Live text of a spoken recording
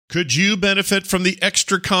Could you benefit from the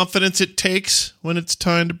extra confidence it takes when it's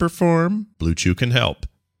time to perform? Blue Chew can help.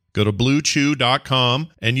 Go to BlueChew.com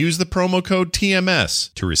and use the promo code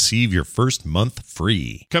TMS to receive your first month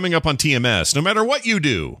free. Coming up on TMS, no matter what you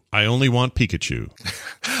do, I only want Pikachu.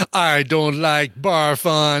 I don't like barf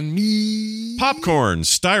on me. Popcorn,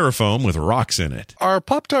 styrofoam with rocks in it. Are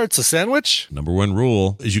Pop-Tarts a sandwich? Number one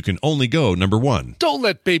rule is you can only go number one. Don't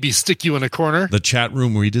let baby stick you in a corner. The chat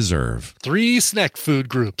room we deserve. 3 snack food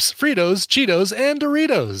groups: Fritos, Cheetos, and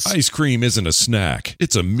Doritos. Ice cream isn't a snack,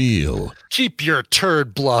 it's a meal. Keep your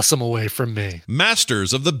turd blossom away from me.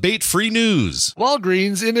 Masters of the bait-free news.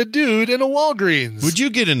 Walgreens in a dude in a Walgreens. Would you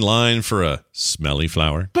get in line for a smelly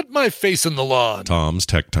flower? Put my face in the lawn. Tom's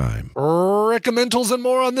Tech Time. Recommendals and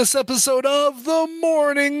more on this episode of The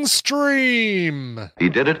Morning Stream. He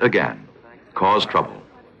did it again. Caused trouble.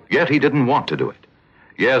 Yet he didn't want to do it.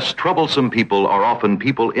 Yes, troublesome people are often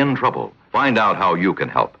people in trouble. Find out how you can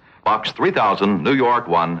help. Box 3000, New York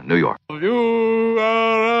 1, New York. You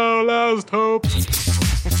are our last hope.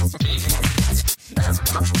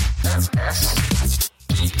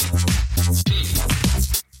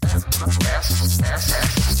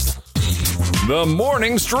 The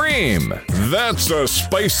Morning Stream. That's a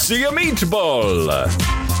spicy meatball.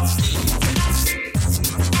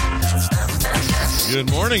 Good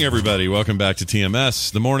morning, everybody. Welcome back to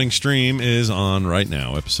TMS. The Morning Stream is on right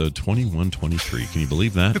now, episode 2123. Can you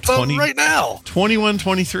believe that? It's on right now.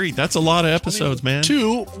 2123. That's a lot of episodes, man.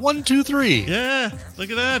 2, 1, 2, 3. Yeah, look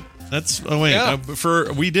at that. That's wait. Yeah.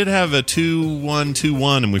 We did have a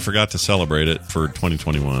 2-1-2-1, and we forgot to celebrate it for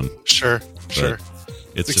 2021. Sure.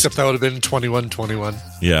 It's Except that would have been 21-21.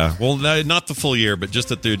 Yeah. Well, not the full year, but just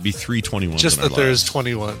that there'd be 3 21s. Just that there's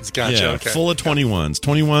 21s. Gotcha. Yeah, okay. full of 21s.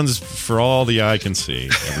 21s for all the eye can see,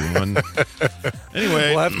 everyone.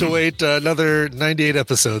 Anyway. We'll have to wait another 98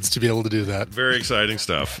 episodes to be able to do that. Very exciting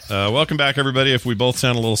stuff. Welcome back, everybody. If we both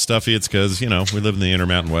sound a little stuffy, it's because, we live in the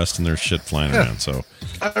Intermountain West and there's shit flying around. So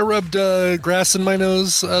I rubbed grass in my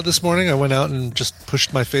nose this morning. I went out and just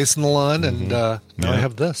pushed my face in the lawn, and now I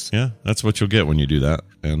have this. Yeah, that's what you'll get when you do that.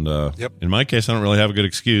 And in my case, I don't really have a good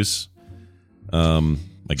excuse. I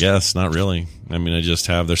guess not really. I mean,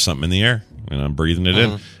 there's something in the air and I'm breathing it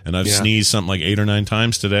in, and I've sneezed something like 8 or 9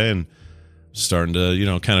 times today and starting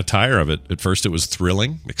to, kind of tire of it. At first it was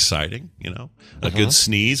thrilling, exciting, a good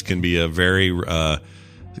sneeze can be a very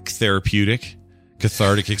therapeutic,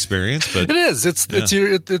 cathartic experience, but it is. It's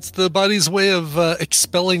the body's way of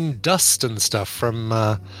expelling dust and stuff from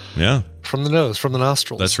the nose, from the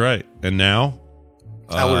nostrils. That's right. And now,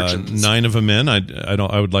 allergens. 9 of them in.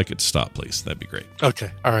 I would like it to stop, please. That'd be great.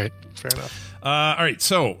 Okay. All right. Fair enough. All right.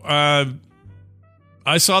 So,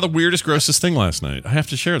 I saw the weirdest, grossest thing last night. I have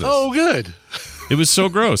to share this. Oh, good. It was so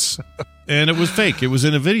gross. And it was fake. It was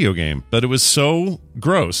in a video game, but it was so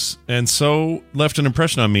gross and so left an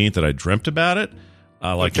impression on me that I dreamt about it.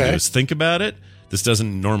 All I can do is think about it. This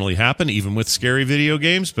doesn't normally happen, even with scary video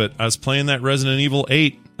games, but I was playing that Resident Evil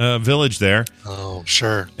 8 Village there. Oh,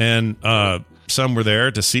 sure. And some were there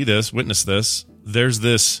to see this, witness this. There's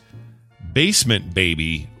this basement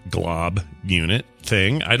baby glob unit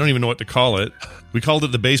thing. I don't even know what to call it. We called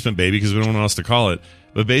it the basement baby because we don't know what else to call it.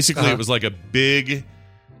 But basically, it was like a big...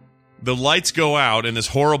 The lights go out in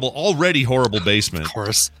this already horrible basement.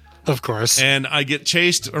 Of course. And I get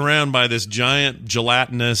chased around by this giant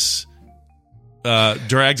gelatinous,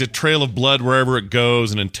 drags a trail of blood wherever it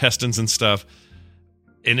goes and intestines and stuff.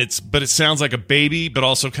 But it sounds like a baby, but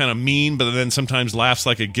also kind of mean, but then sometimes laughs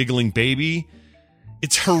like a giggling baby.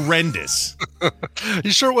 It's horrendous.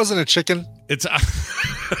 You sure it wasn't a chicken? It's...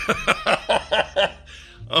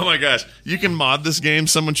 Oh my gosh. You can mod this game.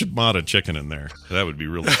 Someone should mod a chicken in there. That would be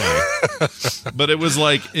really funny. But it was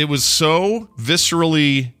so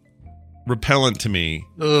viscerally repellent to me.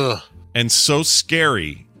 Ugh. And so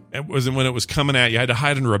scary. It was when it was coming at you. I had to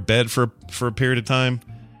hide under a bed for a period of time.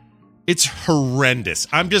 It's horrendous.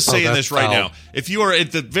 I'm just saying this right now. If you are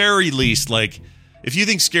at the very least, if you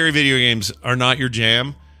think scary video games are not your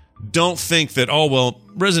jam, don't think that,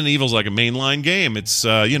 Resident Evil's like a mainline game. It's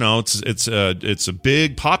it's a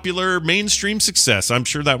big, popular, mainstream success. I'm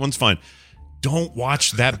sure that one's fine. Don't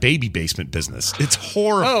watch that baby basement business. It's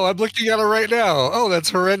horrible. Oh, I'm looking at it right now. Oh,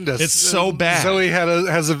 that's horrendous. It's so bad. Zoe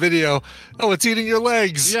has a video. Oh, it's eating your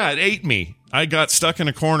legs. Yeah, it ate me. I got stuck in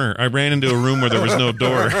a corner. I ran into a room where there was no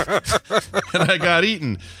door, and I got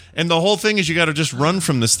eaten. And the whole thing is you got to just run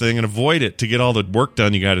from this thing and avoid it to get all the work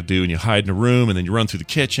done you got to do. And you hide in a room, and then you run through the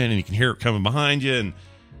kitchen, and you can hear it coming behind you. And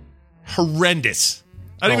horrendous.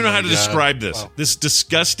 I don't even know how to describe this. Wow. This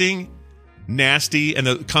disgusting, nasty, and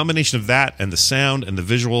the combination of that and the sound and the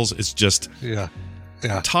visuals is just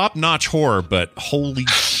top-notch horror, but holy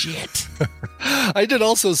shit. I did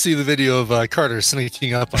also see the video of Carter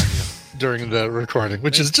sneaking up on you during the recording,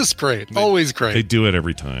 which is just great. Always great. They do it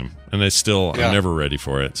every time. And I'm never ready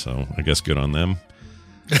for it. So I guess good on them.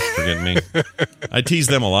 Forgetting me. I tease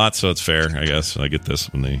them a lot, so it's fair, I guess. I get this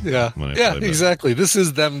when I play exactly. This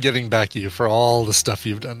is them getting back at you for all the stuff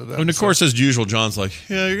you've done to them. And of course, as usual, John's like,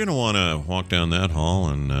 "Yeah, you're gonna want to walk down that hall,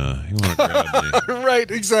 and you want to grab me." Right,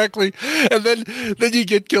 exactly. And then you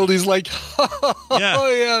get killed. He's like,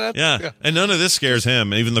 yeah. And none of this scares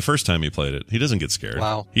him. Even the first time he played it, he doesn't get scared.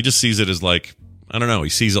 Wow. He just sees it as like, I don't know. He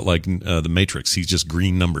sees it like the Matrix. He's just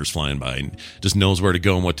green numbers flying by and just knows where to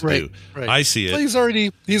go and what to do. Right. I see it. Well,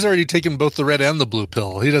 he's already taken both the red and the blue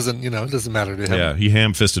pill. He doesn't, it doesn't matter to him. Yeah, he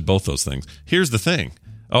ham-fisted both those things. Here's the thing.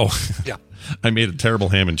 Oh, yeah. I made a terrible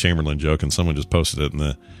Hammond Chamberlain joke, and someone just posted it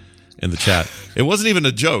in the chat. It wasn't even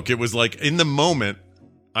a joke. It was like in the moment,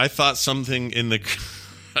 I thought something looked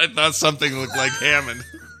like Hammond.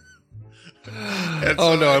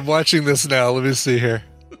 No, I'm watching this now. Let me see here.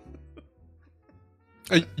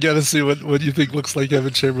 I gotta see what you think looks like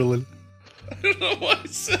Evan Chamberlain. I don't know why I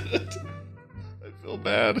said it. I feel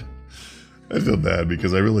bad. I feel bad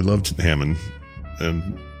because I really loved Hammond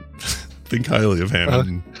and think highly of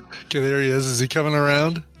Hammond. Okay, there he is. Is he coming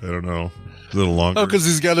around? I don't know. A little longer. Oh, because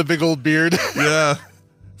he's got a big old beard. Yeah.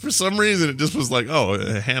 For some reason, it just was like,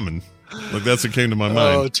 Hammond. Like that's what came to my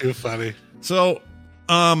mind. Oh, too funny. So,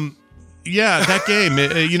 yeah, that game,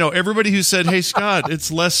 everybody who said, "Hey, Scott,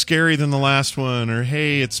 it's less scary than the last one," or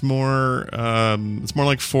 "Hey, it's more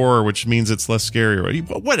like 4, which means it's less scary," or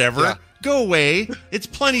whatever. Yeah. Go away. It's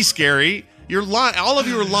plenty scary. You're lying. All of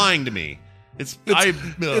you are lying to me. It's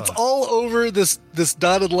all over this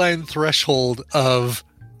dotted line threshold of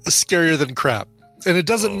scarier than crap, and it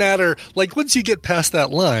doesn't matter. Like once you get past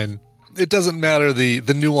that line, it doesn't matter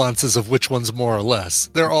the nuances of which one's more or less.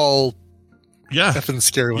 They're all. Yeah, effing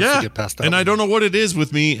scary once you get past that. And I don't know what it is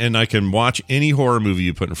with me, and I can watch any horror movie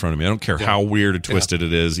you put in front of me. I don't care how weird or twisted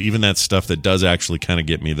it is. Even that stuff that does actually kind of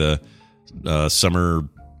get me, the Midsummer,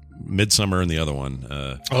 and the other one.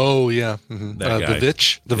 Mm-hmm. The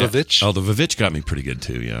Vivitch. The Vivitch. Oh, the Vivitch got me pretty good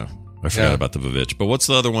too. Yeah, I forgot about the Vivitch. But what's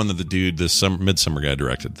the other one that the dude, this Midsummer guy,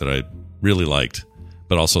 directed that I really liked,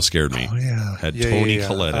 but also scared me? Oh yeah, had Toni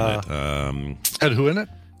Collette in it. Had who in it?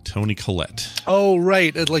 Toni Collette. Oh,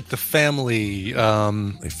 right. Like the family.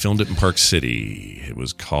 They filmed it in Park City. It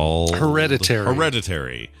was called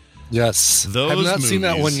Hereditary. Yes. I have not seen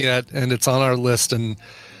that one yet, and it's on our list, and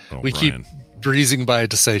we keep breezing by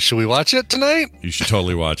to say, should we watch it tonight? You should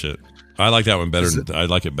totally watch it. I like that one better. I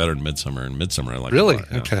like it better than Midsummer, and Midsummer I like really? It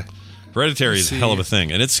a lot, yeah. Okay. Hereditary is a hell of a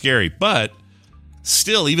thing, and it's scary, but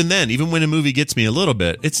still, even then, even when a movie gets me a little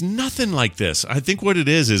bit, it's nothing like this. I think what it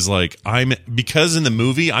is like because in the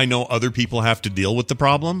movie I know other people have to deal with the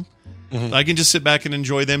problem. Mm-hmm. I can just sit back and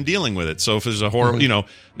enjoy them dealing with it. So if there's a horror,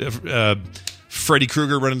 Freddy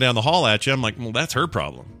Krueger running down the hall at you, I'm like, well, that's her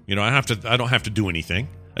problem. I don't have to do anything.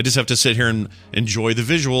 I just have to sit here and enjoy the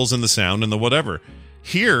visuals and the sound and the whatever.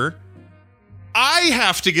 Here, I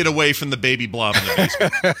have to get away from the baby blob in the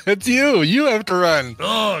basement. It's you. You have to run.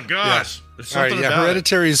 Oh gosh. Yeah. All right,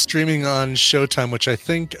 Hereditary is streaming on Showtime, which I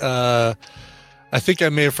think I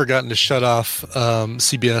may have forgotten to shut off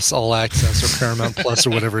CBS All Access or Paramount Plus or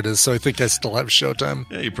whatever it is. So I think I still have Showtime.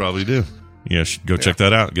 Yeah, you probably do. Yeah, go check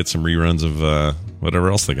that out. Get some reruns of whatever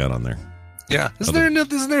else they got on there. Yeah, isn't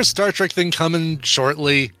there a Star Trek thing coming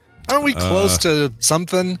shortly? Aren't we close to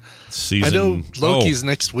something? I know Loki's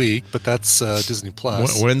next week, but that's Disney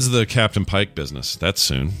Plus. When's the Captain Pike business? That's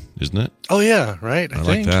soon, isn't it? Oh yeah, right. I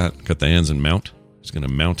think. Like that. Got the hands and mount. He's going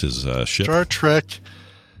to mount his ship. Star Trek.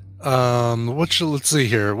 Let's see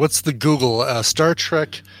here. What's the Google Star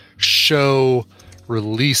Trek show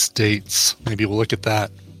release dates? Maybe we'll look at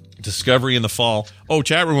that. Discovery in the fall. Oh,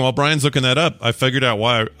 chat room. While Brian's looking that up, I figured out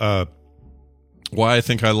why I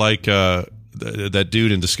think I like that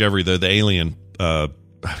dude in Discovery, the alien. I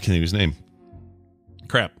can't think of his name.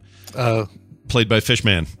 Crap. Played by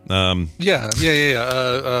Fishman. Yeah.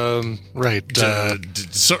 Right.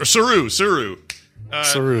 Saru. Saru,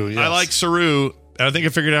 yes. I like Saru. I think I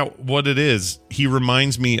figured out what it is. He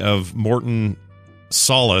reminds me of Morton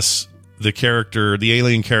Solace, the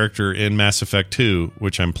alien character in Mass Effect 2,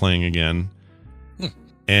 which I'm playing again.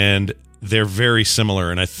 And they're very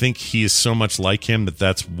similar, and I think he is so much like him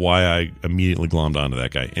that's why I immediately glommed onto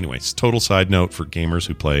that guy. Anyways, total side note for gamers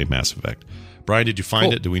who play Mass Effect. Brian, did you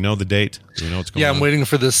find it? Do we know the date? Do we know what's going on? Yeah, I'm waiting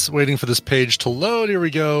for this page to load. Here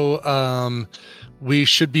we go. We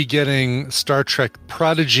should be getting Star Trek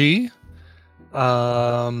Prodigy.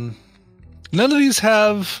 None of these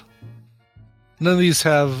have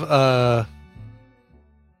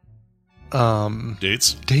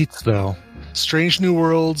Dates, though. Strange New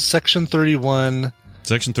Worlds, Section 31.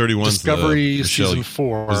 Section 31 's Discovery Season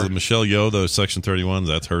 4. Was it Michelle Yeoh, the Section 31?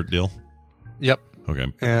 That's her deal? Yep. Okay.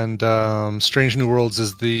 And Strange New Worlds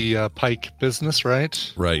is the Pike business,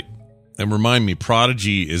 right? Right. And remind me,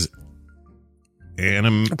 Prodigy is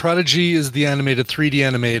Prodigy is the animated, 3D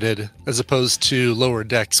animated, as opposed to Lower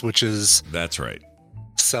Decks, which is... That's right.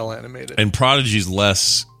 Cell animated. And Prodigy's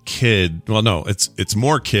less kid... Well, no, it's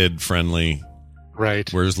more kid-friendly.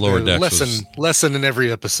 Right. Whereas Lower Decks lesson in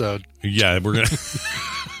every episode. Yeah, we're going to...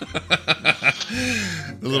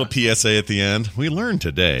 A little PSA at the end. We learned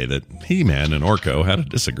today that He-Man and Orko had a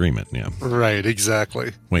disagreement. Yeah. Right,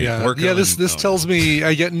 exactly. Wait, Orko this tells me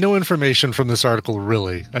I get no information from this article,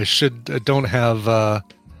 really. I don't have...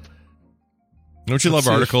 Don't you love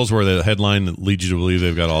articles where the headline leads you to believe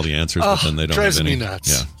they've got all the answers, but then they don't have any? Drives me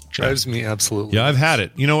nuts. Yeah. Drives me absolutely nuts. nuts. I've had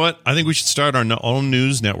it. You know what? I think we should start our own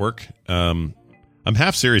news network. I'm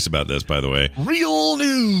half serious about this, by the way. Real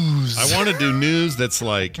news. I want to do news that's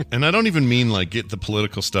like, and I don't even mean like get the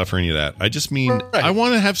political stuff or any of that. I just mean I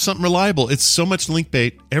want to have something reliable. It's so much link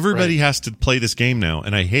bait. Everybody has to play this game now,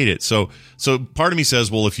 and I hate it. So part of me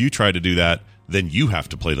says, well, if you try to do that, then you have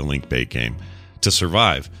to play the link bait game to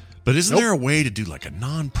survive. But isn't there a way to do like a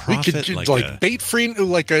nonprofit? We could do like bait free,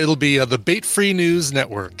 it'll be the Bait Free News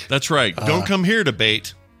Network. That's right. Don't come here to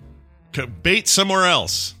bait. Bait somewhere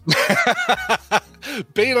else.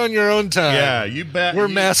 Bait on your own time. Yeah, you bet. We're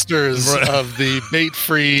masters of the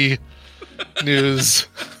bait-free news.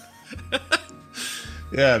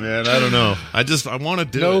 Yeah, man. I don't know. I want to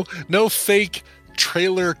do it. No fake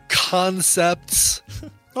trailer concepts.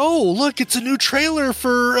 Oh, look, it's a new trailer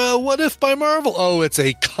for What If by Marvel. Oh, it's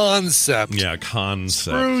a concept. Yeah,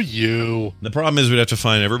 concept. Screw you. The problem is we'd have to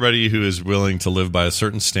find everybody who is willing to live by a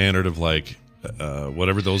certain standard of like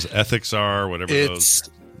whatever those ethics are, whatever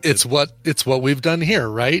it's what we've done here,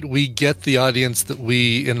 right? We get the audience that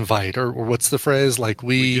we invite, or what's the phrase? Like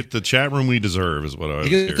we get the chat room we deserve is what I was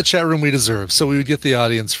get the chat room we deserve. So we would get the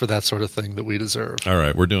audience for that sort of thing that we deserve. All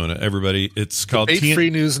right, we're doing it, everybody. It's called Bait Free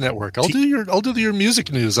News Network. I'll do your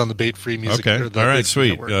music news on the Bait Free Music. Okay, all right,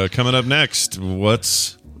 sweet. Coming up next,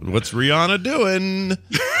 what's Rihanna doing?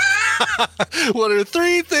 What are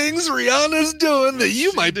 3 things Rihanna's doing that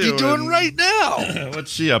you might be doing right now? What's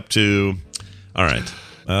she up to? All right.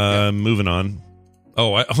 Moving on.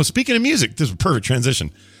 Speaking of music, this is a perfect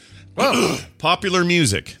transition. Wow. Popular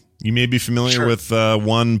music. You may be familiar with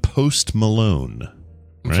one Post Malone.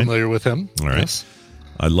 I'm familiar with him. All right. Yes.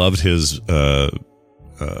 I loved his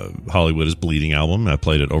Hollywood is Bleeding album. I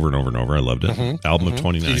played it over and over and over. I loved it. Album of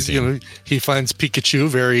 2019. He finds Pikachu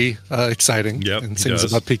very exciting and sings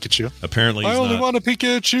about Pikachu. Apparently, I only want a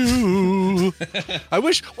Pikachu. I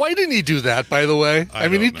wish. Why didn't he do that, by the way? I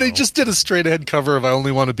mean, they just did a straight ahead cover of I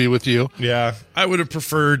Only Want to Be With You. Yeah. I would have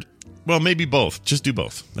preferred, well, maybe both. Just do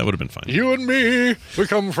both. That would have been fine. You and me, we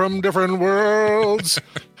come from different worlds.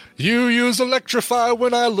 You use Electrify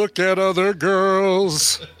when I look at other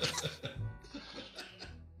girls.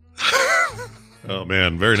 Oh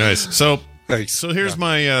man, very nice. So thanks. So here's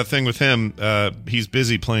my thing with him. He's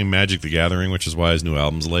busy playing Magic the Gathering, which is why his new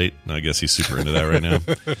album's late. I guess he's super into that right now.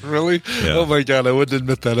 Really? Yeah. Oh my god, I wouldn't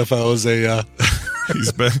admit that if I was a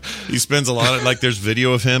he spends a lot of, like, there's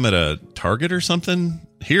video of him at a Target or something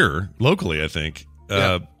here locally, I think.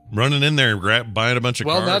 Running in there and buying a bunch of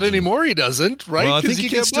cards. Well, not anymore, he doesn't, right? Well, I think he you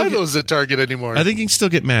can't can buy those at Target anymore. I think he can still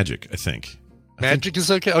get Magic, I think. Magic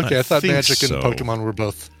is okay? Okay, I thought Magic and Pokemon were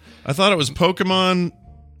both. I thought it was Pokemon,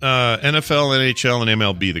 NFL, NHL, and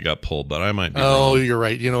MLB that got pulled, but I might be wrong. Oh, you're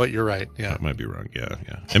right. You know what? You're right. Yeah. I might be wrong. Yeah.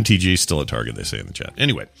 MTG is still a Target, they say in the chat.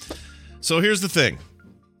 Anyway, so here's the thing.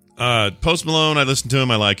 Post Malone, I listen to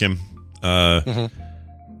him. I like him.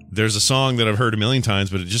 There's a song that I've heard a million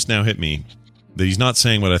times, but it just now hit me that he's not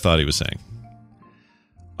saying what I thought he was saying.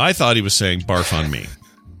 I thought he was saying barf on me.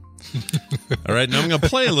 All right, now I'm going to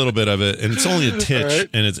play a little bit of it, and it's only a titch,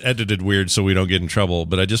 and it's edited weird so we don't get in trouble,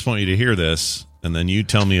 but I just want you to hear this, and then you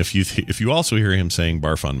tell me if you also hear him saying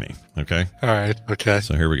barf on me, okay? All right, okay.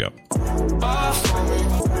 So here we go.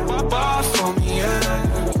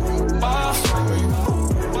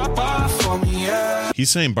 He's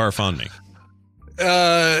saying barf on me.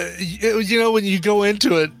 You know, when you go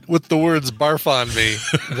into it with the words barf on me,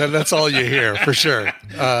 then that's all you hear for sure.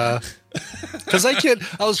 Because I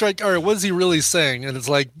was like, all right, what is he really saying? And it's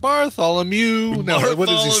like Bartholomew. No, what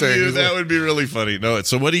is he saying? That would be really funny. No,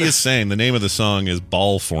 so what he is saying, the name of the song is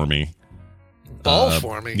Ball For Me. Ball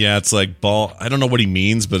for me? Yeah, it's like ball. I don't know what he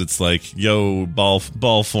means, but it's like, yo, ball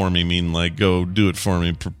for me, mean like, go do it for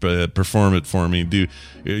me, perform it for me.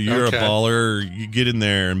 You're a baller, you get in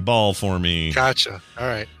there and ball for me. Gotcha. All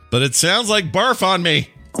right. But it sounds like barf on me.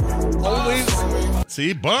 Always,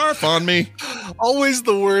 See, barf on me. always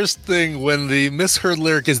the worst thing when the misheard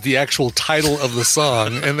lyric is the actual title of the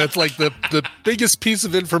song, and that's like the biggest piece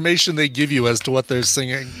of information they give you as to what they're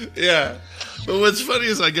singing. Yeah. But what's funny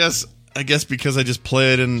is I guess because I just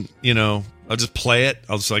play it and, I'll just play it.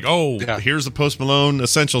 I'll just like, here's the Post Malone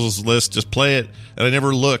Essentials list. Just play it. And I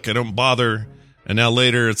never look. I don't bother. And now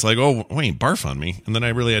later it's like, oh, wait, barf on me. And then I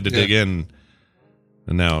really had to dig in.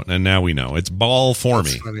 And now we know. It's ball for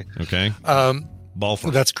That's me. funny. Okay? Ball for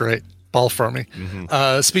me. That's great. Ball for me.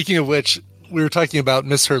 Mm-hmm. Speaking of which, we were talking about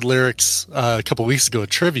misheard lyrics a couple weeks ago at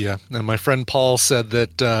trivia, and my friend Paul said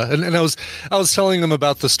that, and I was telling him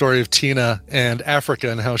about the story of Tina and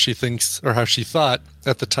Africa and how she thought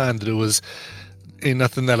at the time that it was ain't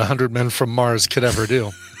nothing that 100 men from Mars could ever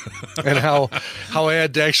do, and how I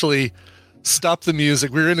had to actually stop the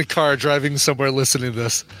music. We were in a car driving somewhere listening to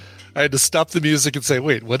this. I had to stop the music and say,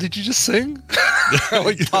 "Wait, what did you just sing?" I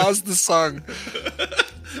like paused the song.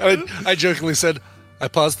 I jokingly said, "I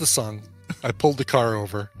paused the song. I pulled the car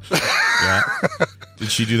over." Yeah. Did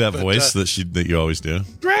she do that voice that you always do?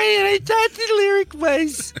 Brian, I thought the lyric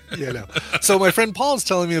was. So my friend Paul's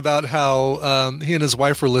telling me about how he and his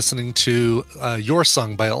wife were listening to Your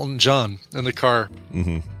Song by Elton John in the car.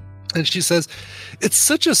 Mm-hmm. And she says, it's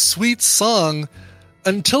such a sweet song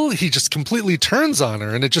until he just completely turns on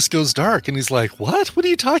her and it just goes dark. And he's like, what? What are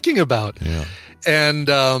you talking about? Yeah. And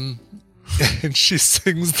she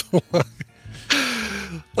sings the line.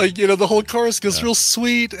 Like, the whole chorus goes real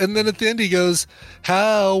sweet. And then at the end he goes,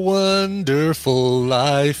 how wonderful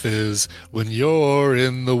life is when you're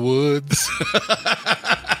in the woods.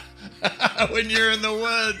 When you're in the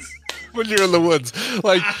woods. When you're in the woods.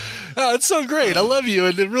 Like, oh, it's so great. I love you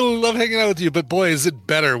and I really love hanging out with you. But boy, is it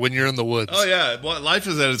better when you're in the woods. Oh, yeah. Well, life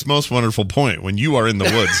is at its most wonderful point when you are in the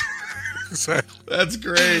woods. Exactly. That's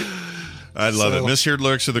great. I love it. Misheard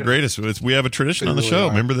lyrics are the greatest. We have a tradition on the show.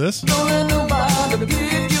 Remember this?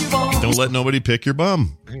 Don't let nobody pick your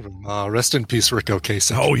bum. Rest in peace, Rick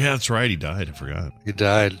Ocasek. Oh, yeah, that's right. He died. I forgot. He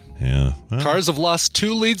died. Yeah. Well. Cars have lost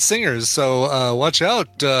 2 lead singers, so watch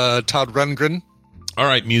out, Todd Rundgren. All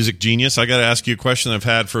right, music genius. I got to ask you a question I've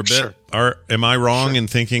had for a bit. Sure. Am I wrong in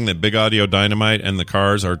thinking that Big Audio Dynamite and the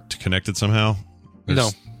Cars are connected somehow?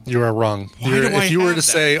 No, you are wrong. If you were to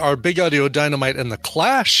say, are Big Audio Dynamite and the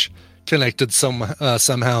Clash connected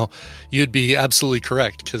somehow, you'd be absolutely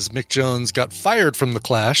correct, because Mick Jones got fired from the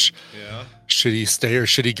Clash. Yeah. Should he stay or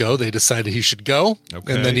should he go? They decided he should go.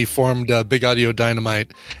 Okay. And then he formed Big Audio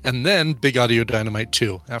Dynamite and then Big Audio Dynamite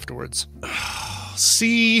 2 afterwards.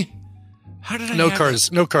 See? How did I No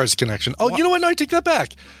Cars connection. Oh, you know what? No, I take that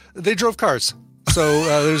back. They drove cars. So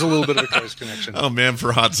there's a little bit of a Cars connection. Oh, man, for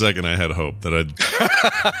a hot second, I had hope that I'd...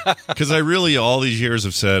 Because I really, all these years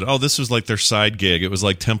have said, oh, this was like their side gig. It was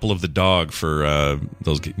like Temple of the Dog for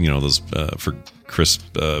for Chris,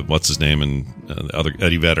 what's his name, and the other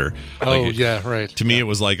Eddie Vedder. Yeah, right. To me, it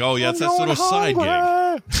was like, oh, yeah, it's that little side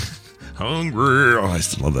gig. Hungry. Oh, I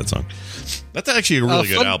still love that song. That's actually a really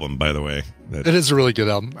good album, by the way. It is a really good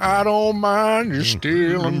album. I don't mind you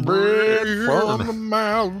stealing bread from the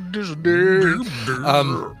mouth of this day.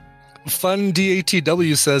 Fun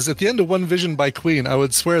DATW says, at the end of One Vision by Queen, I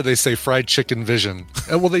would swear they say fried chicken vision.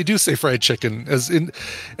 Well, they do say fried chicken.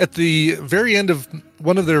 At the very end of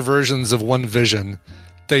one of their versions of One Vision,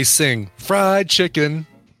 they sing fried chicken.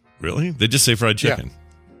 Really? They just say fried chicken? Yeah.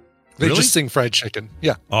 They just sing fried chicken.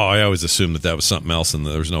 Yeah. Oh, I always assumed that was something else and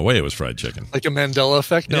there was no way it was fried chicken. Like a Mandela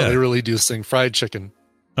effect? No, they really do sing fried chicken.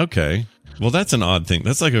 Okay. Well, that's an odd thing.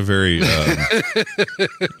 That's like a very, I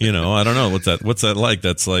don't know. What's that like?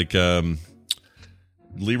 That's like Leroy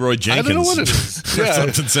Jenkins. I don't know what it is. Or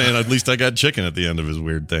something saying, at least I got chicken at the end of his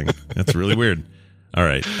weird thing. That's really weird. All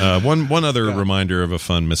right. One other reminder of a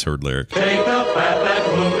fun misheard lyric. Think of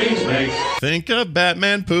Batman pooping snakes. Think of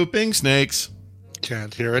Batman pooping snakes.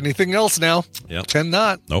 Can't hear anything else now. Yep.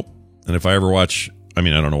 Cannot. Nope. And if I ever watch, I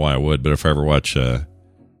don't know why I would, but if I ever watch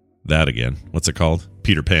that again, what's it called?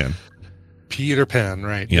 Peter Pan. Peter Pan,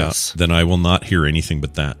 right. Yeah. Yes. Then I will not hear anything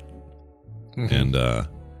but that. Mm-hmm. And,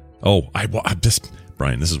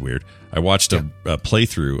 Brian, this is weird. I watched a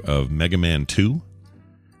playthrough of Mega Man 2.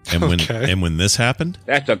 And when this happened,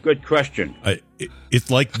 that's a good question. It's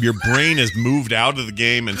like your brain has moved out of the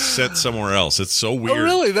game and set somewhere else. It's so weird. Oh,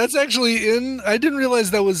 really? That's actually in. I didn't realize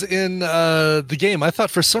that was in the game. I thought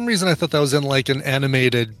for some reason that was in like an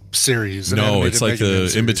animated series. No, it's like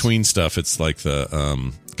the in between stuff. It's like the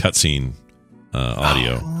cutscene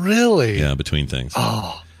audio. Oh, really? Yeah, between things.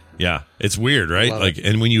 Oh, Yeah, it's weird, right? Love Like,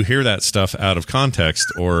 and when you hear that stuff out of context,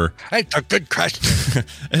 or It's a good question.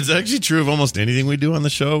 it's actually true of almost anything we do on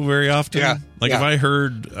the show very often. Yeah, Like yeah. if I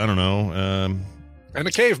heard, I don't know, And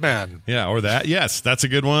a caveman. yeah, or that. Yes, that's a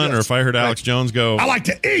good one. Yes, or if I heard Alex Jones go, I like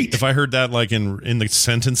to eat. if I heard that like in the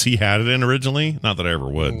sentence he had it in originally, not that I ever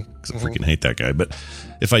would, because I freaking hate that guy. But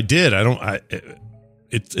if I did,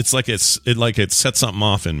 it's like it set something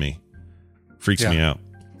off in me, freaks me out.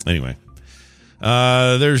 Anyway,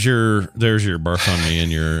 there's your barf on me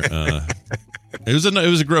and your. It was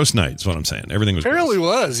a gross night. Is what I'm saying. Everything was Apparently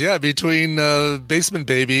gross. was, yeah, between Basement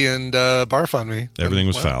Baby and Barf on Me. Everything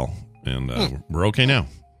was foul, and we're okay now.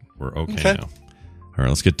 We're okay now. All right,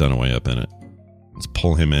 let's get Dunaway up in it. Let's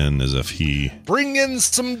pull him in as if he. Bring in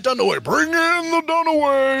some Dunaway. Bring in the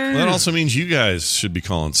Dunaway. That also means you guys should be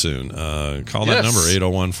calling soon. Call that Yes. number,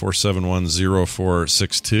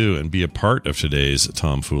 801-471-0462, and be a part of today's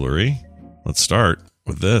tomfoolery. Let's start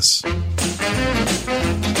with this.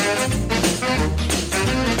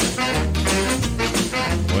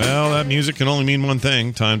 Well, that music can only mean one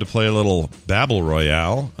thing. Time to play a little Babble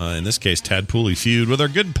Royale. In this case, Tadpooley Feud with our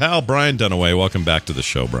good pal, Brian Dunaway. Welcome back to the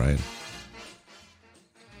show, Brian.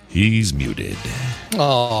 He's muted.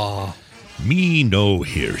 Aw. Me no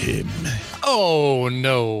hear him. Oh,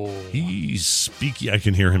 no. He's speaking. I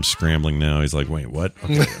can hear him scrambling now. He's like, wait, what?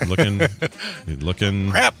 Okay, I'm looking.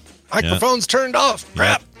 Crap. Microphone's turned off.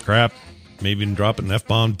 Crap. Yeah, crap. Maybe even drop an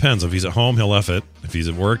F-bomb. Depends. If he's at home, he'll F it. If he's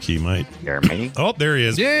at work, he might. Hear me? Oh, there he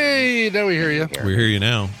is. Yay. Now we hear you. We hear you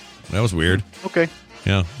now. That was weird. Okay.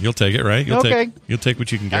 Yeah, you'll take it, right? You'll Okay. You'll take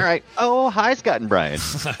what you can get. All right. Oh, hi, Scott and Brian.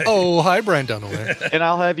 Oh, hi, Brian Dunaway. And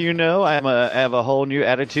I'll have you know, I have a whole new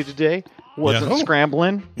attitude today. Wasn't Yeah.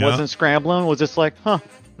 scrambling. Yeah. Wasn't scrambling. Was just like,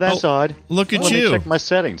 that's odd. Look at Let you. me check my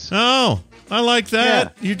settings. Oh, I like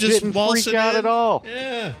that. Yeah. You just Didn't waltz freak it out in. at all.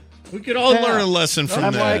 Yeah, we could all Yeah. learn a lesson from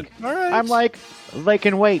I'm that. like, All right. I'm like, they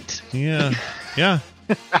can wait. Yeah, yeah.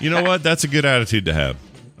 You know what? That's a good attitude to have.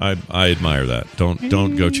 I admire that.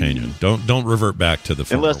 Don't go changing. Don't revert back to the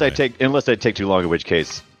former Unless way. I take too long, in which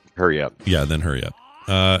case, hurry up. Yeah, then hurry up.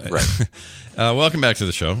 Right. Welcome back to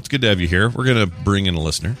the show. It's good to have you here. We're going to bring in a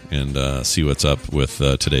listener and see what's up with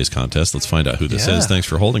today's contest. Let's find out who this is. Thanks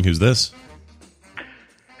for holding. Who's this?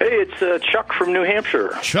 Hey, it's Chuck from New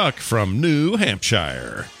Hampshire. Chuck from New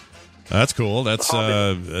Hampshire. That's cool. That's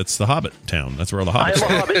the Hobbit town. That's where all the I hobbits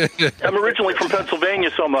am a are. hobbit. I'm originally from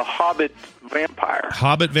Pennsylvania, so I'm a hobbit vampire.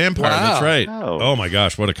 Hobbit vampire. Wow. That's right. Oh. my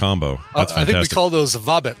gosh, what a combo. That's I think we fantastic. call those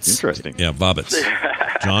Vobbits. Interesting. Yeah, Vobbits.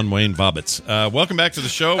 John Wayne Vobbits. Welcome back to the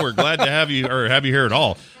show. We're glad to have you here at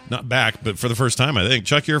all. Not back, but for the first time, I think.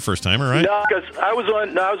 Chuck, you're a first timer, right? No, because I was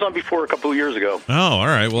on before a couple of years ago. Oh, all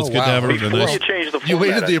right. Well, it's good to have a Before nice. you changed the format, You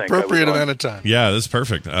waited the I think I appropriate was on. amount of time. Yeah, this is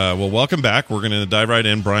perfect. Well, welcome back. We're going to dive right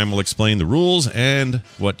in. Brian will explain the rules and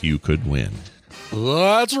what you could win.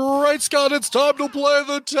 That's right, Scott. It's time to play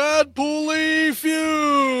the Tadpooley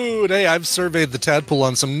Feud. Hey, I've surveyed the Tadpool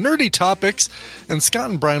on some nerdy topics, and Scott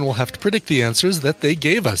and Brian will have to predict the answers that they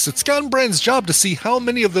gave us. It's Scott and Brian's job to see how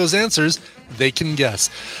many of those answers they can guess.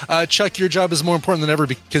 Chuck, your job is more important than ever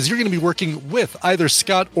because you're going to be working with either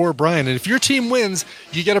Scott or Brian, and if your team wins,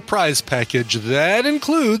 you get a prize package. That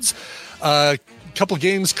includes couple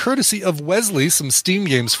games courtesy of Wesley, some Steam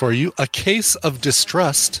games for you, a case of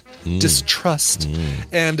Distrust,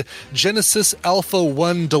 and Genesis Alpha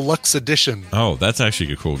 1 Deluxe Edition. Oh, that's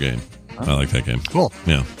actually a cool game. I like that game. Cool.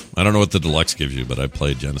 Yeah. I don't know what the deluxe gives you, but I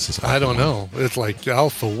played Genesis. I don't know. It's like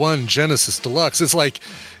Alpha 1 Genesis Deluxe. It's like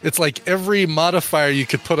every modifier you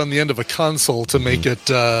could put on the end of a console to make it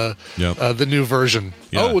the new version.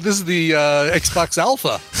 Yeah. Oh, this is the Xbox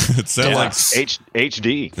Alpha. It sounds like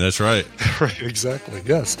HD. That's right. Right, exactly.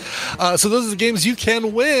 Yes. So those are the games you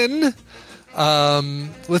can win.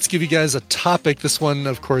 Let's give you guys a topic. This one,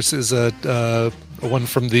 of course, is a one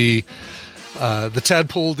from the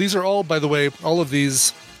Tadpool. These are all, by the way, all of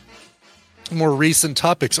these more recent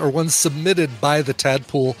topics are ones submitted by the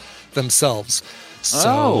Tadpool themselves.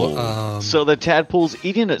 So, so the tadpool's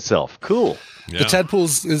eating itself. Cool. Yeah. the Tadpool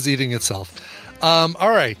is eating itself. All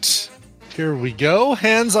right. Here we go.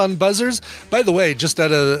 Hands on buzzers. By the way, just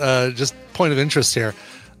at a just point of interest here.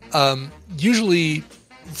 Usually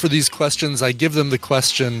for these questions, I give them the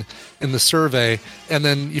question in the survey, and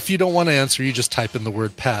then if you don't want to answer, you just type in the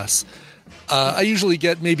word pass. I usually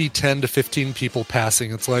get maybe 10 to 15 people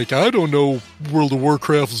passing. It's like, I don't know World of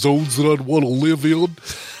Warcraft zones that I'd want to live in.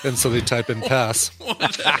 And so they type in pass. With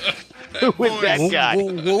that guy.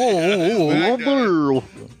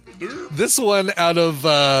 This one, out of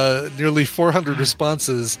nearly 400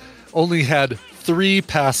 responses, only had 3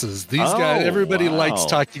 passes. These guys, everybody wow. likes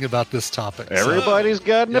talking about this topic. So Everybody's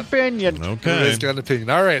got an opinion. Okay. everybody's got an opinion.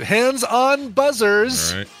 All right, hands on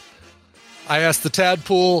buzzers. All right. I asked the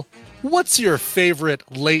tadpole, what's your favorite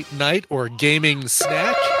late night or gaming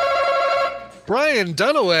snack? Brian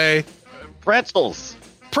Dunaway, Pretzels.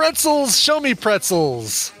 pretzels. Show me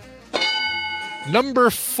pretzels. Number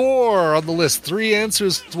 4 on the list. 3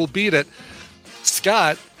 answers will beat it.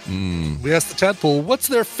 Scott, we asked the tadpole, what's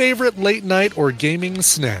their favorite late night or gaming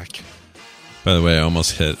snack? By the way, I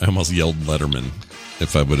almost yelled Letterman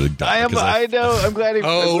if I would have done it. I know. I'm glad he.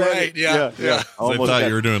 Oh, I'm glad right. he- Yeah. I thought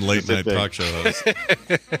you were doing late night thing. talk show host.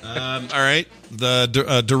 All right.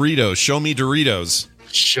 The Doritos. Show me Doritos.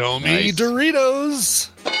 Show me Nice. Doritos.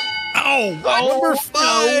 Oh, Number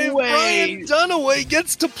 5, no way. Brian Dunaway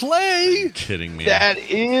gets to play. kidding me. That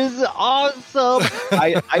is awesome.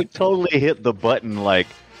 I totally hit the button like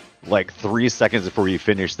 3 seconds before you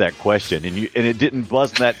finished that question, and it didn't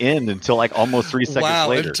buzz that end until like almost 3 seconds Wow,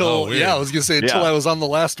 later. until weird. I was gonna say until Yeah. I was on the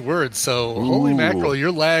last word. So holy Ooh. mackerel,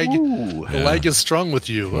 your lag, Ooh. the lag is strong with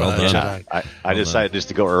you. Well done. Jedi. I decided just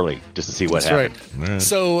to go early just to see what That's happened. right. All right.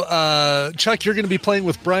 So Chuck, you're going to be playing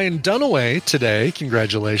with Brian Dunaway today.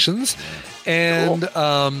 Congratulations. And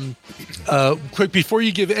quick, before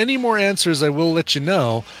you give any more answers, I will let you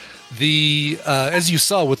know the as you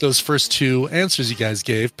saw with those first 2 answers you guys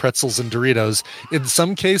gave, pretzels and Doritos, in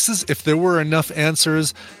some cases, if there were enough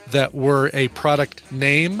answers that were a product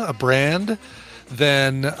name, a brand,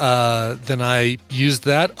 then I used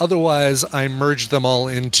that. Otherwise, I merged them all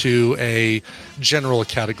into a general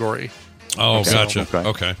category. Oh, Okay. gotcha. Okay.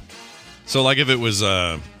 Okay. So, like, if it was,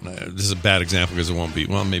 this is a bad example because it won't be.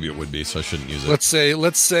 Well, maybe it would be, so I shouldn't use it. Let's say.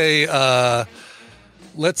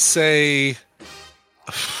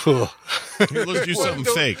 Here, let's do something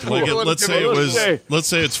fake. Like, Well, let's say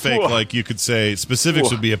it's fake. Like, you could say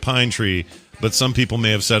specifics would be a pine tree, but some people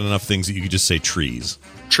may have said enough things that you could just say trees.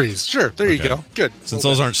 Trees. Sure. There you Okay. go. Good. Since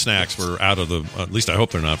those aren't snacks, we're out of the. At least I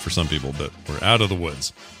hope they're not for some people, but we're out of the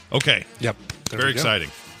woods. Okay. Yep. There Very we go. exciting.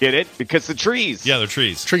 Get it? Because the trees. Yeah, they're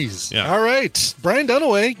trees. Trees. Yeah. All right. Brian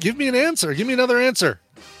Dunaway, give me an answer. Give me another answer.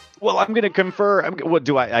 Well, I'm going to confer. What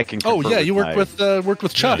do I can? Oh, confer yeah. You work my- with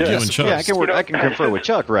Chuck. Yeah, you Yes. and Chuck. Yeah, I can work. I can confer with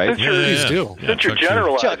Chuck, right? Yeah, Please yeah, do. yeah. Since you're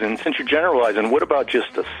Chuck, generalizing, what about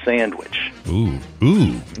just a sandwich? Ooh.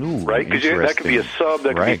 Ooh. Ooh, Right? Because that could be a sub, that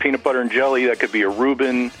could Right. be peanut butter and jelly, that could be a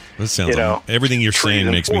Reuben. That sounds You know, everything you're trees saying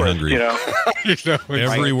and makes me forest, hungry. You know?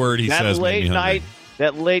 Every word he that says makes me hungry.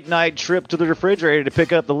 late night trip to the refrigerator to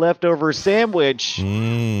pick up the leftover sandwich.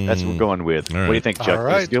 That's what we're going with. All right. What do you think, Chuck? All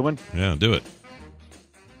right. This good one? Yeah, do it.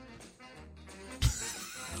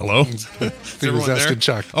 Hello? Is He was everyone there? asking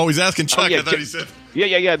Chuck. Oh, he's asking Chuck. yeah, I thought he said.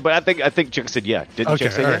 Yeah. But I think Chuck said yeah. Didn't Okay,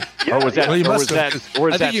 Chuck say all yeah? right. Or was that? Well, he or was must that? have. Or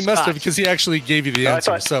is I think that he must have Scott? because he actually gave you the No, I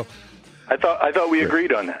answer. thought- So I thought we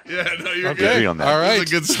agreed on that. Yeah, no, you're okay. agree on that. All right.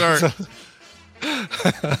 That's a good start.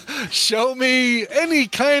 Show me any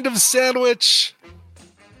kind of sandwich.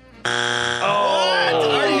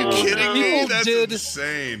 Are you kidding me? People That's did-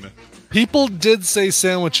 insane. People did say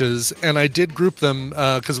sandwiches, and I did group them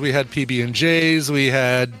because we had PB&Js. We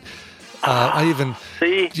had. I even,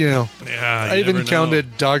 See? Yeah, you I even never know.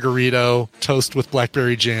 counted Doggerito, toast with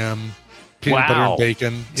blackberry jam, peanut butter Wow. and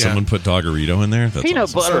bacon. Yeah. Someone put Doggerito in there? That's Peanut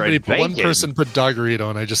awesome. butter Somebody and put, one bacon. person put Doggerito,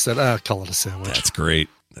 and I just said, call it a sandwich. That's great.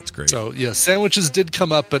 That's great. So, yeah, sandwiches did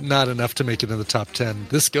come up, but not enough to make it in the top 10.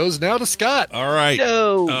 This goes now to Scott. All right.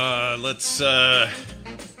 No. Let's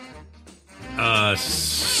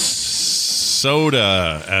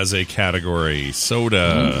soda as a category.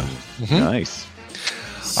 Soda. Nice.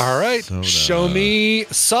 All right. Soda. Show me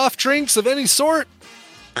soft drinks of any sort.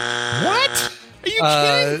 What? Are you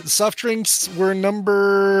kidding? Soft drinks were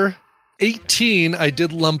number 18. I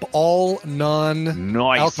did lump all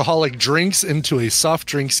non-alcoholic drinks into a soft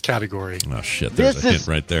drinks category. Oh shit! There's This a is hint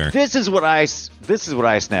right there. This is what I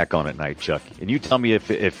snack on at night, Chuck. And you tell me if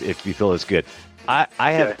you feel it's good. I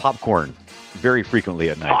have Yeah. popcorn very frequently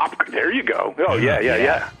at night. There you go. Oh, yeah.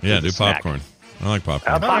 Yeah, It's do a snack. popcorn. I like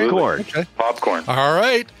popcorn. Absolutely. Popcorn. Okay. Popcorn. All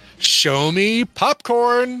right. Show me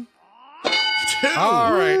popcorn.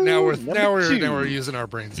 All right. Now we're two. using our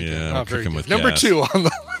brains. Yeah, again. I'm Very cooking good. with Number gas. 2 on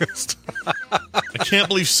the list. I can't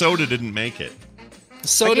believe soda didn't make it.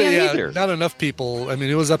 Soda, I can't yeah, either. not enough people. I mean,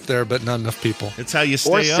 it was up there, but not enough people. It's how you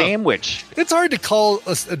stay Or up. sandwich. It's hard to call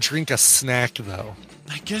a drink a snack, though.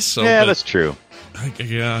 I guess so. Yeah, but that's true.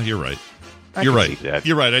 yeah, you're right. I You're can right. see that.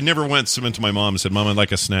 You're right. I never went to my mom and said, "Mom, I'd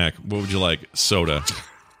like a snack. What would you like?" Soda.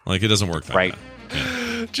 Like it doesn't work that Right.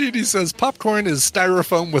 way. Jeannie says popcorn is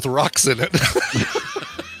styrofoam with rocks in it.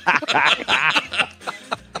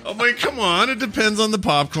 Oh mean, come on. It depends on the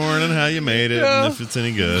popcorn and how you made it and if it's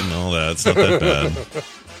any good and all that. It's not that bad.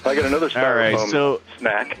 I got another styrofoam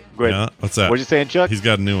snack. Go ahead. Yeah, what's that? What you saying, Chuck? He's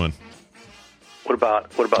got a new one. What about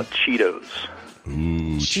Cheetos?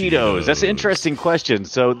 Ooh, Cheetos. That's an interesting question.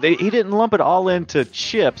 So he didn't lump it all into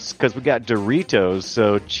chips because we got Doritos.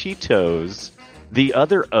 So Cheetos, the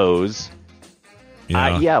other O's.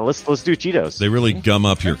 Yeah, let's do Cheetos. They really gum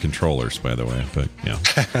up your controllers, by the way. But yeah.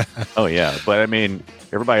 Oh yeah, but I mean,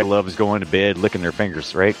 everybody loves going to bed licking their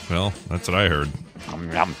fingers, right? Well, that's what I heard. Nom,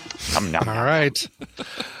 nom, nom, nom. All right.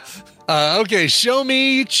 Okay, show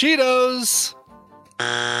me Cheetos.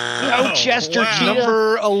 No Chester Cheetah.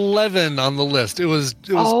 Number 11 on the list. It was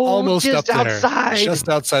almost just up there. outside. Just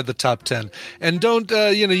outside the top 10. And don't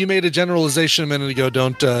you made a generalization a minute ago.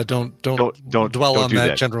 Don't dwell on do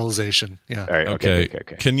that generalization. Yeah. All right. Okay.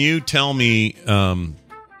 Can you tell me can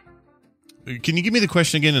you give me the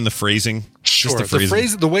question again in the phrasing? Sure. Just the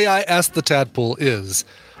phrasing. The way I asked the tadpole is,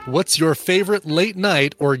 what's your favorite late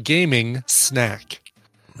night or gaming snack?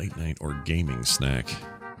 Late night or gaming snack.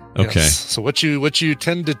 Okay. Yes. So what you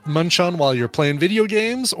tend to munch on while you're playing video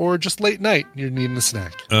games, or just late night you're needing a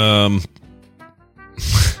snack? And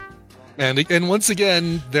once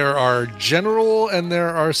again, there are general and there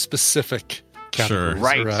are specific categories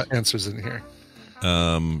or answers in here.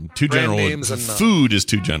 Too general. Names and food is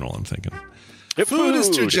too general, I'm thinking. Food is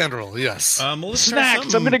too general, yes.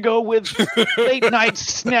 Snacks. I'm going to go with late night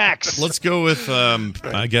snacks. Let's go with,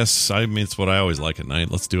 I guess, it's what I always like at night.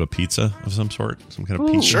 Let's do a pizza of some sort. Some kind of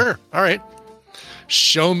pizza. Sure. All right.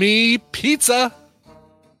 Show me pizza.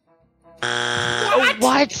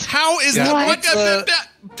 What? How is that?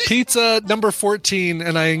 Pizza number 14,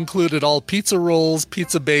 and I included all pizza rolls,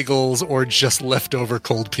 pizza bagels, or just leftover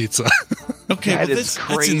cold pizza. Okay, that's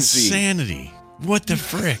crazy. That's insanity. What the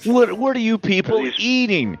frick? What are you people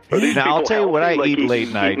eating? Now I'll tell you what I eat late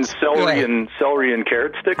night. Eating celery and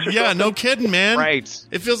carrot sticks or something? No kidding, man. Right.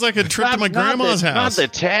 It feels like a trip to my grandma's house. Not the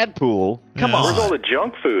tadpole. Come on. Where's all the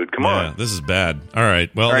junk food? Come on. This is bad. All right.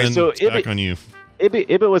 Well, then so it's back on you.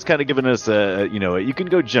 Ibit was kind of giving us you can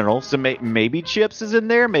go general. So maybe chips is in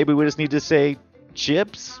there. Maybe we just need to say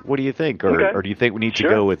chips. What do you think? Or do you think we need to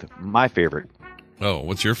go with my favorite? Oh,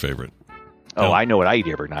 what's your favorite? I know what I eat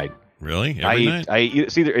every night. Really? Every night?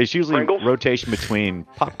 It's usually Pringles? rotation between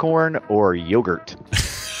popcorn or yogurt.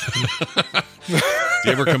 Do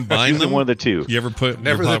you ever combine them? One of the two. You ever put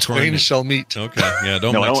Never your the popcorn twain shall meet. Okay. Yeah,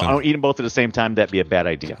 don't No, mix I them. don't eat them both at the same time. That'd be a bad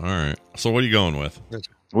idea. All right. So what are you going with?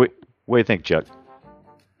 What do you think, Chuck?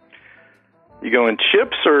 You going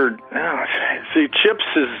chips or see? Chips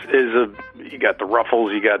is you got the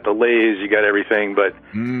Ruffles, you got the Lay's, you got everything, but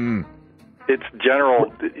it's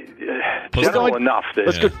general enough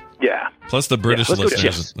that Plus the British listeners.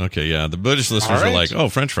 Chips. Okay, yeah, the British listeners are like, oh,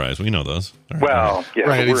 French fries. We know those. All right. Well, yeah,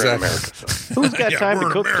 right, we're exactly. in America. So. Who's got time to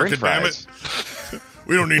we're cook American, French fries?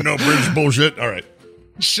 We don't need no British bullshit. All right.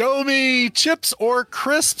 Show me chips or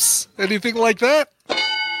crisps. Anything like that?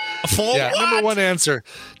 What? Number one answer.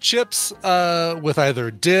 Chips with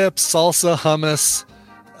either dip, salsa, hummus.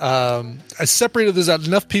 I separated those out.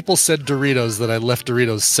 Enough people said Doritos that I left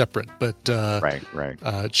Doritos separate. But Right.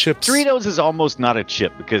 chips. Doritos is almost not a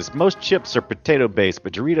chip because most chips are potato based,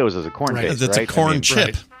 but Doritos is a corn based. That's a corn chip.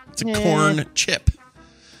 Right. It's a corn chip.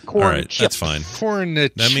 Corn All right, chips. that's fine. Corn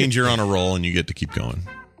That means you're on a roll and you get to keep going.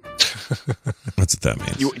 That's what that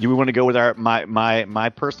means. You want to go with my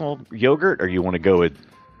personal yogurt, or you want to go with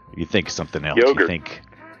you think something else? Yogurt. You think?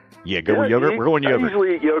 Yeah, go with yogurt. We're going yogurt. I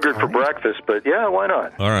usually eat yogurt for breakfast, but yeah, why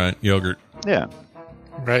not? All right, yogurt. Yeah.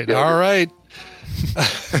 Right. All right.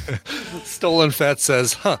 Stolen Fat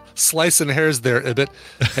says, slice and hairs there, Ibit.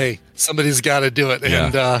 Hey, somebody's got to do it,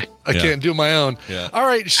 and I can't do my own. Yeah. All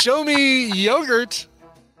right, show me yogurt.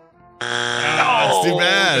 That's too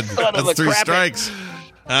bad. That's three strikes.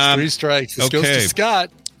 3 strikes. This goes to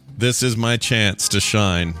Scott. This is my chance to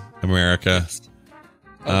shine, America.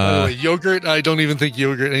 By the way, yogurt, I don't even think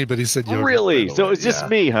yogurt. Anybody said yogurt. Really? So it's just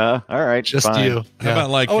me, huh? All right. Just fine. you. How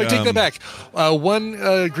about like? Oh, I take that back. One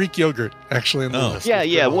Greek yogurt, actually, in the list.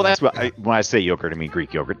 Yeah. Well, that's what when I say yogurt, I mean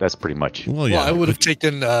Greek yogurt. That's pretty much. Well, I would have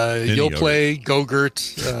taken Yoplait, Gogurt,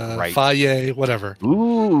 Faye, whatever.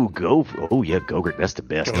 Ooh, Gogurt. That's the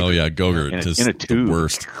best. Oh yeah, Gogurt is in a the tube.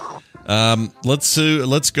 worst.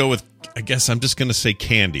 Let's go with. I guess I'm just going to say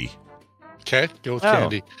candy. Okay, go with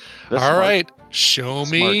candy. That's All smart. right, show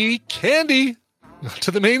me candy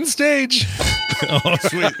to the main stage. Oh,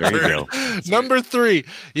 sweet. There you go. Number 3.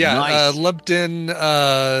 Yeah, Nice. lumped in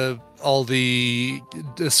all the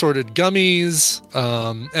assorted gummies,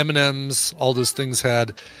 M&Ms, all those things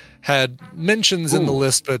had mentions in the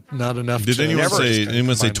list, but not enough. Did anyone say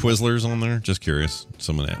find Twizzlers on there? Just curious.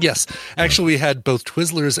 Someone asked. Yes, actually, we had both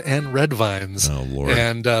Twizzlers and Red Vines. Oh Lord!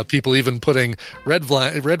 And people even putting Red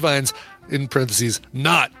Vines in parentheses,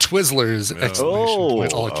 not Twizzlers! Exclamation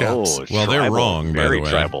point, all caps. Well, they're wrong. By the way,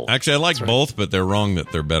 tribal. Actually, I like both, but they're wrong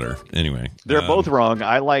that they're better. Anyway, They're both wrong.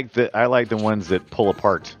 I like the ones that pull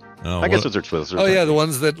apart. I guess those are Twizzlers. Oh yeah, the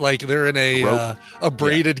ones that like they're in a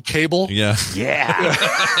braided cable. Yeah. Yeah.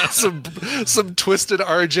 some twisted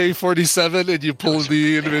RJ-47, and you pull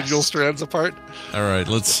the individual strands apart. All right,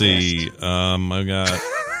 let's see.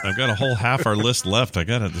 I've got a whole half our list left. There's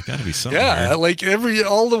got to be something. Yeah, here. like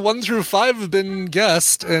all the 1 through 5 have been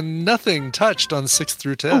guessed, and nothing touched on 6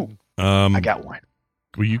 through 10. I got one.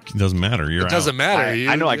 Well, it doesn't matter. It doesn't matter.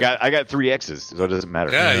 I know. I got 3 X's, so it doesn't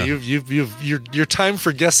matter. Yeah, your time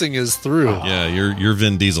for guessing is through. Yeah, you're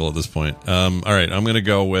Vin Diesel at this point. All right, I'm gonna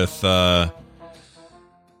go with.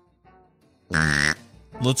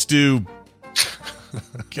 Let's do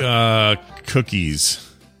cookies.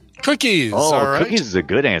 Cookies. Oh, all right. cookies is a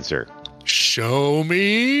good answer. Show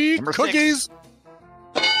me Number cookies.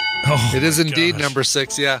 6. Oh, it is indeed number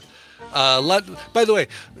 6. Yeah. By the way,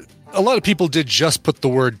 a lot of people did just put the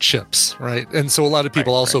word chips, right? And so a lot of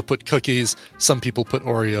people also put cookies. Some people put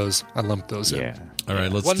Oreos. I lumped those in. All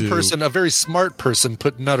right, let's One person, a very smart person,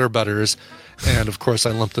 put Nutter Butters, and of course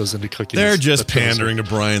I lumped those into cookies. They're just pandering to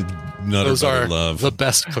Brian Nutter those Butter are love. the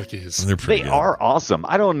best cookies. They're pretty They good. are awesome.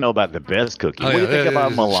 I don't know about the best cookie. What do you think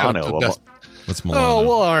about Milano? What's Milano? Oh,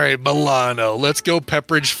 well, all right, Milano. Let's go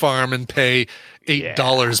Pepperidge Farm and pay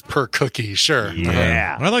 $8 per cookie. Sure.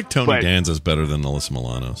 Yeah. I like Tony Danza's better than Alyssa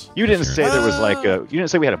Milano's. You didn't say there was you didn't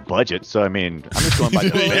say we had a budget, so I mean, I'm just going by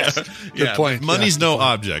the best. Good point. Money's no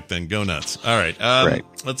object, then go nuts. All right.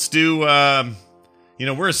 Let's do,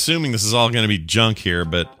 we're assuming this is all going to be junk here,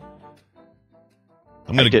 but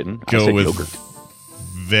I'm going to go with yogurt.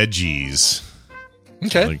 Veggies.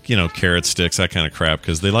 Okay. Like, carrot sticks, that kind of crap,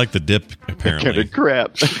 because they like the dip, apparently. Kind of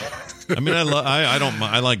crap. I mean, I don't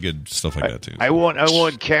mind. I like good stuff like that too. I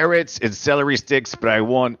want carrots and celery sticks, but I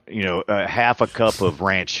want half a cup of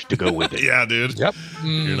ranch to go with it. Yeah, dude. Yep.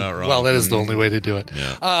 You're not wrong. Well, that is the only way to do it.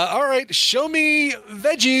 Yeah. All right, show me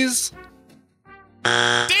veggies.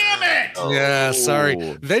 Damn it! Yeah, sorry.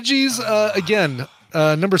 Veggies again.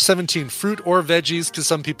 Number 17, fruit or veggies, because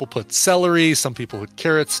some people put celery, some people put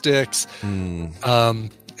carrot sticks, and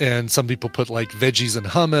some people put like veggies and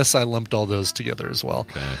hummus. I lumped all those together as well.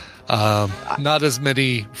 Okay. Not as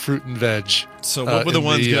many fruit and veg. So what were the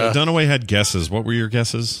ones? Dunaway had guesses. What were your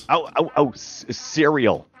guesses?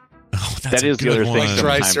 Cereal. Oh, that is the other thing. Like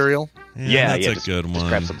dry cereal. Yeah, that's a good one. Just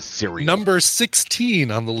grab some cereal. Number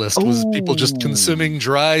 16 on the list was people just consuming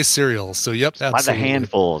dry cereal. So, yep, by absolutely. the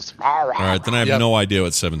handfuls. All right, then I have no idea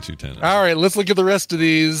what 7 through 10 is. All right, let's look at the rest of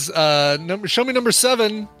these. Show me number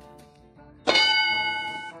 7.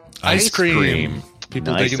 Ice cream.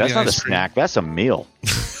 People Nice. digging That's the not a ice cream. snack. That's a meal.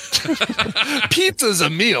 Pizza's a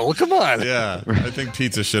meal. Come on. Yeah, I think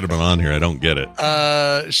pizza should have been on here. I don't get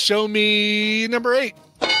it. Show me number 8.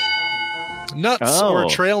 Nuts or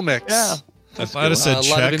trail mix. Yeah. If I'd have said a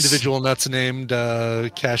lot of individual nuts named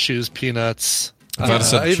cashews, peanuts. If I'd have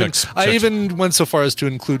said I even went so far as to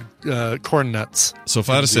include corn nuts. So if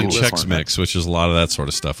I'd have said Chex Mix, which is a lot of that sort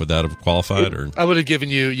of stuff, would that have qualified? Or I would have given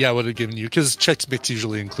you, because Chex Mix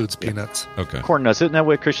usually includes peanuts. Okay. Corn nuts. Isn't that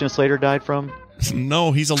what Christian Slater died from?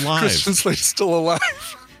 No, he's alive. Christian Slater's still alive.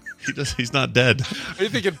 He's not dead. Are you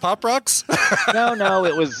thinking Pop Rocks? No,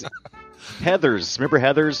 it was Heathers. Remember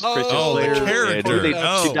Heathers? Christian the Slater?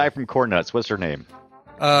 character. She died from corn nuts. What's her name?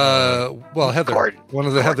 Heather. One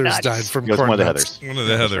of the Heathers nuts. died from It was corn one of the nuts. Heathers. One of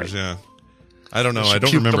the Heathers, yeah. I don't know. She I don't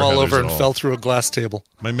puked remember them all Heathers over at and all. fell through a glass table.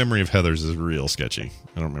 My memory of Heathers is real sketchy.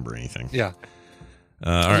 I don't remember anything. Yeah.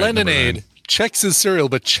 All right, Lemonade. Chex is cereal,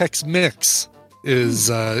 but Chex Mix is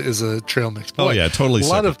a trail mix. Boy, totally a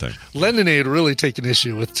lot of separate thing. Lemonade really taking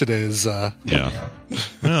issue with today's. Yeah, well,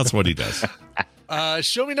 that's what he does.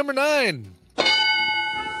 Show me number 9.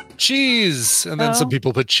 Cheese, and then some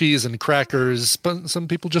people put cheese and crackers, but some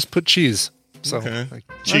people just put cheese. So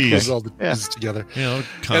Cheese, all the cheeses together.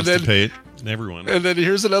 Constipate everyone. And then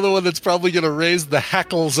here's another one that's probably going to raise the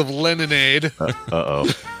hackles of Lemonade.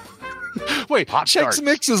 Wait, Chex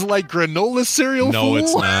Mix is like granola cereal? No, fool?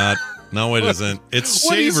 it's not. No, it isn't. It's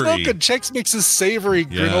savory. What are you smoking? Chex Mix is savory.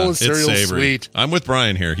 Granola cereal sweet. I'm with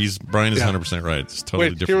Brian here. Brian is 100% right. It's totally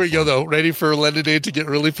different. Here we go, though. Ready for Lemonade to get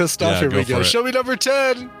really pissed off? Yeah, Here we go go. for it. Show me number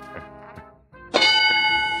 10.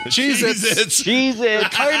 Cheez-Its.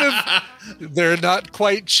 Cheez-It. They're not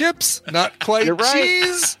quite chips, not quite You're right.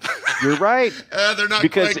 cheese. You're right. They're not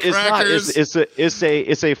Because quite it's crackers. not.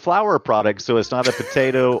 It's a flour product, so it's not a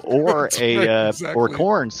potato or That's right, exactly. or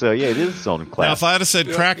corn. So yeah, it is its own Now, class. if I had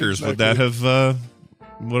said crackers, would that have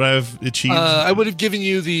would I have achieved? I would have given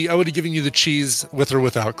you the cheese with or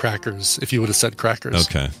without crackers if you would have said crackers.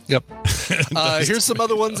 Okay. Yep. Here's some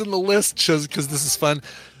other ones in the list because this is fun.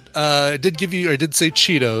 I did say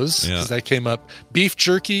Cheetos because that came up. Beef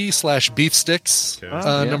jerky / beef sticks,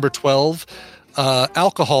 number 12.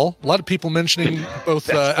 Alcohol. A lot of people mentioning both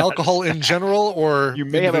alcohol in general or You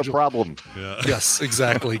may have a individual- problem. Yeah. Yes,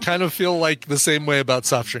 exactly. Kind of feel like the same way about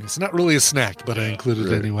soft drinks. Not really a snack, but I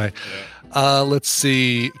included it anyway. Let's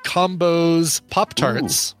see. Combos,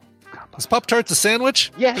 Pop-Tarts. Is Pop-Tarts a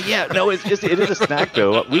sandwich? Yeah. No, it is a snack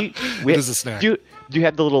though. We It is a snack. Do you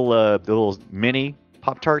have the little mini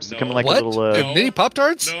Pop-Tarts that come in like What? a little? Mini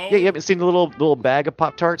Pop-Tarts? No. Yeah, you haven't seen the little bag of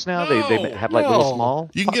Pop-Tarts now? They have like little No. small.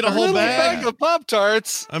 You can get a A whole little bag. bag of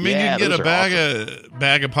Pop-Tarts. I mean, Yeah, you can get those a are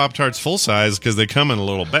bag of Pop Tarts full size because they come in a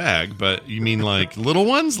little bag. But you mean like little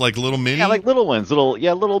ones, like little mini? Yeah, like little ones,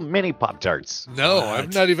 little mini Pop-Tarts. No,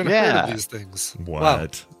 I've not even heard Yeah. of these things. What? Wow.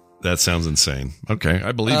 That sounds insane. Okay,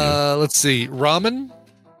 I believe you. Let's see. Ramen.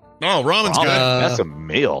 Oh, ramen's Ramen, good. that's a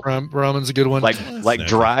meal. Ramen's a good one. Like snacky.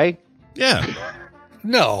 dry. Yeah,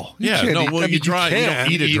 no. You Yeah, can't no, eat, well, I you mean, dry- you don't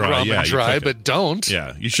can eat it dry. ramen Yeah, you dry, cook it. but don't.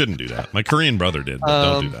 yeah. You shouldn't do that. My Korean brother did, but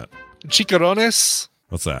don't do that. Chicharrones,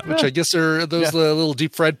 What's that? which I guess are those little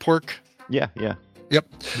deep fried pork. Yeah. Yep.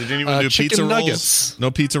 Did anyone do chicken pizza rolls? nuggets.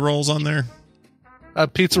 No pizza rolls on there.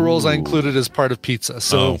 Pizza rolls I included as part of pizza.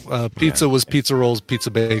 So pizza was pizza rolls, pizza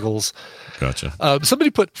bagels. Gotcha. Somebody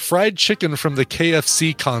put fried chicken from the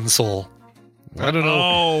KFC console. I don't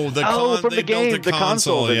know. from they the game, built the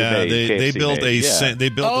console that Yeah, they they KFC built made, yeah. they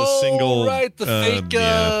built a single. right, the fake.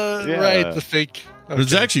 Yeah. Right, the fake. It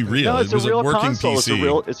was okay. actually real. No, It it's was a real a working console.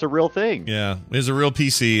 PC. It's a real thing. Yeah, it was a real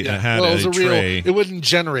PC. And Yeah. it had Well, it a was a real. tray. It wouldn't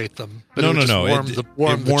generate them. But No. it would just It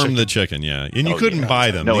warmed the chicken. Yeah, and you couldn't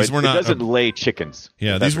buy them. No, These it, were it not. doesn't lay chickens.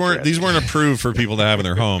 Yeah, That's these what weren't you're these asking. weren't approved for people to have in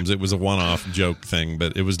their homes. It was a one-off joke thing,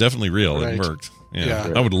 but it was definitely real. Right. It worked. Yeah,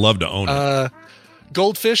 Yeah. I would love to own it.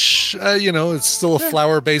 Goldfish, it's still a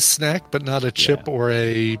flour-based snack, but not a chip or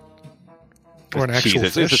an actual Cheez-Its.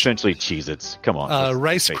 It's fish. essentially Cheez-Its. Come on. let's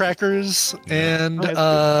Rice face it. crackers and Oh,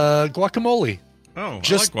 that's guacamole. Oh,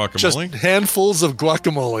 Just I like guacamole. Just handfuls of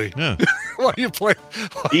guacamole. Yeah, While you play,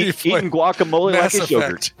 Eating guacamole like Mass it's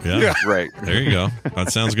yogurt. Effect. yeah. Right. There you go.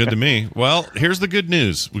 That sounds good to me. Well, here's the good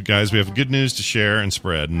news, guys. We have good news to share and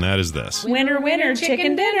spread, and that is this: Winner, winner,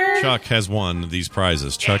 chicken dinner. Chuck has won these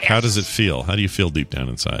prizes. Chuck, how does it feel? How do you feel deep down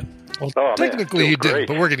inside? Well, Oh, man, technically he feels didn't, great.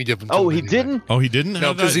 but we're going to give him. to Oh, him he anyway. didn't? Oh, he didn't. No,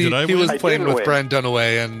 How because did I he win? was I playing did with win. Brian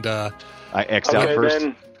Dunaway, and I X'd out Okay, first.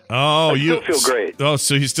 then Oh, I you still feel great. Oh,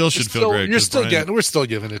 so he still should feel great. You're 'cause still Brian- getting. We're still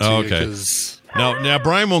giving it to Oh, you okay. because Now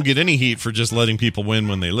Brian won't get any heat for just letting people win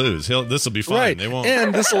when they lose. This will be fine. right. They won't.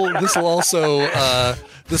 And this will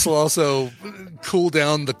also cool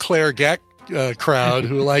down the Claire Gack crowd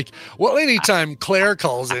who are like, well, anytime Claire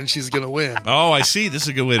calls in, she's going to win. Oh, I see. This is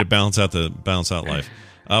a good way to balance out life.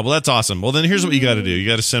 Well, that's awesome. Well, then here's what you got to do. You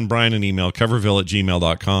got to send Brian an email,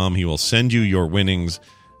 coverville@gmail.com. He will send you your winnings,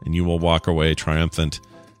 and you will walk away triumphant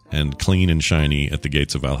and clean and shiny at the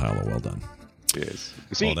gates of Valhalla. Well done. Yes.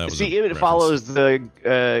 Well, that was a See, it reference. follows the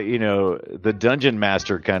the dungeon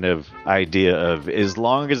master kind of idea of as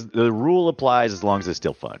long as the rule applies, as long as it's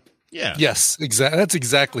still fun. Yeah. Yes, exactly. That's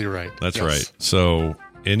exactly right. That's Yes. right. So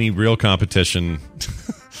any real competition,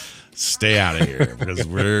 stay out of here because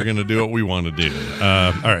we're going to do what we want to do.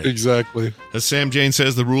 All right. Exactly. As Sam Jane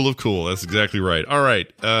says, the rule of cool. That's exactly right. All right.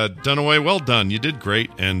 Dunaway, well done. You did great.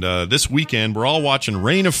 And this weekend, we're all watching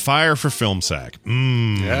Reign of Fire for Film Sack.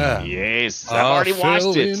 Yeah. Yes, I've already watched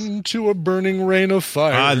fell it. into a burning rain of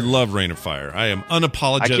fire. I love Reign of Fire. I am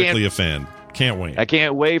unapologetically a fan. Can't wait. I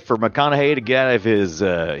can't wait for McConaughey to get out of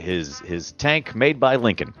his tank made by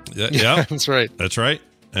Lincoln. Yeah. That's right. That's right.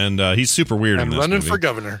 And he's super weird in I'm this running movie. for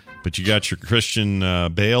governor. But you got your Christian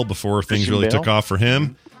Bale before things Christian really Bale? took off for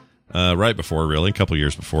him. Right before, really, a couple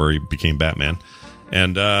years before he became Batman.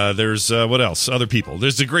 And there's what else? Other people.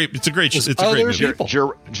 It's a great other movie. people.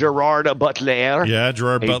 Gerard Butler. Yeah,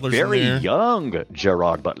 Gerard a Butler's very in there. young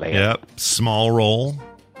Gerard Butler. Yep, small role.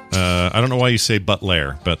 I don't know why you say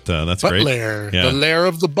Butler, but that's Butt great. lair. Yeah. The lair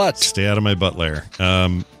of the butt. Stay out of my butt lair.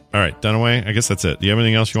 All right, Dunaway, I guess that's it. Do you have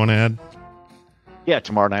anything else you want to add? Yeah,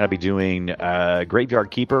 tomorrow night I'll be doing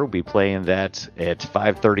Graveyard Keeper. We'll be playing that at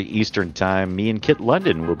 5:30 Eastern Time. Me and Kit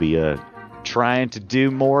London will be trying to do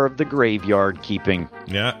more of the graveyard keeping,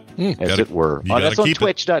 Yeah. as it were. you gotta That's on keep it.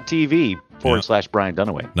 twitch.tv /Brian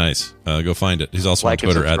Dunaway. Nice. Go find it. He's also Like on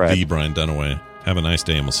and Twitter at subscribe. the Brian Dunaway. Have a nice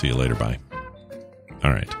day, and we'll see you later. Bye.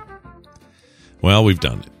 All right. Well, we've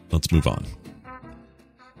done it. Let's move on.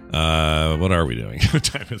 What are we doing? What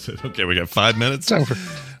time is it? Okay, we got 5 minutes. Time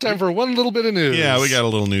for one little bit of news. Yeah, we got a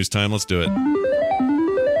little news time. Let's do it.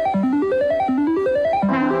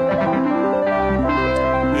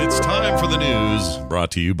 It's time for the news,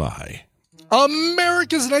 brought to you by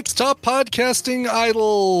America's Next Top Podcasting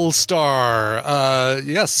Idol Star.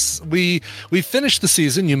 Yes, we finished the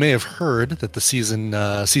season. You may have heard that the season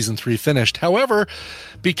 3 finished. However,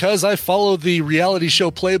 because I follow the reality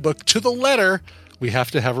show playbook to the letter, we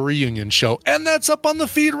have to have a reunion show, and that's up on the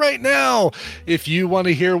feed right now. If you want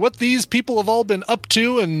to hear what these people have all been up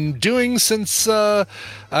to and doing since, since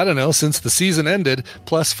the season ended,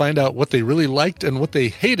 plus find out what they really liked and what they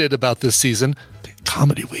hated about this season,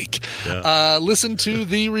 Comedy Week. Yeah. Listen to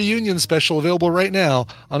the reunion special available right now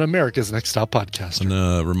on America's Next Top Podcast. And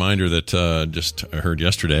a reminder that just I heard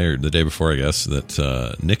yesterday, or the day before, I guess,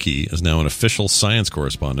 that Nikki is now an official science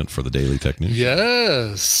correspondent for the Daily Tech News.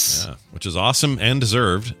 Yes. Yeah, which is awesome and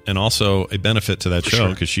deserved, and also a benefit to that show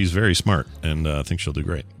because she's very smart, and I think she'll do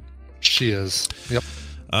great. She is. Yep.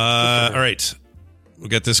 All right. We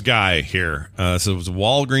got this guy here. So it was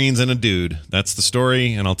Walgreens and a dude. That's the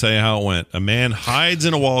story, and I'll tell you how it went. A man hides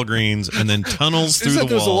in a Walgreens and then tunnels through the wall.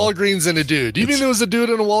 There's a Walgreens and a dude. Do you mean there was a dude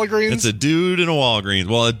in a Walgreens? It's a dude in a Walgreens.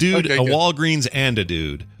 Well, a dude, okay, a good. Walgreens and a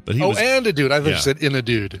dude. But he was, and a dude. I thought yeah. you said in a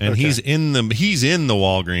dude. And okay. he's in the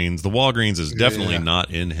Walgreens. The Walgreens is definitely not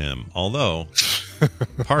in him. Although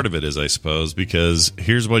part of it is, I suppose, because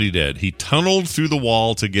here's what he did. He tunneled through the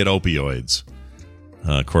wall to get opioids,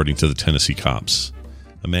 according to the Tennessee cops.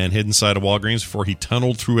 A man hid inside a Walgreens before he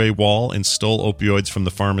tunneled through a wall and stole opioids from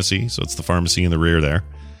the pharmacy. So it's the pharmacy in the rear there.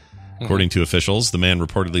 According to officials, the man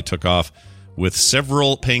reportedly took off with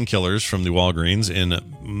several painkillers from the Walgreens in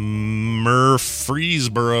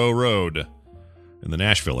Murfreesboro Road in the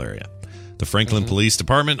Nashville area. The Franklin Police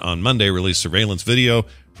Department on Monday released surveillance video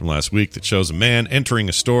from last week that shows a man entering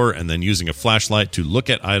a store and then using a flashlight to look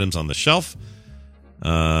at items on the shelf.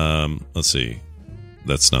 Let's see.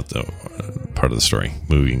 That's not the part of the story.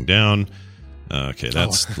 Moving down. Okay,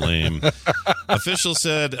 that's lame. Officials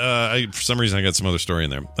said, for some reason I got some other story in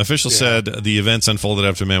there. Officials said the events unfolded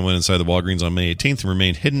after a man went inside the Walgreens on May 18th and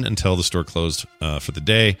remained hidden until the store closed for the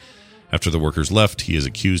day. After the workers left, he is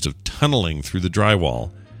accused of tunneling through the drywall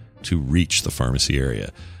to reach the pharmacy area.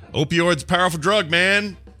 Opioids, powerful drug,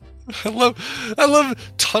 man. I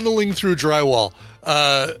love tunneling through drywall.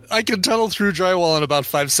 I can tunnel through drywall in about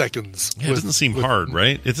 5 seconds. Yeah, it doesn't seem hard,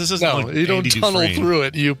 right? This isn't No, like you don't Andy tunnel Dufresne. through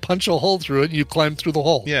it. You punch a hole through it and you climb through the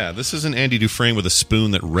hole. Yeah, this isn't Andy Dufresne with a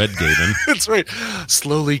spoon that Red gave him. That's right.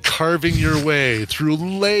 Slowly carving your way through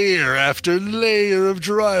layer after layer of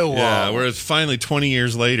drywall. Yeah, whereas finally 20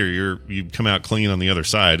 years later, you come out clean on the other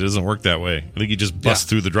side. It doesn't work that way. I think you just bust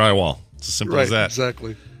through the drywall. It's as simple as that.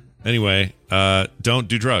 Exactly. Anyway, don't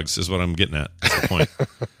do drugs is what I'm getting at. That's the point.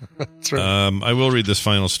 That's right. I will read this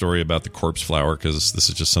final story about the corpse flower because this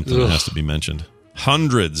is just something that has to be mentioned.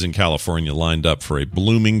 Hundreds in California lined up for a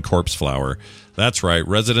blooming corpse flower. That's right.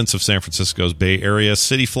 Residents of San Francisco's Bay Area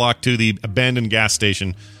city flocked to the abandoned gas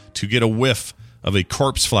station to get a whiff of a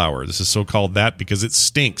corpse flower. This is so-called that because it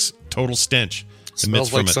stinks. Total stench.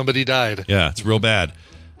 Smells like somebody died. Yeah, it's real bad.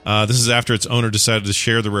 This is after its owner decided to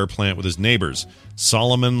share the rare plant with his neighbors.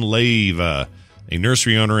 Solomon Leiva, a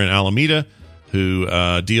nursery owner in Alameda who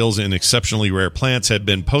deals in exceptionally rare plants, had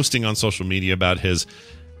been posting on social media about his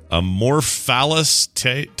Amorphalis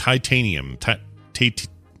titanum.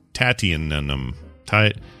 Titanum.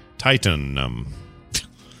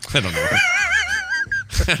 I don't know.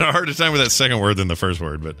 I had a harder time with that second word than the first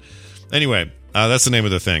word. But anyway, that's the name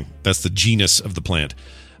of the thing. That's the genus of the plant.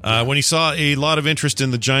 When he saw a lot of interest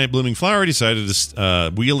in the giant blooming flower, he decided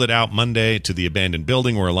to wheel it out Monday to the abandoned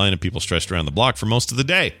building where a line of people stretched around the block for most of the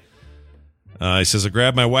day. He says, I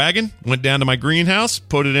grabbed my wagon, went down to my greenhouse,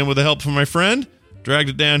 put it in with the help from my friend, dragged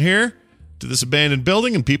it down here to this abandoned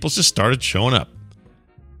building, and people just started showing up.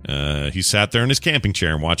 He sat there in his camping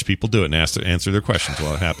chair and watched people do it and answer their questions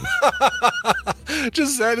while it happened.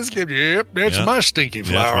 Just sat in his camping chair. Yep, that's my stinky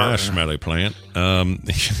flower. That's my smelly plant.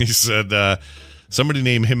 He said... somebody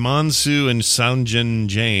named Himansu and Sanjan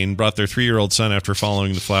Jain brought their 3-year-old son after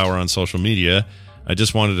following the flower on social media. I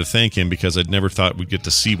just wanted to thank him because I'd never thought we'd get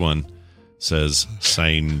to see one, says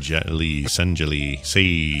Sayali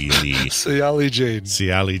Jane.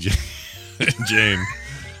 Jane.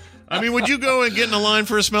 I mean, would you go and get in a line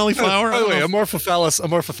for a smelly flower? By the way,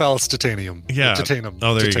 Amorphophallus titanium. Yeah. Titanium.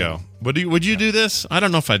 Oh, there you Titanium. go. Would you do this? I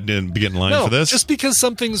don't know if I'd be in line No, for this. just because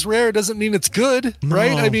something's rare doesn't mean it's good,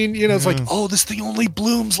 right? I mean, it's like, oh, this thing only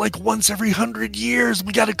blooms like once every 100 years.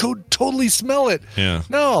 We got to go totally smell it. Yeah.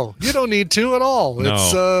 No, you don't need to at all. No.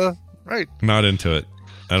 It's right. Not into it.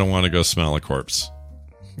 I don't want to go smell a corpse.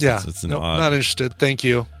 Yeah. It's not interested. Thank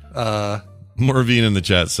you. Morvine in the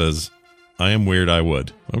chat says, I am weird. I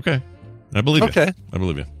would. Okay. I believe you. Okay. I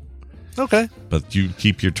believe you. Okay. But you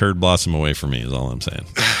keep your turd blossom away from me is all I'm saying.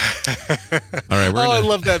 All right. I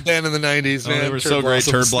love that band in the 90s, man. They were so great.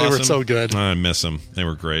 Turd Blossom. They were so good. I miss them. They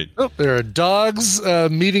were great. Oh, there are dogs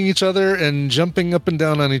meeting each other and jumping up and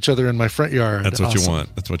down on each other in my front yard. That's what you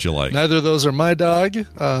want. That's what you like. Neither of those are my dog.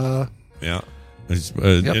 Yeah. Was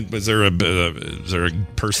there a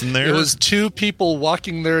person there? It was two people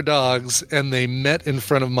walking their dogs, and they met in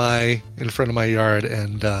front of my yard,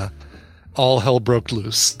 and all hell broke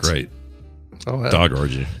loose. Great. Oh, dog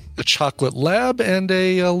orgy. A chocolate lab and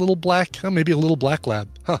a little black, maybe a little black lab.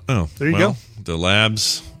 Huh. Oh, there you go. The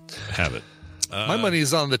labs have it. My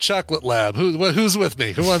money's on the chocolate lab. Who's with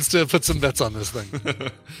me? Who wants to put some bets on this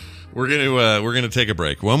thing? We're gonna take a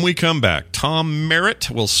break. When we come back, Tom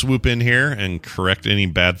Merritt will swoop in here and correct any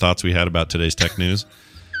bad thoughts we had about today's tech news.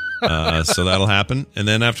 So that'll happen, and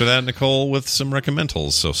then after that, Nicole with some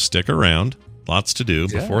recommendals. So stick around. Lots to do.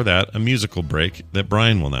 Before that, a musical break that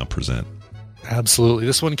Brian will now present. Absolutely.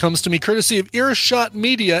 This one comes to me courtesy of Earshot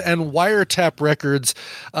Media and Wiretap Records.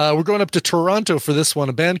 We're going up to Toronto for this one,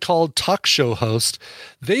 a band called Talk Show Host.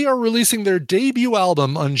 They are releasing their debut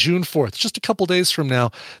album on June 4th, just a couple days from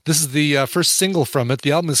now. This is the first single from it.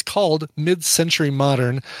 The album is called Mid-Century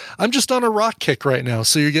Modern. I'm just on a rock kick right now,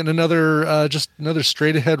 so you're getting another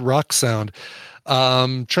straight-ahead rock sound.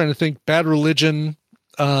 Trying to think, Bad Religion,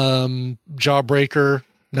 Jawbreaker,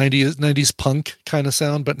 90s punk kind of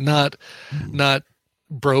sound, but not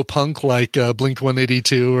bro punk like Blink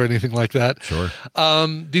 182 or anything like that. Sure.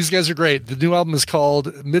 These guys are great. The new album is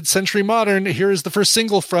called Mid-Century Modern. Here is the first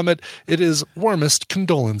single from it. It is Warmest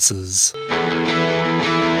Condolences.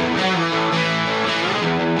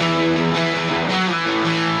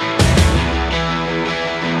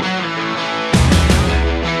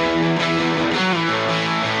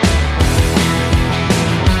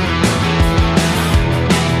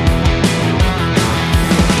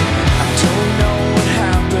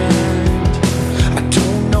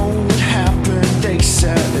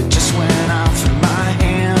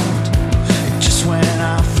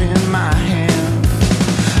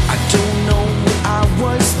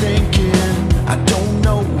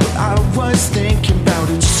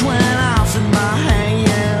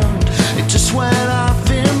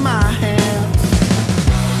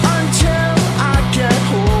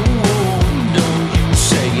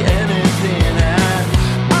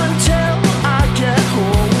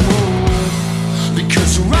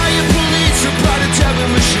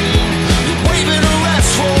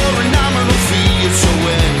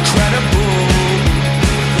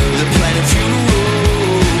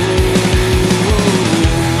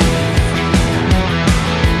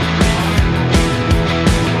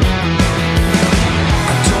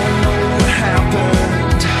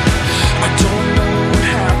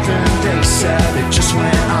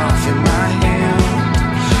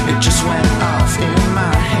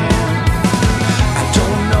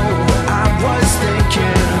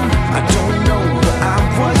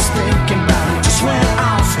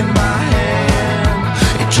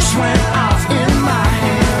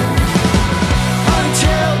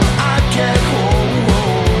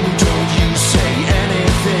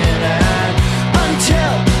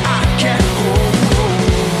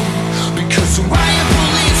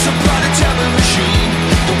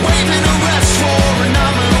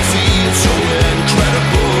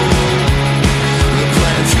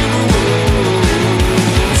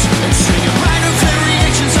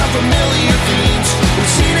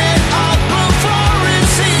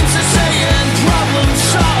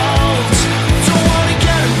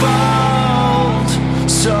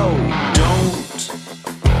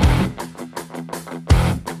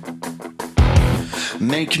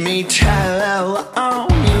 Make me tell on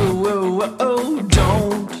you,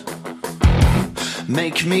 don't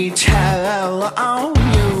make me tell on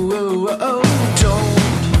you, don't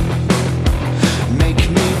make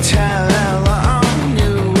me tell on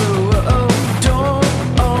you, don't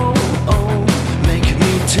make me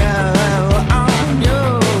tell on you,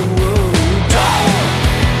 don't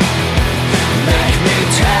make me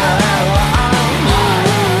tell on you,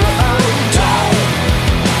 don't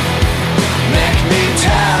make me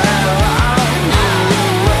tell on you,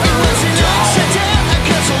 it was an accident, I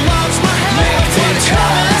guess a lot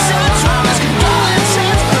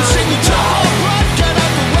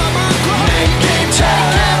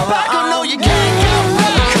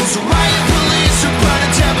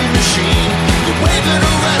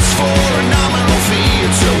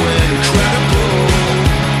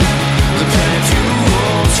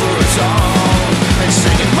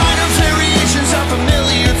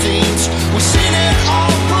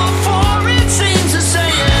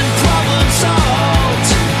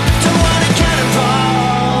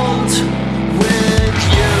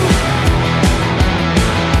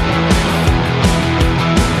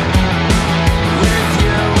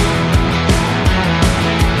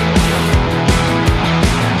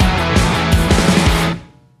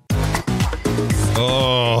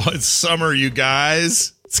summer, you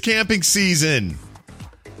guys. It's camping season.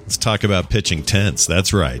 Let's talk about pitching tents.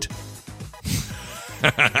 That's right.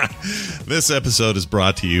 This episode is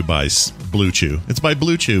brought to you by Blue Chew. It's by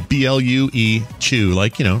Blue Chew. B-L-U-E Chew.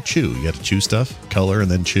 Like, chew. You got to chew stuff, color, and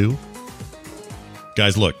then chew.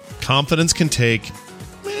 Guys, look. Confidence can take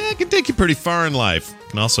you pretty far in life.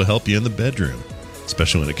 Can also help you in the bedroom,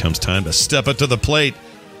 especially when it comes time to step up to the plate.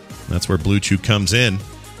 That's where Blue Chew comes in.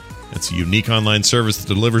 It's a unique online service that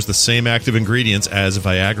delivers the same active ingredients as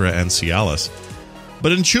Viagra and Cialis,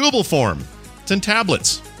 but in chewable form. It's in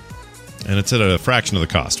tablets, and it's at a fraction of the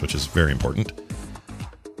cost, which is very important.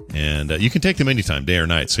 And you can take them anytime, day or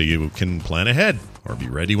night, so you can plan ahead or be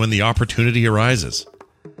ready when the opportunity arises.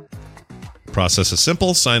 Process is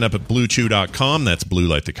simple. Sign up at bluechew.com. That's blue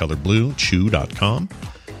like the color blue, chew.com.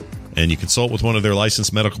 And you consult with one of their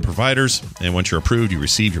licensed medical providers. And once you're approved, you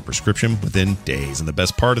receive your prescription within days. And the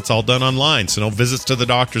best part, it's all done online. So no visits to the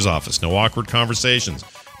doctor's office, no awkward conversations,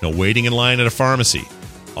 no waiting in line at a pharmacy.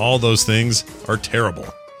 All those things are terrible.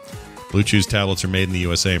 Blue Chew's tablets are made in the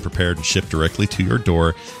USA and prepared and shipped directly to your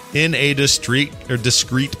door in a discreet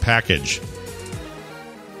package.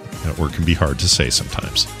 That word can be hard to say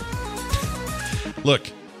sometimes. Look,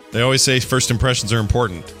 they always say first impressions are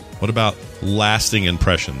important. What about lasting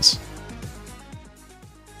impressions?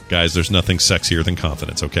 Guys, there's nothing sexier than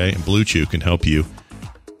confidence, okay? And Blue Chew can help you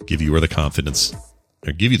give you the confidence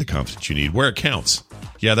you need where it counts.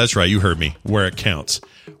 Yeah, that's right. You heard me. Where it counts.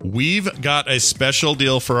 We've got a special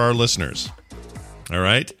deal for our listeners. All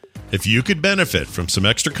right? If you could benefit from some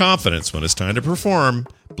extra confidence when it's time to perform,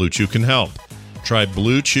 Blue Chew can help. Try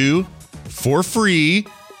Blue Chew for free.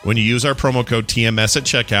 When you use our promo code TMS at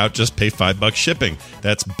checkout, just pay $5 shipping.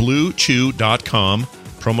 That's bluechew.com,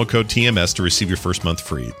 promo code TMS to receive your first month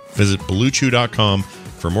free. Visit bluechew.com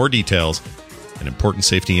for more details and important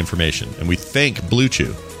safety information. And we thank Blue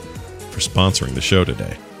Chew for sponsoring the show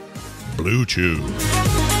today. Blue Chew.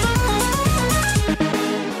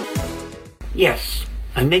 Yes,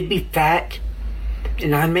 I may be fat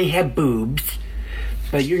and I may have boobs,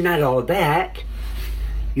 but you're not all that.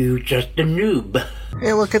 You're just a noob.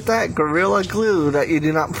 Hey, look at that Gorilla Glue that you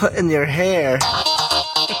do not put in your hair.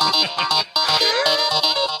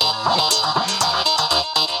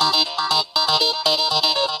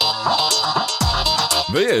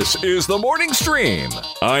 This is the morning stream.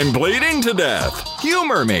 I'm bleeding to death.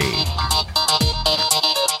 Humor me.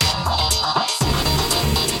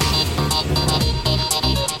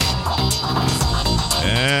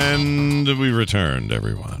 And we returned,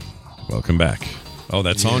 everyone. Welcome back. Oh,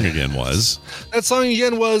 that song again was? That song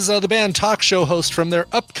again was the band Talk Show Host from their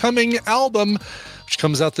upcoming album, which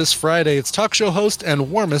comes out this Friday. It's Talk Show Host and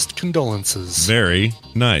Warmest Condolences. Very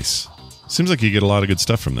nice. Seems like you get a lot of good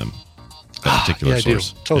stuff from them. That particular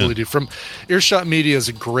source. I do. Totally do. From Earshot Media is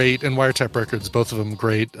great, and Wiretap Records, both of them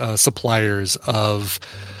great suppliers of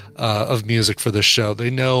music for this show. They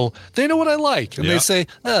know what I like, and they say,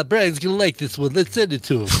 Brian's gonna like this one. Let's send it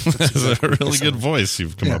to him. That's a really good voice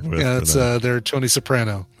you've come up with. Yeah, it's they're Tony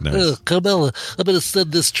Soprano. Nice. Carmela, I'm gonna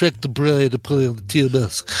send this track to Brian to play on the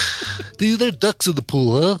TMS. There are ducks in the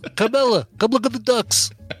pool, huh? Carmela, come look at the ducks.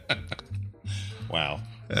 Wow,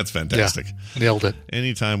 that's fantastic. Yeah, nailed it.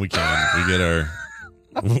 Anytime we can,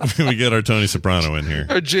 we get our Tony Soprano in here.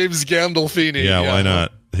 Our James Gandolfini. Yeah, why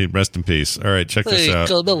not? Hey, rest in peace. All right, check this out.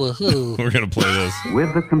 Carmela, We're going to play this.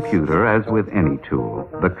 With the computer, as with any tool,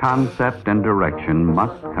 the concept and direction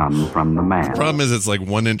must come from the man. Problem is, it's like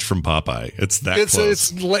 1 inch from Popeye. It's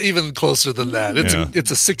close. It's even closer than that. It's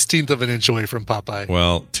a 16th of an inch away from Popeye.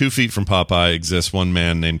 Well, 2 feet from Popeye exists one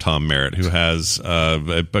man named Tom Merritt who has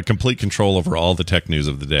a complete control over all the tech news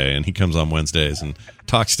of the day, and he comes on Wednesdays and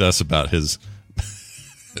talks to us about his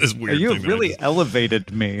weird you have really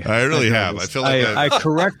elevated me. I really have. I feel like I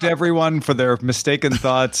correct everyone for their mistaken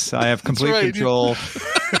thoughts. I have complete control.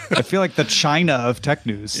 I feel like the China of tech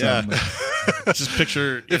news. Yeah. Just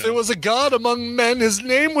picture if there was a god among men, his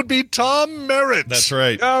name would be Tom Merritt. That's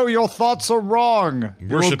right. No, your thoughts are wrong.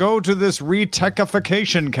 We'll go to this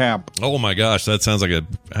re-techification camp. Oh my gosh, that sounds like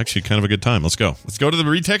actually kind of a good time. Let's go. Let's go to the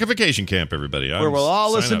re-techification camp, everybody. Where we'll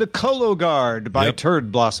all listen to Colo-Guard by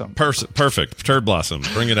Turd Blossom. Perfect. Turd Blossom.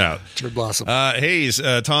 Bring it out. Turd Blossom.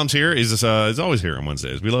 Tom's here. He's always here on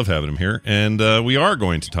Wednesdays. We love having him here. And we are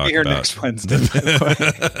going to talk here about next Wednesday.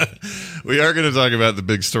 We are going to talk about the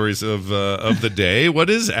big stories of the day. What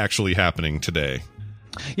is actually happening today?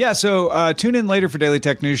 Yeah, so tune in later for Daily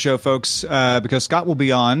Tech News Show, folks, because Scott will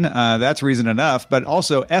be on. That's reason enough. But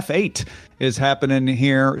also F8 is happening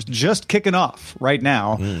here, just kicking off right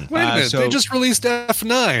now. Wait a minute, they just released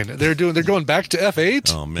F9. They're going back to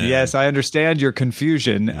F8. Oh man. Yes, I understand your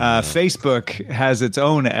confusion. Facebook has its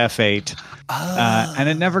own F8, and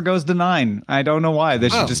it never goes to 9. I don't know why. They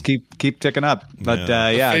should just keep ticking up. But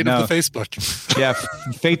Fate of the Facebook. Yeah,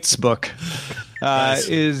 Facebook.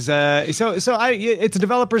 It's a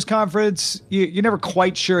developers conference. You're never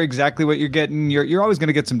quite sure exactly what you're getting. You're always going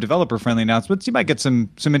to get some developer friendly announcements. You might get some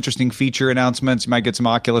interesting feature announcements. You might get some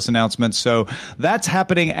Oculus announcements. So that's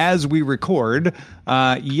happening as we record.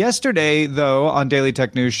 Yesterday, though, on Daily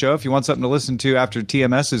Tech News Show, if you want something to listen to after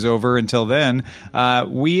TMS is over, until then,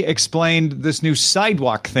 we explained this new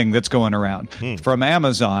sidewalk thing that's going around from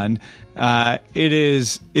Amazon. It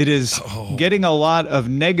is getting a lot of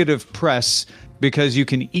negative press because you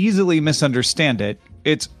can easily misunderstand it.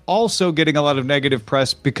 It's also getting a lot of negative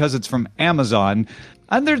press because it's from Amazon.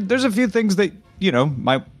 And there's a few things that,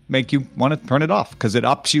 might make you want to turn it off because it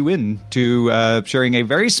opts you in to sharing a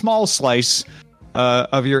very small slice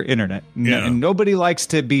of your internet. Yeah. And nobody likes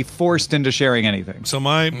to be forced into sharing anything. So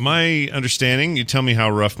my understanding, you tell me how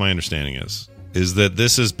rough my understanding is that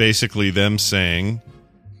this is basically them saying,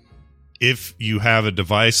 if you have a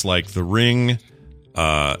device like the Ring,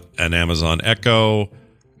 an Amazon Echo,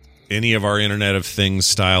 any of our Internet of Things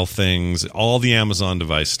style things, all the Amazon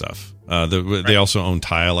device stuff. They also own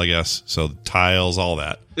Tile, I guess. So Tiles, all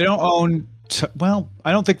that. They don't own.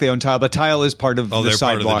 I don't think they own Tile, but Tile is part of the they're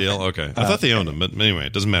sidewalk. Part of the deal. Okay, I thought they owned them, but anyway,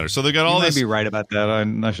 it doesn't matter. So they got all this. You might be right about that.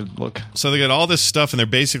 I should look. So they got all this stuff, and they're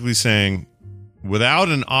basically saying, without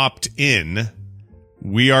an opt-in,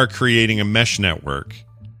 we are creating a mesh network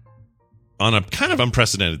on a kind of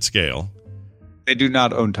unprecedented scale. They do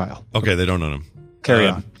not own Tile. Okay, they don't own them. Carry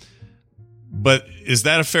on. But is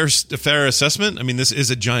that a fair assessment? I mean, this is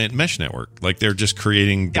a giant mesh network. Like, they're just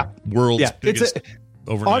creating the world's biggest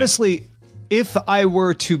overnight. Honestly, if I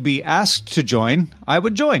were to be asked to join, I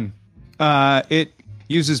would join. It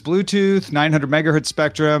uses Bluetooth, 900 megahertz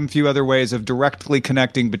spectrum, a few other ways of directly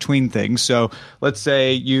connecting between things. So let's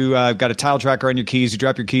say you got a Tile tracker on your keys. You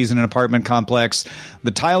drop your keys in an apartment complex.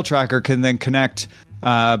 The Tile tracker can then connect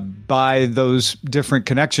by those different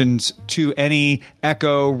connections to any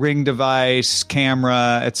Echo, Ring device,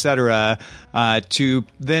 camera, etc., to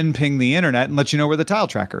then ping the internet and let you know where the Tile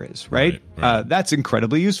tracker is, right? That's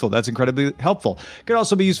incredibly useful. That's incredibly helpful. It could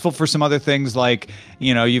also be useful for some other things like,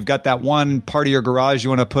 you've got that one part of your garage you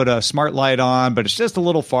want to put a smart light on, but it's just a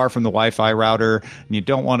little far from the Wi-Fi router, and you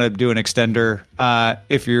don't want to do an extender.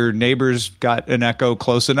 If your neighbor's got an Echo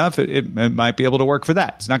close enough, it might be able to work for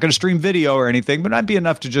that. It's not going to stream video or anything, but it might be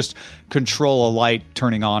enough to just control a light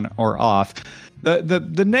turning on or off.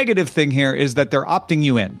 The negative thing here is that they're opting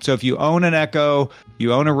you in. So if you own an Echo,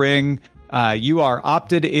 you own a Ring, you are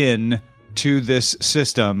opted in to this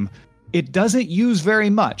system. It doesn't use very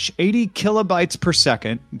much, 80 kilobytes per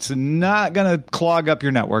second. It's not going to clog up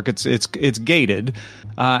your network. It's gated,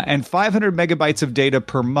 and 500 megabytes of data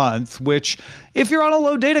per month, which if you're on a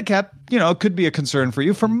low data cap, it could be a concern for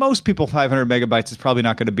you. For most people, 500 megabytes is probably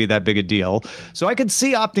not going to be that big a deal. So I could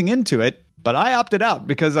see opting into it. But I opted out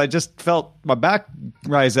because I just felt my back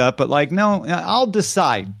rise up. But no, I'll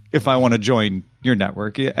decide if I want to join your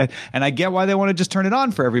network. And I get why they want to just turn it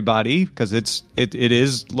on for everybody, because it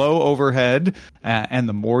is low overhead, and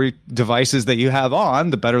the more devices that you have on,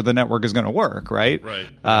 the better the network is going to work, right? Right.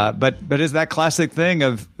 But is that classic thing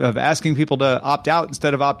of asking people to opt out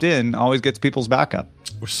instead of opt in always gets people's back up.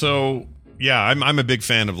 So yeah, I'm a big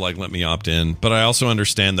fan of let me opt in, but I also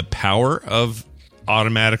understand the power of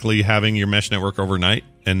automatically having your mesh network overnight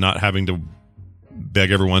and not having to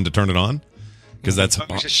beg everyone to turn it on, because that's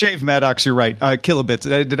shave Maddox. You're right. Kilobits.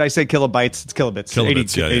 Did I say kilobytes? It's kilobits.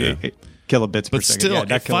 Kilobits. 80 kilobits per but second. Still,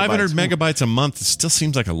 yeah, 500 megabytes a month still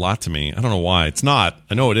seems like a lot to me. I don't know why. It's not.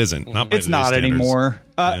 I know it isn't. It's not anymore.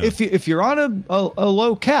 If you're on a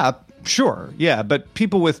low cap, sure, yeah. But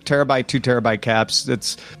people with 2 terabyte caps,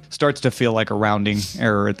 it starts to feel like a rounding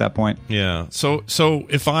error at that point. Yeah. So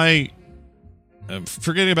if I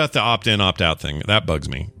forgetting about the opt-in, opt-out thing, that bugs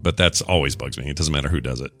me, but that's always bugs me. It doesn't matter who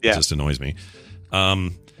does it. Yeah. It just annoys me.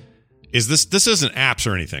 Is this isn't apps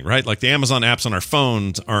or anything, right? Like the Amazon apps on our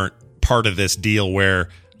phones aren't part of this deal where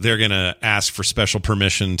they're going to ask for special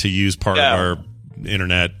permission to use part of our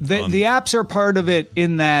internet. The apps are part of it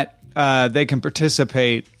in that they can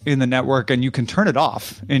participate in the network, and you can turn it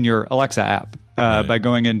off in your Alexa app by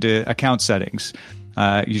going into account settings.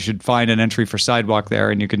 You should find an entry for Sidewalk there,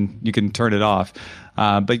 and you can turn it off.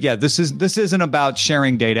 But yeah, this isn't about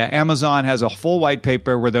sharing data. Amazon has a full white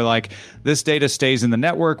paper where they're like, this data stays in the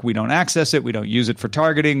network. We don't access it. We don't use it for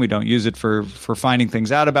targeting. We don't use it for finding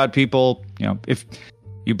things out about people. If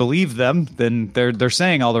you believe them, then they're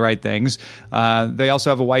saying all the right things. They also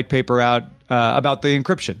have a white paper out about the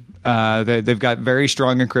encryption. They've got very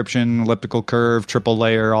strong encryption, elliptical curve, triple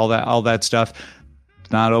layer, all that stuff.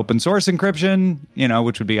 It's not open source encryption,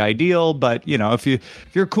 which would be ideal. But if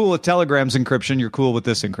you're cool with Telegram's encryption, you're cool with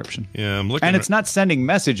this encryption. Yeah, I'm looking. And it's not sending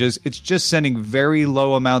messages; it's just sending very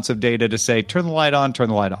low amounts of data to say turn the light on, turn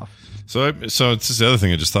the light off. So it's just the other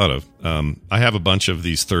thing I just thought of. I have a bunch of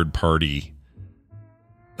these third-party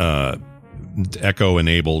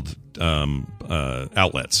Echo-enabled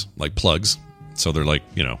outlets, like plugs. So they're like,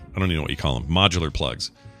 I don't even know what you call them, modular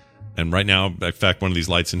plugs. And right now, in fact, one of these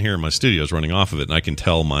lights in here in my studio is running off of it, and I can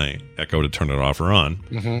tell my Echo to turn it off or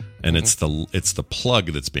on. And it's the plug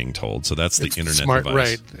that's being told. So that's the internet smart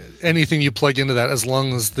device. Right. Anything you plug into that, as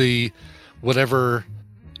long as the whatever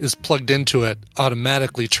is plugged into it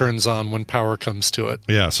automatically turns on when power comes to it.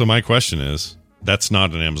 Yeah. So my question is, that's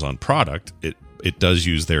not an Amazon product. It does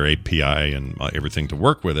use their API and everything to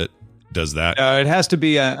work with it. Does that? It has to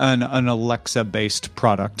be an Alexa-based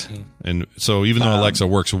product. And so even though Alexa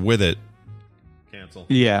works with it, cancel.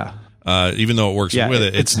 Yeah. Even though it works with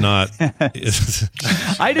it, it's not.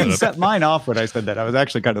 I didn't set mine off when I said that. I was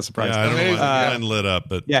actually kind of surprised. Yeah, I don't know why mine lit up,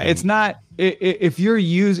 but it's not. If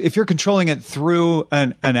you're controlling it through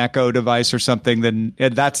an Echo device or something, then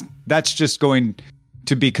that's just going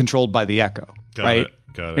to be controlled by the Echo, right?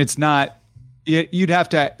 Got it. It's not. You'd have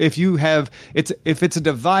to if it's a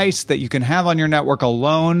device that you can have on your network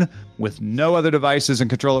alone with no other devices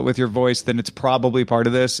and control it with your voice, then it's probably part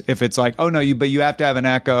of this. If it's like, oh no, but you have to have an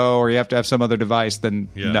Echo or you have to have some other device, then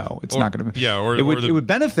no, it's not going to. Yeah, or it would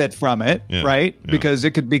benefit from it, right? Yeah. Because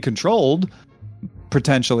it could be controlled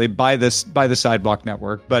potentially by the Sidewalk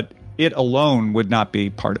network, but it alone would not be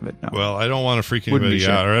part of it. No. Well, I don't want to freak anybody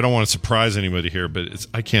out, or I don't want to surprise anybody here, but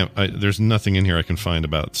there's nothing in here I can find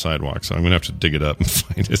about Sidewalk, so I'm going to have to dig it up and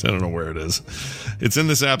find it. I don't know where it is. It's in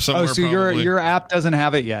this app somewhere. Oh, so your app doesn't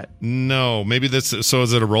have it yet? No, maybe so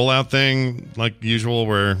is it a rollout thing like usual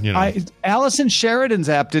where, Allison Sheridan's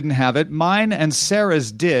app didn't have it. Mine and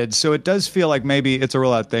Sarah's did, so it does feel like maybe it's a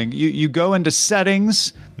rollout thing. You go into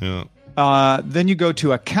settings. Yeah. Then you go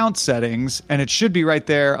to account settings, and it should be right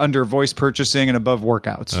there under voice purchasing and above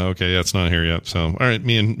workouts. Okay, yeah, it's not here yet. So, all right,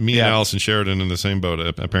 me and Allison Sheridan in the same boat,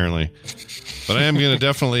 apparently. But I am going to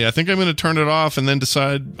I think I'm going to turn it off and then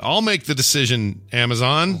decide. I'll make the decision,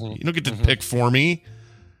 Amazon. You don't get to pick for me,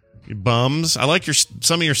 you bums. I like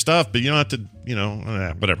some of your stuff, but you don't have to,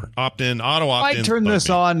 whatever. Opt in, auto opt in. I turn this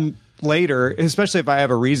on later, especially if I have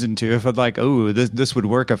a reason to. If I'm like, oh, this would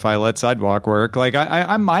work if I let Sidewalk work. Like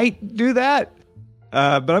I might do that, but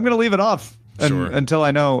I'm going to leave it off until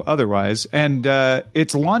I know otherwise. And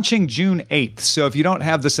it's launching June 8th. So if you don't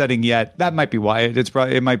have the setting yet, that might be why.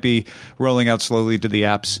 It might be rolling out slowly to the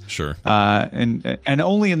apps. Sure. And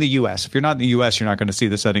only in the U.S. If you're not in the U.S., you're not going to see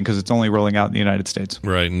the setting because it's only rolling out in the United States.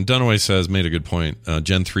 Right. And Dunaway made a good point.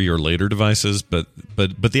 Gen 3 or later devices, but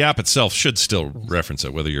the app itself should still reference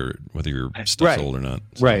it, whether your stuff's old or not.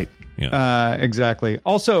 So, right. Yeah. Exactly.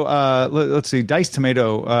 Also, let's see. Dice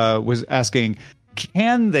Tomato was asking,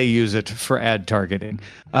 can they use it for ad targeting?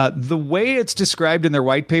 The way it's described in their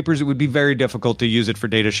white papers, it would be very difficult to use it for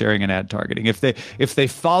data sharing and ad targeting. If they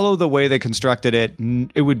follow the way they constructed it,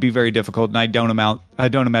 it would be very difficult, and I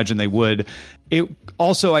don't imagine they would.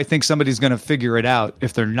 I think somebody's going to figure it out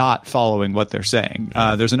if they're not following what they're saying.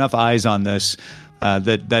 There's enough eyes on this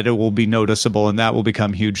that it will be noticeable, and that will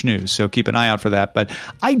become huge news. So keep an eye out for that. But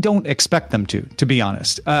I don't expect them to be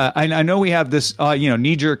honest. I know we have this,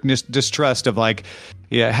 knee-jerk distrust of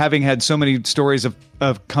having had so many stories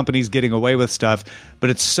of companies getting away with stuff,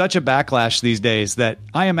 but it's such a backlash these days that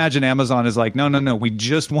I imagine Amazon is like, no, we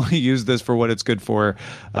just want to use this for what it's good for,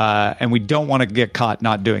 and we don't want to get caught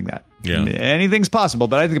not doing that. Yeah. Anything's possible,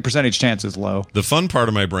 but I think the percentage chance is low. The fun part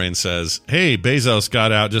of my brain says, hey, Bezos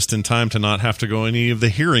got out just in time to not have to go any of the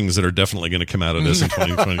hearings that are definitely going to come out of this in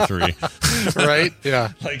 2023. Right?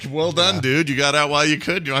 Yeah. Well done, dude. You got out while you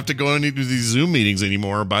could. You don't have to go into these Zoom meetings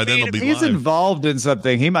anymore. By then, it'll be he's live. involved in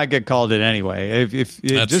something, he might get called in anyway.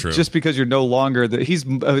 That's true. Just because you're no longer he's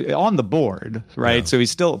on the board, right? Yeah. So he's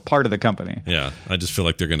still part of the company. Yeah. I just feel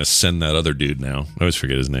like they're going to send that other dude now. I always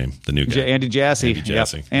forget his name. The new guy. Andy Jassy.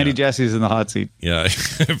 Andy Jassy's in the hot seat. Yeah,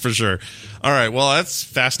 for sure. All right. Well, that's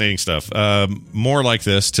fascinating stuff. More like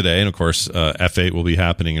this today, and of course, F8 will be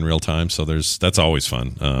happening in real time. So that's always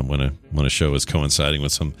fun when a show is coinciding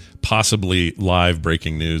with some possibly live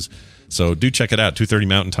breaking news. So do check it out. 2:30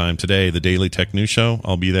 Mountain Time today, the Daily Tech News Show.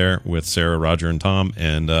 I'll be there with Sarah, Roger, and Tom,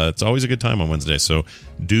 and it's always a good time on Wednesday. So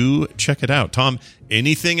do check it out. Tom,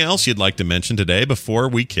 anything else you'd like to mention today before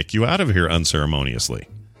we kick you out of here unceremoniously?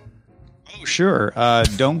 Oh, sure.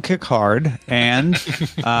 Don't kick hard. And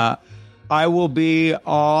I will be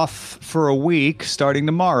off for a week starting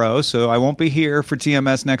tomorrow, so I won't be here for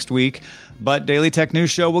TMS next week. But Daily Tech News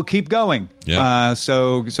Show will keep going. Yeah.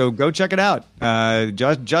 So go check it out.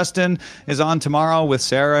 Justin is on tomorrow with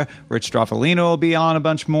Sarah. Rich Stroffolino will be on a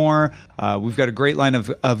bunch more. We've got a great line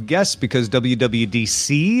of guests because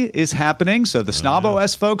WWDC is happening. So the Snob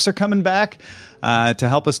OS folks are coming back to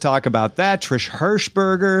help us talk about that. Trish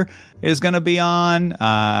Hirschberger is going to be on.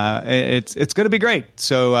 It's going to be great.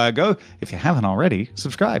 So go, if you haven't already,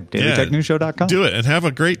 subscribe. DailyTechNewsShow.com. Do it and have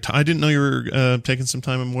a great time. I didn't know you were taking some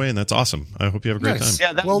time away, and that's awesome. I hope you have a great time.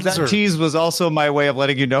 Yeah, that tease was also my way of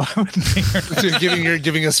letting you know I would be here.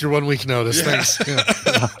 giving us your 1 week notice. Thanks. Yeah.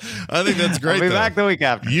 I think that's great. I'll be back the week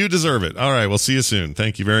after. You deserve it. All right, we'll see you soon.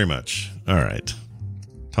 Thank you very much. All right,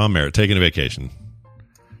 Tom Merritt taking a vacation.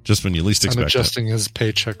 Just when you least expect it. I'm adjusting his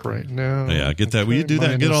paycheck right now. Yeah, get that. Will you do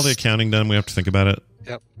that? Get all the accounting done. We have to think about it.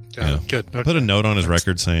 Yep. Got it. Good. Okay. Put a note on his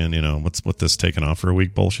record saying, what this taking off for a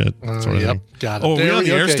week bullshit. Sort of thing. Got it. Oh, are we on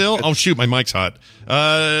the air still? Good. Oh, shoot, my mic's hot.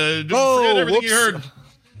 Forget everything you heard.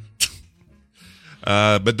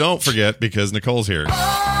 But don't forget, because Nicole's here.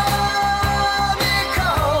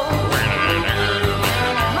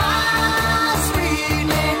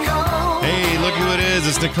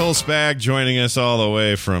 It's Nicole Spag joining us all the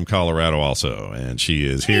way from Colorado also, and she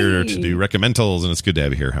is here to do recommendals, and it's good to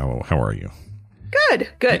have you here. How are you?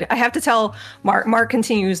 Good. I have to tell Mark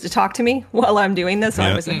continues to talk to me while I'm doing this, so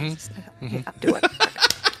I was like, do it.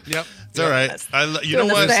 Yep. It's all right. You know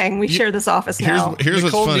what? Thing. We share this office now. Here's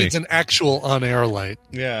Nicole what's funny. needs an actual on-air light.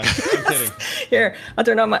 Yeah, I'm kidding. Here,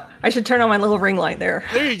 I should turn on my little ring light there.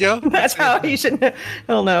 There you go. That's how you should.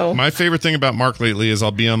 Oh no. My favorite thing about Mark lately is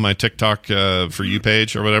I'll be on my TikTok for you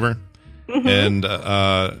page or whatever, and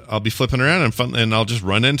I'll be flipping around and I'll just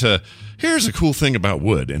run into. Here's a cool thing about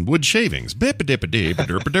wood and wood shavings. And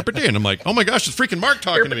I'm like, oh my gosh, it's freaking Mark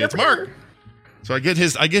talking to me. It's Mark. So I get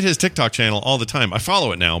his TikTok channel all the time. I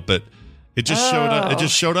follow it now, but it just showed up. It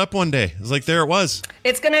just showed up one day. It's like there it was.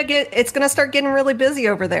 It's gonna start getting really busy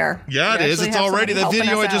over there. Yeah, it is. It's already that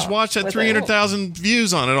video I just watched had 300,000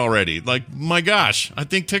 views on it already. Like my gosh, I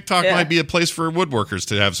think TikTok might be a place for woodworkers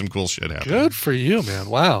to have some cool shit happen. Good for you, man.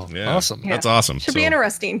 Wow, awesome. That's awesome. Should be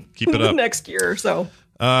interesting. Keep it up next year or so.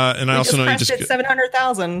 And I also know you just hit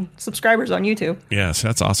 700,000 subscribers on YouTube. Yes,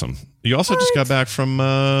 that's awesome. You also just got back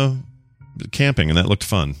from camping, and that looked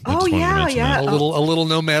fun. Oh yeah. A little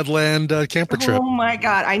Nomadland camper trip. Oh my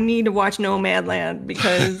god, I need to watch Nomadland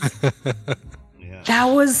because that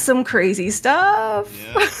was some crazy stuff.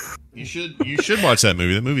 Yeah. You should watch that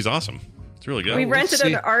movie. That movie's awesome. It's really good. We rented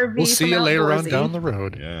an RV. We'll see you later on down the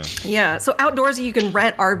road. Yeah. So Outdoorsy, you can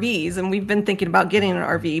rent RVs, and we've been thinking about getting an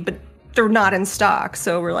RV, but they're not in stock.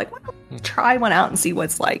 So we're like, well, try one out and see what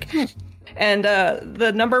it's like. And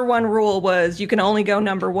the number one rule was you can only go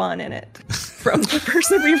number one in it from the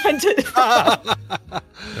person we rented.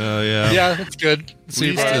 Yeah, that's good. We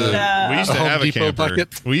used to have a camper.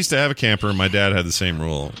 Bucket. We used to have a camper. My dad had the same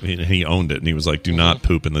rule. He owned it, and he was like, "Do not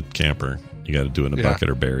poop in the camper. You got to do it in a bucket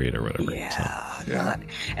or bury it or whatever." Yeah.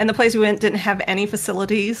 And the place we went didn't have any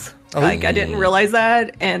facilities. Like I didn't realize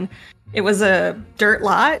that, and it was a dirt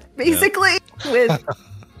lot basically with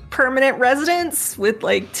permanent residents with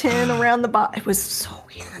like 10 around the bottom. It was so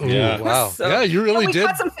weird. Yeah. Wow. Yeah, you really did. We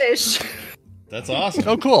caught some fish. That's awesome.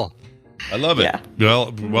 Oh, cool. I love it. Yeah.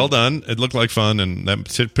 Well done. It looked like fun, and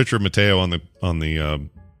that picture of Mateo on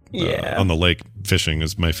the lake fishing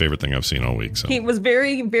is my favorite thing I've seen all week. So he was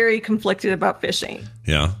very, very conflicted about fishing.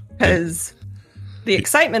 Yeah. Because the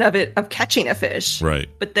excitement of catching a fish. Right.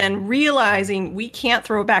 But then realizing we can't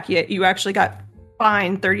throw it back yet. You actually got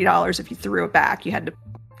fined $30 if you threw it back. You had to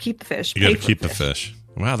keep the fish. You got to keep the fish.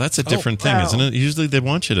 Wow, that's a different thing, isn't it? Usually they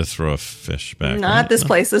want you to throw a fish back. Not this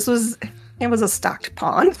place. It was a stocked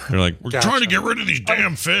pond. They're like, we're trying to get rid of these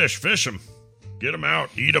damn fish. Fish them. Get them out.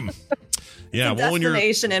 Eat them. Yeah, well, when you're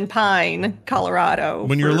in Pine, Colorado.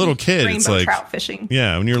 When you're a little kid, it's like trout fishing.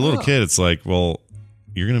 Yeah, when you're a little kid, it's like, well,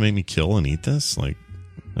 you're gonna make me kill and eat this? Like,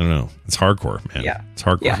 I don't know. It's hardcore, man. Yeah, it's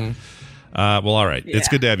hardcore. Yeah. Well, all right. Yeah. It's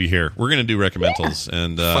good to have you here. We're going to do recommendals.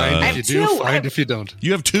 And fine if you do, fine if you don't.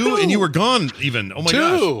 You have two, and you were gone even. Oh, my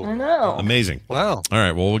gosh. I know. Amazing. Wow. All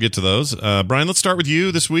right. Well, we'll get to those. Brian, let's start with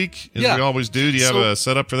you this week, as we always do. Do you have a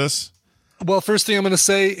setup for this? Well, first thing I'm going to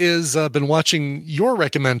say is I've been watching your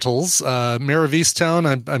recommendals. Mayor of Easttown,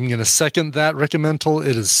 I'm going to second that recommendal.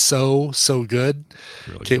 It is so good.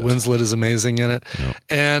 Really Kate good. Winslet is amazing in it. Yep.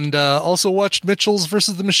 And also watched Mitchell's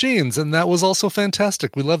versus the Machines, and that was also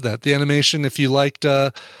fantastic. We love that. The animation, if you liked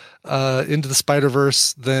Into the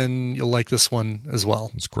Spider-Verse, then you'll like this one as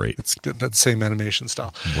well. It's great. It's good, that same animation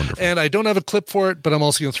style. Wonderful. And I don't have a clip for it, but I'm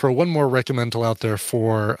also going to throw one more recommendal out there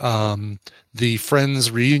for the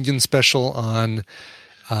Friends reunion special on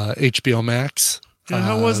HBO Max. Yeah,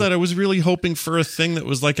 how was that? I was really hoping for a thing that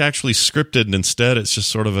was like actually scripted, and instead it's just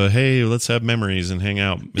sort of a, hey, let's have memories and hang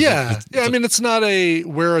out. I mean, it's not a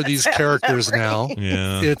where are these characters now?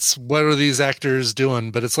 Yeah. It's what are these actors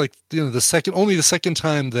doing? But it's like, you know, the second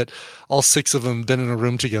time that all 6 of them been in a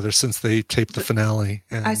room together since they taped the finale.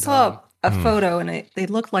 And, I saw a photo and they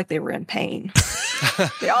looked like they were in pain.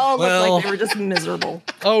 They all looked like they were just miserable.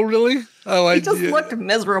 Oh, really? Oh, They just looked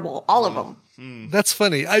miserable, all of them. That's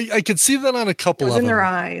funny. I could see that on a couple It was of in them. their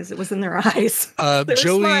eyes. It was in their eyes. They were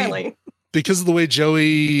Joey, smiling. because of the way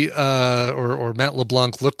Joey or Matt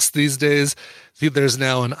LeBlanc looks these days, there's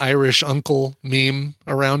now an Irish uncle meme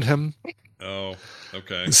around him. Oh,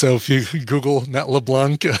 okay. So if you Google Matt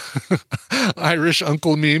LeBlanc Irish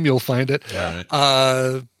uncle meme, you'll find it.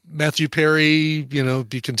 Yeah. Matthew Perry, you know,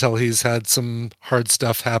 you can tell he's had some hard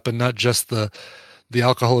stuff happen, not just the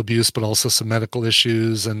alcohol abuse, but also some medical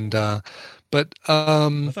issues. And I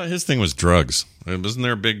thought his thing was drugs. Wasn't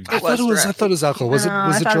there a big? I thought it was alcohol. Was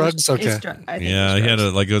it drugs? Okay. Yeah, he had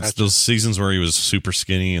those seasons where he was super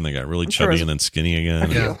skinny and they got really chubby and then skinny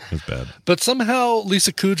again. Yeah. It was bad. But somehow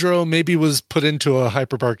Lisa Kudrow maybe was put into a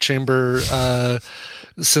hyperbaric chamber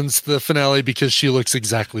since the finale because she looks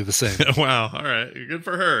exactly the same. Wow. All right. Good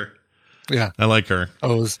for her. Yeah, I like her.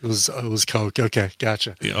 Oh, it was Coke. Okay,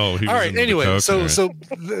 gotcha. Oh, he was all right. into the Anyway, Coke. All right. so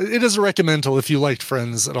it is a recommendal if you liked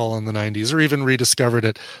Friends at all in the '90s, or even rediscovered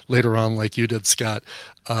it later on, like you did, Scott.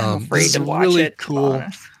 I'm afraid this to is watch really it. cool.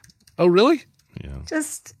 Oh, really? Yeah.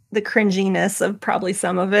 Just the cringiness of probably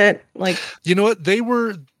some of it. Like, you know what? They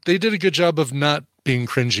did a good job of not being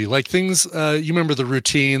cringy. Like things, you remember the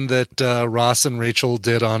routine that Ross and Rachel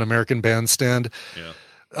did on American Bandstand?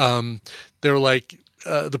 Yeah. They were like,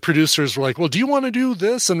 the producers were like, well, do you want to do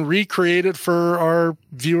this and recreate it for our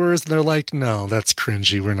viewers? And they're like, no, that's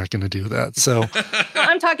cringy. We're not going to do that. So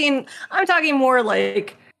I'm talking more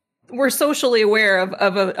like we're socially aware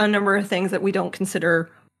of a number of things that we don't consider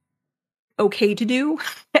okay to do.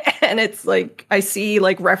 And it's like, I see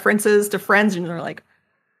like references to Friends and they're like,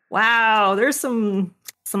 wow, there's some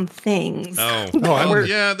things.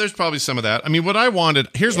 Yeah, there's probably some of that. I mean, what I wanted,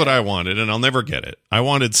 here's what I wanted, and I'll never get it. I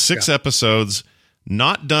wanted 6 episodes,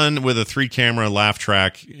 not done with a 3-camera laugh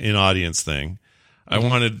track in audience thing. I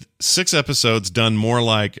wanted 6 episodes done more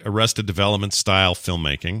like Arrested Development style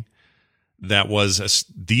filmmaking. That was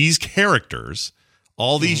these characters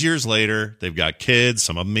all these years later. They've got kids.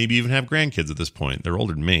 Some of them maybe even have grandkids at this point. They're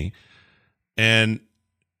older than me. And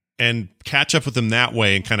catch up with them that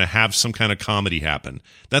way and kind of have some kind of comedy happen.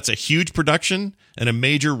 That's a huge production and a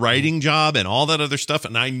major writing job and all that other stuff.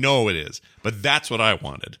 And I know it is, but that's what I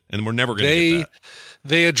wanted. And we're never going to get that.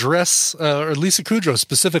 They address, or Lisa Kudrow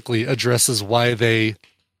specifically addresses why they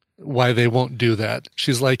won't do that.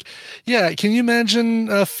 She's like, yeah, can you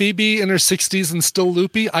imagine Phoebe in her 60s and still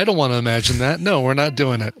loopy? I don't want to imagine that. No, we're not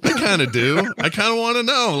doing it. I kind of do. I kind of want to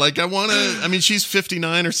know. Like, I mean, she's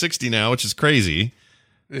 59 or 60 now, which is crazy.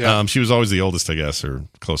 Yeah. She was always the oldest, I guess, or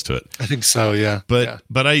close to it. I think so. Yeah. But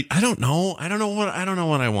I don't know. I don't know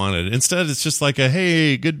what I wanted. Instead, it's just like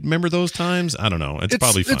hey, good. Remember those times? I don't know. It's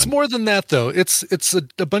probably fine. It's more than that, though. It's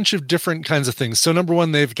a bunch of different kinds of things. So number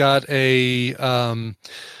one, they've got a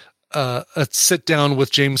sit down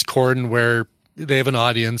with James Corden where they have an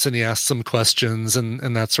audience and he asks some questions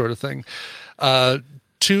and that sort of thing.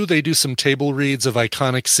 2, they do some table reads of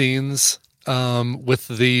iconic scenes with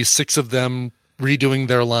the 6 of them redoing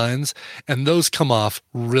their lines, and those come off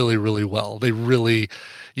really, really well. They really,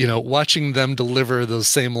 watching them deliver those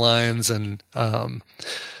same lines and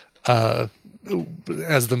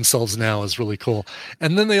as themselves now is really cool.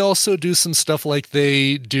 And then they also do some stuff like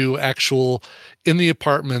they do actual in the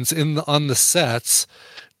apartments on the sets,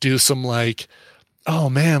 do some like,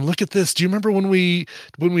 oh man, look at this. Do you remember when we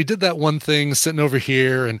did that one thing sitting over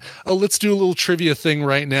here and let's do a little trivia thing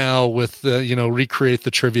right now with recreate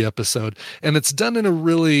the trivia episode. And it's done in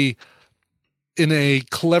a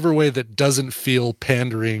clever way that doesn't feel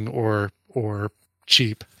pandering or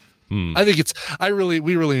cheap. I think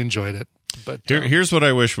we really enjoyed it. But here's what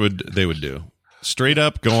I wish they would do. straight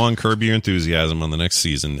up go on Curb Your Enthusiasm on the next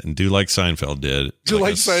season and do like Seinfeld did.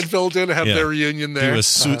 Seinfeld did, have their reunion there. Do a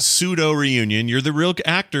pseudo reunion. You're the real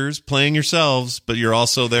actors playing yourselves, but you're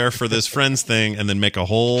also there for this Friends thing, and then make a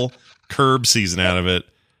whole Curb season out of it.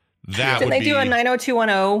 Didn't they do a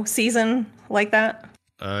 90210 season like that?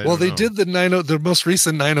 They did the most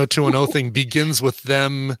recent 90210 thing begins with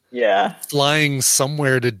them flying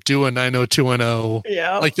somewhere to do a 90210.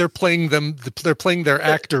 Yeah. Like they're playing their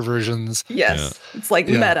actor versions. Yes. Yeah. It's like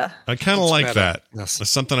meta. I kind of like that. Yes.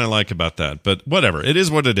 There's something I like about that. But whatever. It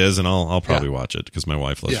is what it is, and I'll probably watch it because my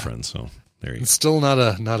wife loves Friends. So there you go. It's still not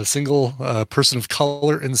a single person of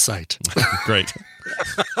color in sight. Great.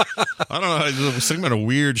 I don't know. I was thinking about a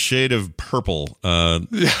weird shade of purple.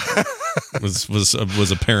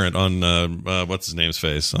 Was apparent on what's his name's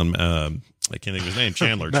face on I can't think of his name.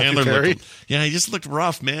 Chandler. Chandler looked, he just looked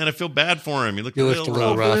rough, man. I feel bad for him. He looked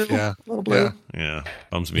real rough. Yeah,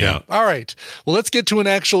 bums me out. All right. Well, let's get to an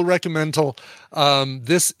actual recommendal.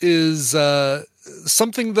 This is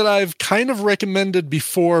something that I've kind of recommended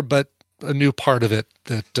before, but a new part of it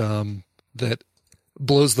that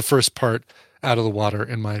blows the first part out of the water,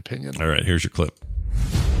 in my opinion. All right, here's your clip.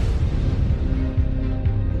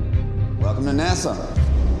 Welcome to NASA.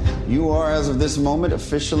 You are, as of this moment,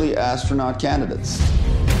 officially astronaut candidates.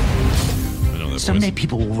 Someday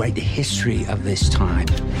people will write the history of this time.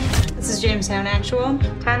 This is Jamestown Actual.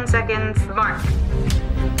 10 seconds, mark.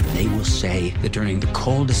 They will say that during the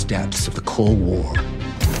coldest depths of the Cold War,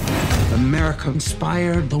 America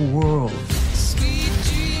inspired the world.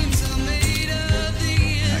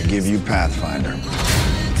 I give you Pathfinder.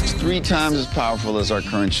 It's 3 times as powerful as our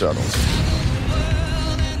current shuttles.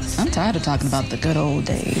 I'm tired of talking about the good old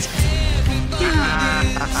days.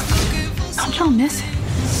 Don't y'all miss it?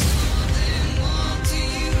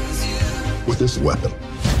 With this weapon,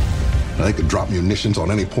 I could drop munitions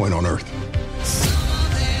on any point on Earth.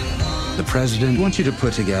 The president wants you to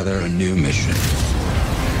put together a new mission.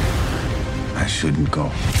 I shouldn't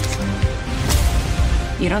go.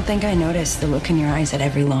 You don't think I noticed the look in your eyes at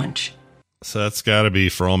every launch? So that's got to be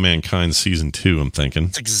For All Mankind season 2, I'm thinking.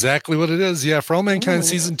 That's exactly what it is. Yeah, For All Mankind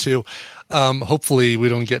season 2. Hopefully we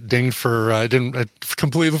don't get dinged for I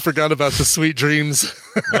completely forgot about the Sweet Dreams.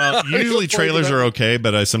 Well, usually trailers are okay,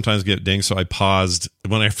 but I sometimes get dinged, so I paused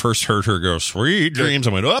when I first heard her go Sweet Dreams.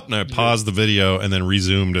 I went up and I paused the video and then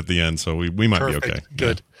resumed at the end, so we might be okay.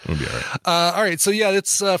 Good. Yeah, we'll be all right. All right, so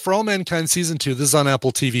it's For All Mankind season 2. This is on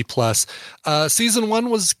Apple TV Plus. Season 1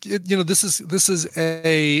 was this is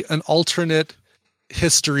an alternate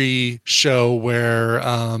history show where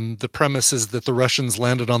the premise is that the Russians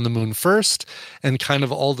landed on the moon first, and kind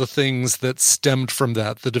of all the things that stemmed from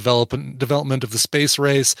that. The development of the space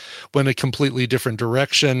race went a completely different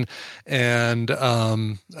direction, and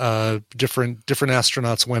different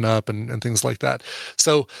astronauts went up and things like that.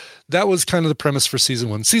 So that was kind of the premise for season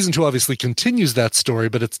 1. Season 2 obviously continues that story,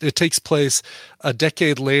 but it takes place a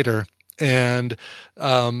decade later. And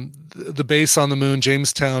the base on the moon,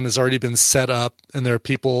 Jamestown, has already been set up, and there are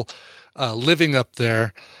people living up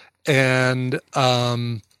there. And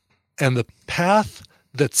the path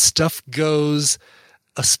that stuff goes,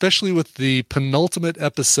 especially with the penultimate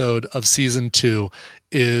episode of season 2,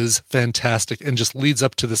 is fantastic and just leads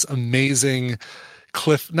up to this amazing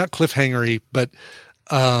not cliffhangery, but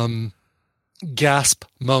gasp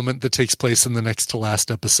moment that takes place in the next to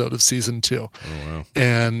last episode of season 2. Oh wow!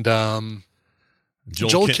 And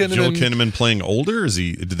Joel Kinnaman playing older?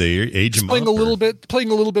 Did they age him playing up?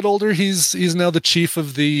 Playing a little bit older. He's now the chief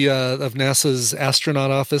of the of NASA's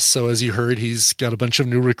astronaut office. So as you heard, he's got a bunch of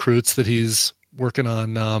new recruits that he's working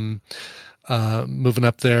on moving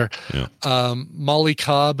up there. Yeah. Molly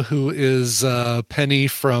Cobb, who is Penny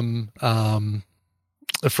from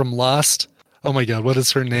Lost. Oh my God, what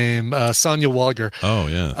is her name? Sonya Walger. Oh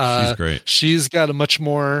yeah, she's great. She's got a much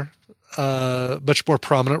more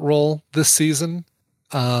prominent role this season.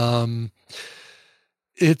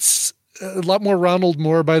 It's a lot more Ronald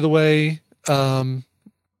Moore, by the way,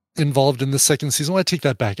 involved in the second season. Well, I take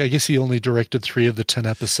that back. I guess he only directed 3 of the 10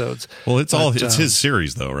 episodes. Well, it's his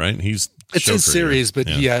series though, right? It's his series, but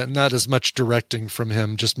not as much directing from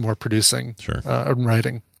him, just more producing, and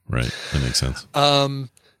writing. Right, that makes sense.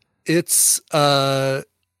 It's a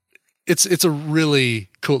really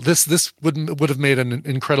cool. This would have made an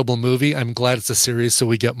incredible movie. I'm glad it's a series, so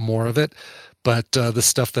we get more of it. But the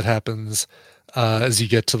stuff that happens as you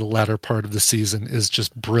get to the latter part of the season is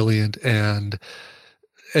just brilliant and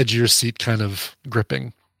edge of your seat kind of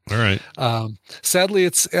gripping. All right. Sadly,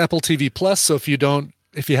 it's Apple TV Plus, so if you don't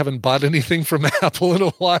if you haven't bought anything from Apple in a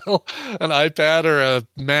while, an iPad or a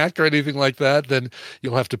Mac or anything like that, then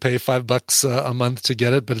you'll have to pay $5 a month to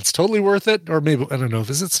get it. But it's totally worth it. Or maybe, I don't know,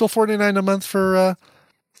 is it still $49 a month for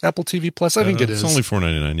Apple TV Plus? I think it is. It's only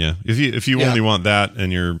 $4.99. Yeah, if you only want that,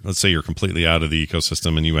 and let's say you're completely out of the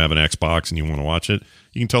ecosystem, and you have an Xbox and you want to watch it,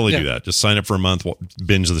 you can totally do that. Just sign up for a month,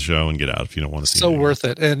 binge the show, and get out if you don't want to see it. So worth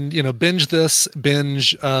it. And, binge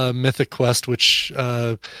Mythic Quest, which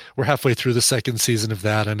we're halfway through the second season of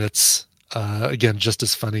that. And it's, again, just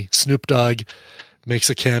as funny. Snoop Dogg makes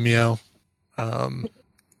a cameo.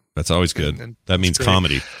 That's always good. That means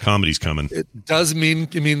comedy. Comedy's coming.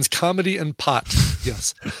 It means comedy and pot.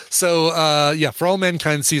 Yes. So, For All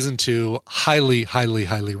Mankind Season 2, highly, highly,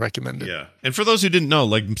 highly recommended. Yeah. And for those who didn't know,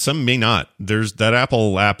 like some may not, there's that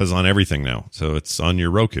Apple app is on everything now. So it's on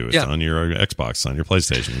your Roku, it's on your Xbox, it's on your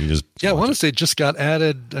PlayStation. You just I want to say it just got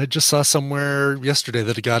added. I just saw somewhere yesterday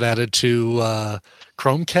that it got added to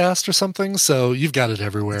Chromecast or something. So you've got it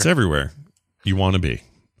everywhere. It's everywhere you want to be.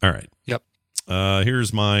 All right. Yep.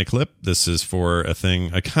 Here's my clip. This is for a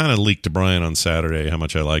thing I kind of leaked to Brian on Saturday how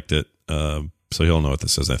much I liked it. So he'll know what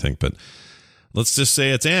this is, I think. But let's just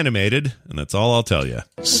say it's animated, and that's all I'll tell you.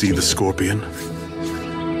 See the scorpion?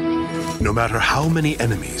 No matter how many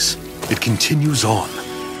enemies, it continues on.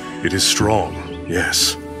 It is strong,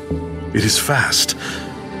 yes. It is fast.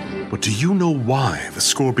 But do you know why the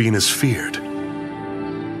scorpion is feared?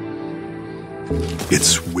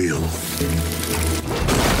 Its will.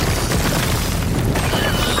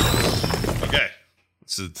 Okay.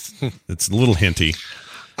 It's a little hinty.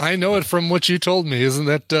 I know it from what you told me. Isn't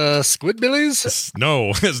that Squidbillies? No,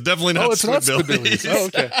 it's definitely not it's not Squidbillies. Oh,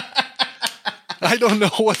 okay. I don't know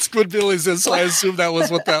what Squidbillies is, so I assume that was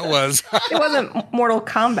what that was. It wasn't Mortal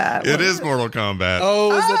Kombat. It is Mortal Kombat.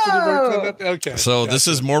 Oh, is that the new Mortal Kombat? Okay. So this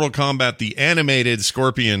is Mortal Kombat, the animated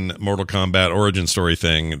Scorpion Mortal Kombat origin story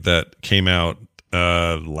thing that came out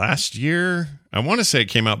last year. I want to say it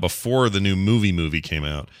came out before the new movie came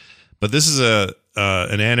out. But this is an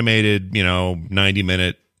animated,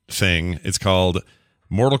 90-minute thing. It's called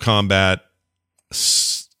Mortal Kombat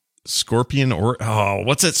Scorpion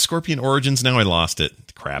what's that? Scorpion Origins? Now I lost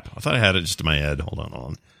it. Crap. I thought I had it just in my head. Hold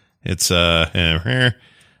on. It's okay,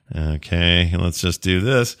 let's just do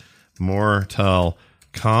this. Mortal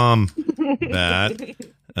Kombat.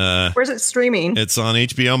 Where's it streaming? It's on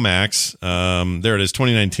HBO Max. There it is,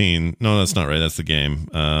 2019. No, that's not right. That's the game.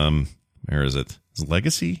 Where is it? Is it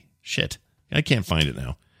Legacy? Shit. I can't find it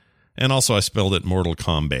now. And also I spelled it Mortal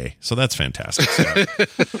Kombat. So that's fantastic. So,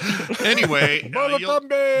 anyway,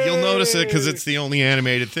 you'll notice it because it's the only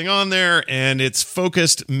animated thing on there. And it's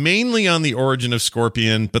focused mainly on the origin of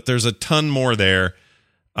Scorpion. But there's a ton more there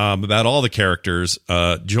about all the characters.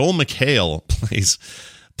 Joel McHale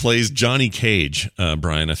plays Johnny Cage,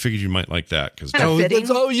 Brian. I figured you might like that.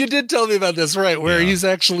 You did tell me about this, right? Where he's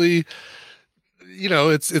actually,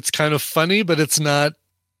 it's kind of funny, but it's not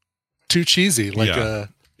too cheesy.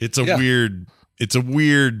 It's a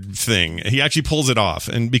weird thing. He actually pulls it off,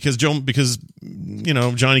 and because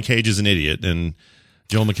Johnny Cage is an idiot, and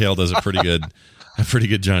Joel McHale does a pretty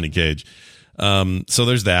good Johnny Cage. So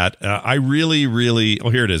there's that. I really, really. Oh,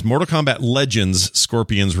 here it is. Mortal Kombat Legends: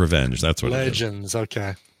 Scorpion's Revenge. That's what Legends.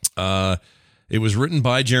 Okay. It was written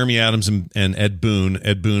by Jeremy Adams and Ed Boon.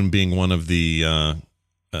 Ed Boon being one of the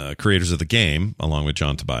creators of the game, along with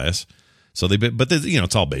John Tobias. So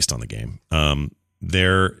it's all based on the game.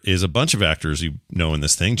 There is a bunch of actors you know in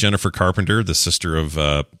this thing. Jennifer Carpenter, the sister of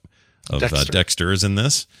Dexter, is in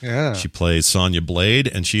this. Yeah, she plays Sonya Blade,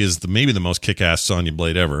 and she is maybe the most kick-ass Sonya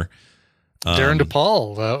Blade ever. Darren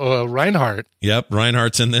DePaul, Reinhardt. Yep,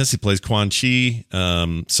 Reinhardt's in this. He plays Quan Chi.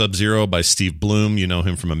 Sub-Zero by Steve Bloom. You know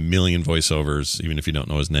him from a million voiceovers, even if you don't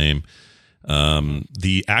know his name.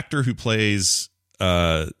 The actor who plays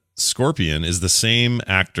Scorpion is the same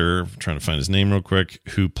actor, I'm trying to find his name real quick,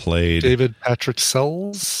 who played David Patrick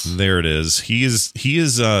Sells. There it is. He is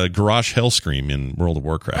Garrosh Hellscream in World of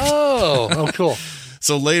Warcraft. Oh, cool.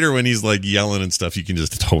 So later when he's like yelling and stuff, you can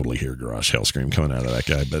just totally hear Garrosh Hellscream coming out of that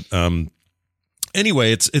guy. But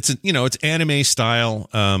anyway, it's anime style.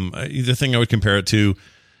 The thing I would compare it to,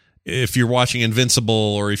 if you're watching Invincible,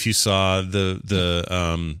 or if you saw the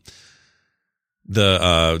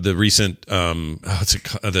recent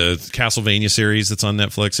the Castlevania series that's on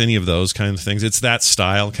Netflix, any of those kind of things, it's that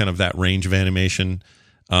style, kind of that range of animation.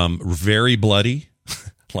 Very bloody,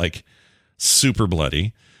 like super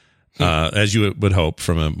bloody, as you would hope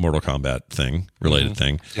from a Mortal Kombat related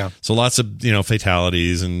thing. Yeah. So lots of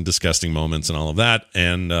fatalities and disgusting moments and all of that,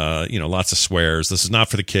 and lots of swears. This is not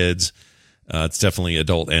for the kids. It's definitely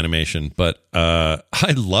adult animation, but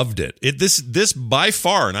I loved it. This by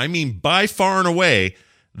far, and I mean by far and away,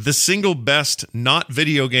 the single best not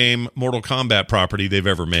video game Mortal Kombat property they've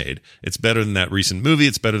ever made. It's better than that recent movie.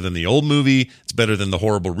 It's better than the old movie. It's better than the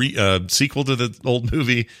horrible sequel to the old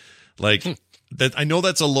movie. Like that, I know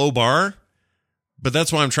that's a low bar, but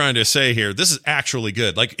that's what I'm trying to say here. This is actually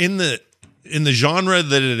good. Like in the genre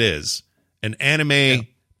that it is, an anime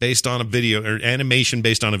based on a video or animation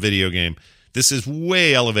based on a video game. This is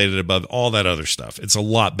way elevated above all that other stuff. It's a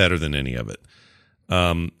lot better than any of it.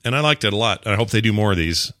 And I liked it a lot. I hope they do more of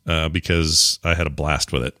these because I had a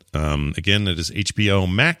blast with it. Again, it is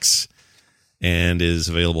HBO Max and is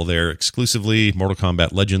available there exclusively. Mortal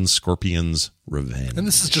Kombat Legends, Scorpion's Revenge. And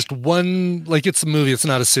this is just one, like it's a movie. It's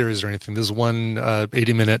not a series or anything. This is one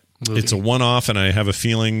 80-minute movie. It's a one-off, and I have a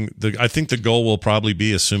feeling, I think the goal will probably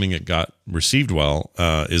be, assuming it got received well,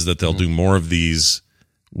 is that they'll do more of these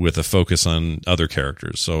with a focus on other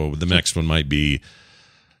characters. So the next one might be,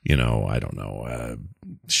 I don't know,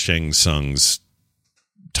 Shang Tsung's,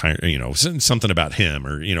 something about him,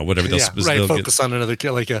 or whatever. They'll focus on another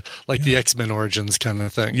like the X-Men Origins kind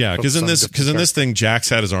of thing. Yeah, because in this thing, Jax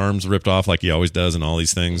had his arms ripped off like he always does in all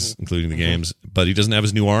these things, including the games. But he doesn't have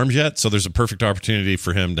his new arms yet, so there's a perfect opportunity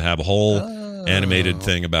for him to have a whole animated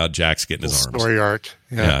thing about Jax getting his arms. Story arc.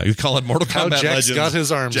 Yeah, you call it Mortal How Kombat Jax Legends. got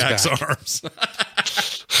his arms Jax back. arms.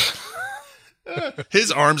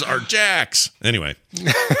 His arms are Jax. Anyway,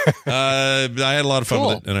 I had a lot of fun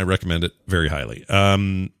with it, and I recommend it very highly.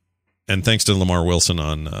 And thanks to Lamar Wilson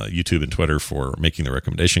on YouTube and Twitter for making the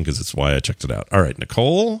recommendation, because it's why I checked it out. All right,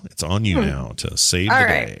 Nicole, it's on you now to save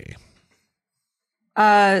the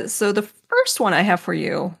day. So the first one I have for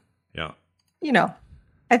you,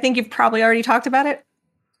 I think you've probably already talked about it,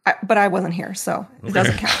 but I wasn't here, so it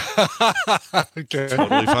doesn't count. Okay.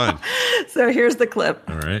 Totally fine. So here's the clip.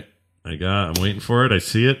 All right. I'm waiting for it. I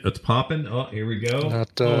see it. It's popping. Oh, here we go.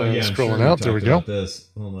 Not scrolling out. There we go. This.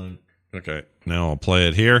 Hold on. Okay. Now I'll play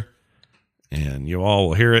it here, and you all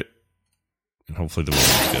will hear it, and hopefully the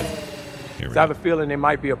movie's good. Here we I have a feeling they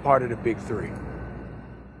might be a part of the big three.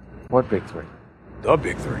 What big three? The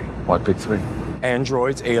big three. What big three?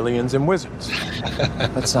 Androids, aliens, and wizards.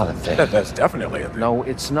 That's not a thing. That's definitely a thing. No,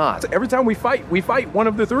 it's not. Every time we fight one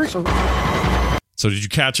of the three. So did you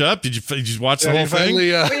catch up? Did you watch the whole thing?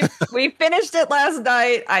 We finished it last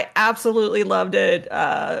night. I absolutely loved it.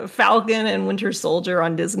 Falcon and Winter Soldier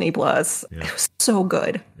on Disney Plus. Yeah. It was so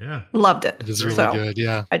good. Yeah, loved it. It is really good.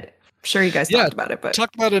 Yeah, I'm sure you guys talked about it, but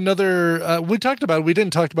talk about another. We talked about it. We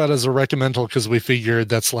didn't talk about it as a recommendal because we figured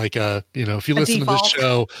that's like a if you listen default. to this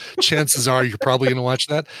show, chances are you're probably going to watch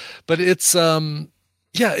that. But it's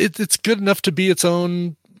it's good enough to be its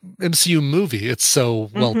own MCU movie. It's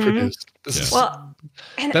so well produced. This is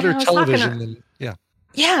better television than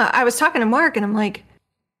I was talking to Mark, and I'm like,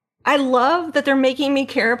 I love that they're making me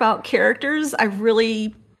care about characters I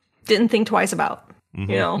really didn't think twice about.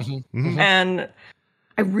 And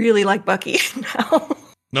I really like Bucky now.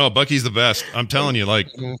 No, Bucky's the best. I'm telling you, like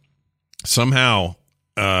somehow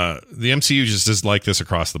the MCU just is like this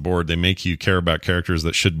across the board. They make you care about characters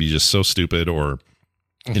that should be just so stupid, or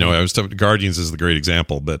I was talking, Guardians is the great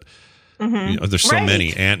example, but there's so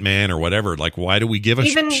many, Ant-Man or whatever. Like, why do we give a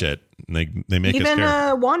shit? And they make us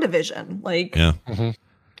care. WandaVision, like, yeah.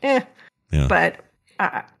 But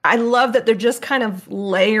I love that they're just kind of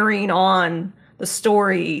layering on the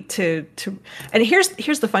story to. And here's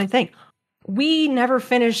the funny thing: we never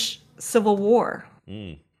finished Civil War.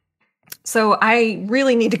 So I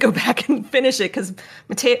really need to go back and finish it, because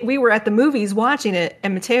we were at the movies watching it,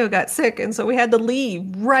 and Mateo got sick, and so we had to leave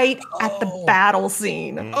right at the battle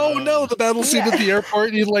scene. Oh no, the battle scene at the airport.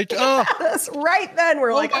 And you're like, that's right then.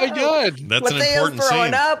 We're like, my god, that's Mateo's an important throwing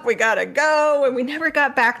scene. up. We gotta go, and we never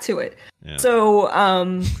got back to it. Yeah. So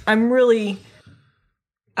I'm really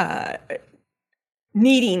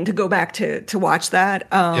needing to go back to watch that.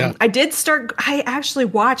 I actually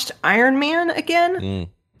watched Iron Man again.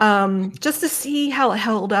 Just to see how it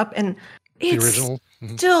held up, and it's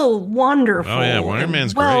still wonderful. Oh yeah, Iron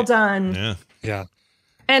Man's well great. done. Yeah.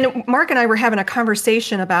 And Mark and I were having a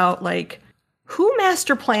conversation about like who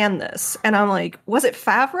master planned this, and I'm like, was it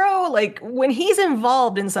Favreau? Like when he's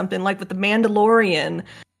involved in something like with the Mandalorian,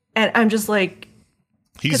 and I'm just like,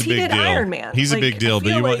 he's a big deal. Iron Man. He's a Like, big deal, I but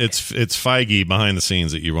feel like- it's Feige behind the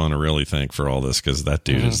scenes that you want to really thank for all this, because that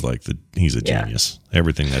dude is like he's a genius.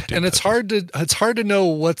 Everything that dude. And it's hard to know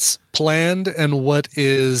what's planned and what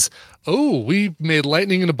is. Oh, we made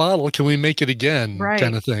lightning in a bottle. Can we make it again? Right.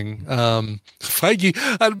 Kind of thing.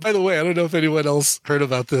 Feige. By the way, I don't know if anyone else heard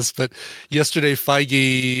about this, but yesterday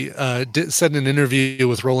Feige said in an interview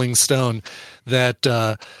with Rolling Stone that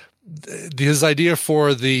his idea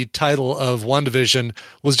for the title of WandaVision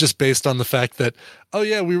was just based on the fact that, oh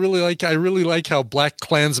yeah, I really like how Black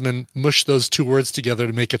Klansmen mush those two words together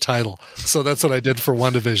to make a title. So that's what I did for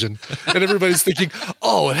WandaVision. And everybody's thinking,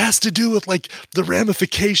 oh, it has to do with like the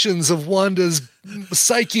ramifications of Wanda's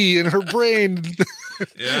psyche and her brain.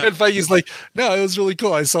 Yeah. And Feige's like, no, it was really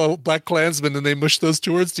cool. I saw Black Klansmen and they mushed those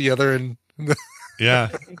two words together and yeah,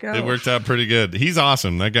 it worked out pretty good. He's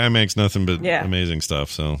awesome. That guy makes nothing but amazing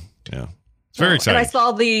stuff. So yeah, it's very exciting. And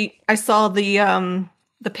I saw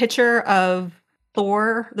the picture of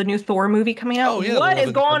Thor, the new Thor movie coming out. Oh, yeah, what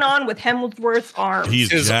is going on with Hemsworth's arms?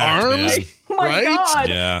 His jacked, arms. Man. Oh my God!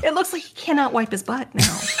 Yeah. It looks like he cannot wipe his butt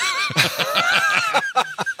now.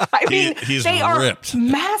 I mean, he's they are ripped.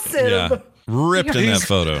 Massive. Yeah. Ripped in that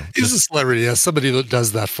photo. He's a celebrity. Yeah, somebody that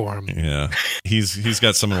does that for him. Yeah, he's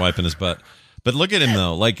got someone wiping his butt. But look at him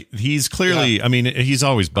though. Like he's clearly. I mean, he's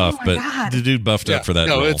always buff, but the dude buffed up for that.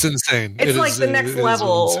 No, role. it's insane. It's like the next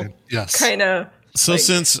level. Yes, kind of. So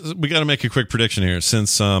since we got to make a quick prediction here,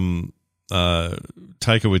 since Taika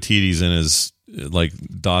Waititi's in his like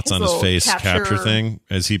dots on his face capture thing,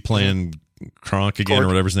 is he playing Kronk again or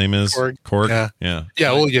whatever his name is? Korg. Yeah.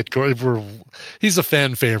 We'll get Korg. He's a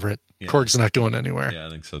fan favorite. Yeah. Korg's not going anywhere. Yeah, I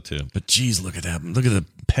think so too. But geez, look at that! Look at the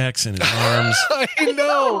pecs in his arms. I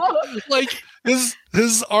know. Like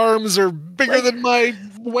his arms are bigger than my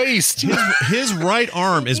waist. His right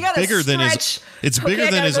arm is bigger than his. It's bigger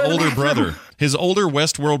than his older brother. His older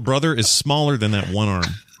Westworld brother is smaller than that one arm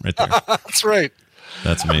right there. That's right.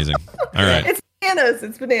 That's amazing. All right. It's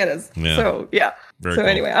bananas. Yeah. So yeah. Very so cool.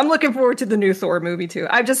 anyway, I'm looking forward to the new Thor movie too.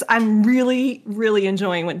 I'm really, really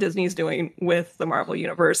enjoying what Disney's doing with the Marvel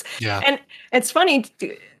Universe. Yeah. And it's funny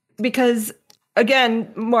because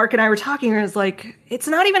again, Mark and I were talking, and it's like, it's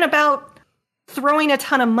not even about throwing a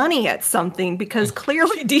ton of money at something, because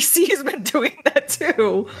clearly DC has been doing that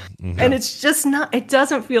too. Mm-hmm. And it's just not, it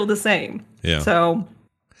doesn't feel the same. Yeah. So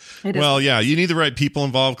yeah, you need the right people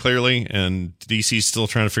involved, clearly, and DC's still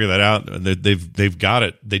trying to figure that out. They've got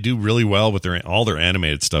it. They do really well with all their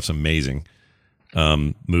animated stuff's amazing.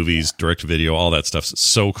 Movies, direct to video, all that stuff's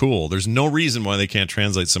so cool. There's no reason why they can't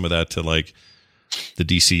translate some of that to like the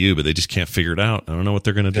DCU, but they just can't figure it out. I don't know what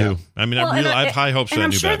they're going to do. I mean, I have high hopes for that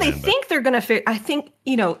new Batman. I'm sure they think they're going to figure. I think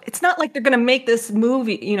it's not like they're going to make this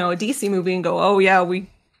movie, a DC movie, and go, oh yeah, we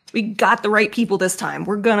got the right people this time.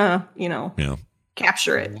 We're gonna,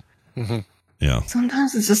 capture it. Mm-hmm. Yeah.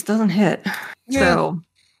 Sometimes it just doesn't hit. Yeah. So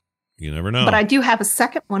you never know. But I do have a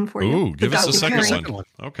second one for you. Ooh, give us a second one.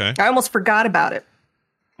 Okay. I almost forgot about it.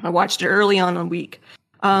 I watched it early on in the week.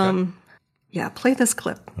 Yeah, play this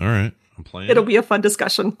clip. All right. I'm playing. It'll be a fun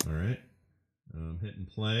discussion. All right. I'm hitting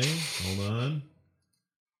play. Hold on.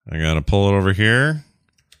 I got to pull it over here.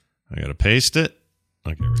 I got to paste it.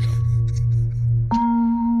 Okay, here we go.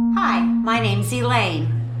 Hi, my name's Elaine.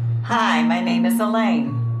 Hi, my name is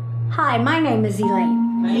Elaine. Hi, my name is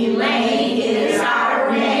Elaine. Elaine is our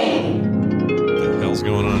name. What the hell's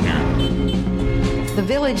going on here? The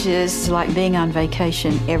Village is like being on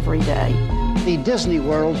vacation every day. The Disney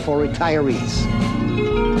World for retirees.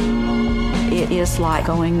 It is like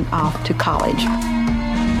going off to college.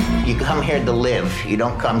 You come here to live. You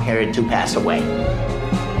don't come here to pass away.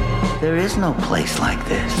 There is no place like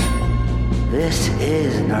this. This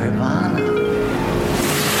is Nirvana.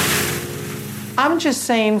 I'm just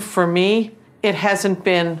saying, for me, it hasn't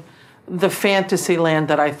been the fantasy land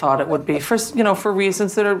that I thought it would be. For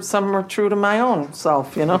reasons that some are true to my own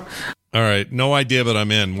self. All right, no idea, but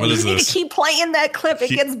I'm in. What is You need this? to keep playing that clip. It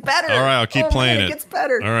gets better. All right, I'll keep playing it. It gets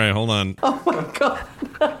better. All right, hold on. Oh my God.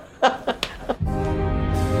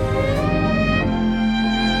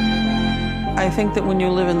 I think that when you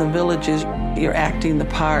live in the villages, you're acting the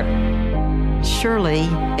part. Surely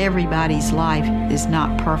everybody's life is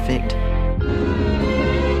not perfect.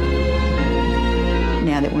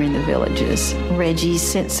 Now that we're in the villages, Reggie's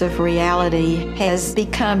sense of reality has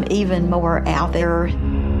become even more out there.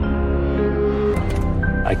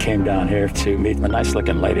 I came down here to meet a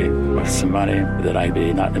nice-looking lady with some money that I'd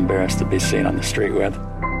be not embarrassed to be seen on the street with.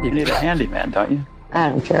 You need a handyman, don't you? I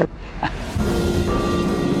don't care.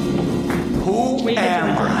 Who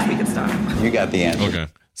am I? We can stop. You got the answer. Okay,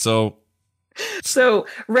 so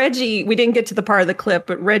Reggie, we didn't get to the part of the clip,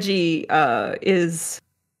 but Reggie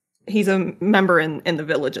he's a member in the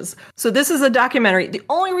villages. So this is a documentary. The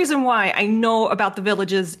only reason why I know about the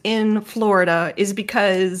villages in Florida is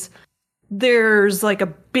because there's like a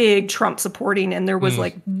big Trump supporting, and there was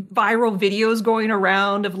like viral videos going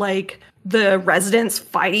around of like the residents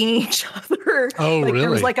fighting each other. Oh, like, really? There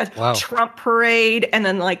was like a Trump parade, and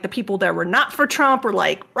then like the people that were not for Trump were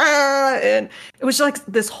like, rah, and it was like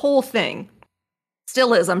this whole thing.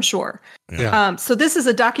 Still is, I'm sure. Yeah. So this is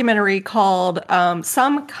a documentary called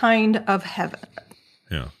Some Kind of Heaven.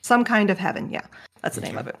 Yeah. Some Kind of Heaven. Yeah, that's the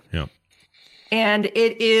name of it. Yeah. And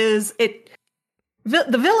the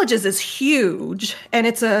Villages is huge, and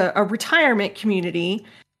it's a retirement community,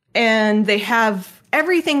 and they have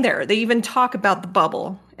everything there. They even talk about the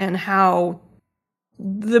bubble and how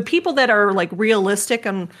the people that are like realistic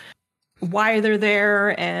and why they're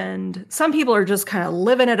there, and some people are just kind of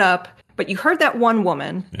living it up. But you heard that one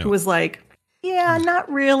woman who was like, yeah,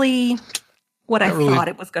 not really what I thought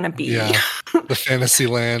it was going to be. Yeah. The fantasy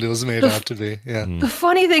land it was made out to be. Yeah. The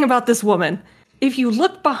funny thing about this woman, if you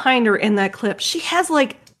look behind her in that clip, she has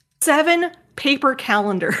like 7 paper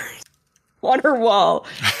calendars on her wall,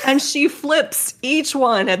 and she flips each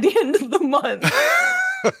one at the end of the month.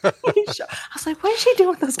 I was like, what is she doing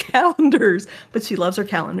with those calendars? But she loves her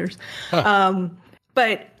calendars.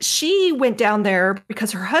 But she went down there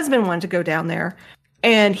because her husband wanted to go down there,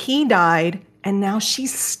 and he died, and now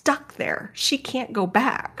she's stuck there. She can't go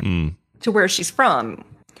back to where she's from.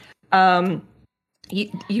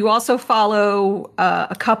 You also follow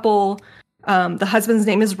a couple. The husband's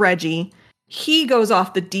name is Reggie. He goes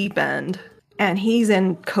off the deep end, and he's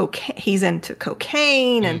into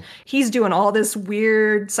cocaine, and he's doing all this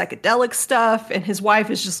weird psychedelic stuff, and his wife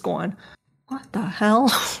is just going, what the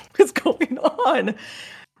hell is going on?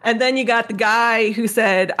 And then you got the guy who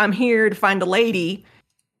said, I'm here to find a lady.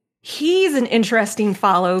 He's an interesting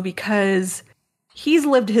follow because he's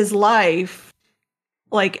lived his life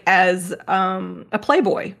like as a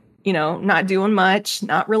playboy, not doing much,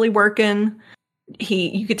 not really working.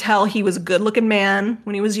 You could tell he was a good looking man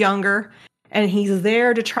when he was younger, and he's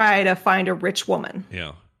there to try to find a rich woman.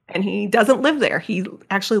 Yeah. And he doesn't live there. He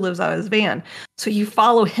actually lives out of his van. So you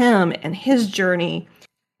follow him and his journey.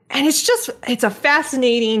 And it's a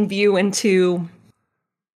fascinating view into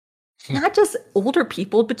not just older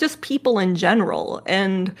people, but just people in general.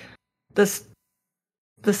 And the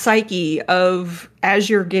psyche of as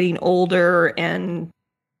you're getting older, and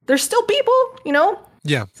there's still people,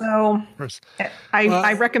 Yeah. So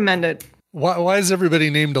I recommend it. Why is everybody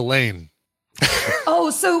named Elaine?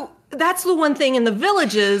 So that's the one thing in the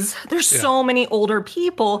Villages. There's so many older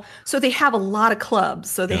people, so they have a lot of clubs.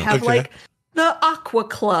 So they have like the Aqua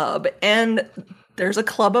Club, and there's a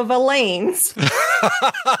club of Elaines.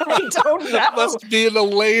 I don't know. Must be an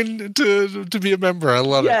Elaine to be a member. I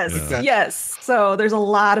love it. Yes. So there's a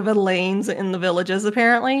lot of Elaines in the Villages,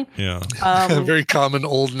 apparently. Yeah. A very common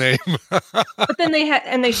old name. But then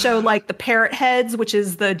they show like the Parrot Heads, which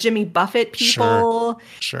is the Jimmy Buffett people.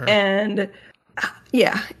 Sure. And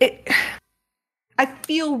I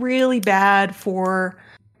feel really bad for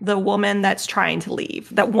the woman that's trying to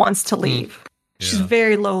leave, that wants to leave. She's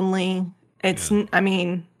very lonely. I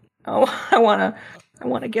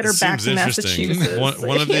want to get her back to Massachusetts.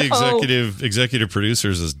 One of the executive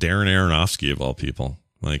producers is Darren Aronofsky, of all people.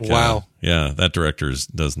 Like, wow. That director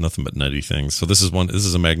does nothing but nutty things. So this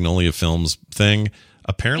is a Magnolia Films thing.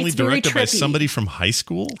 Apparently It's very directed by trippy. somebody from high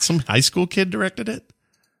school. Some high school kid directed it.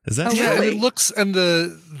 Is that Yeah, really? and it looks, and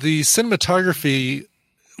the cinematography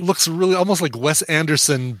looks really almost like Wes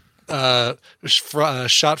Anderson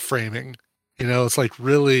shot framing. It's like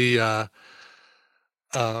really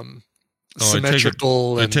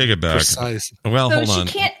symmetrical I and take it back. precise. Well, So hold on.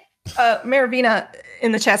 she can't. Maravina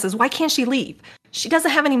in the chat says, "Why can't she leave? She doesn't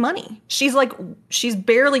have any money. She's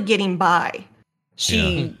barely getting by.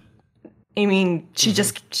 She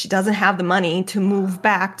doesn't have the money to move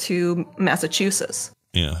back to Massachusetts.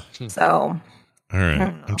 Yeah. So, All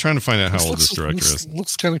right. I'm trying to find out how old this director is.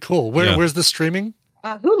 Looks kind of cool. Where's this streaming?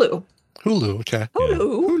 Hulu. Hulu. Okay.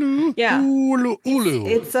 Hulu. Yeah. Hulu.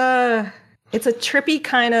 It's a trippy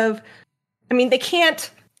kind of. I mean, they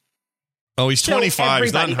can't. Oh, he's show 25.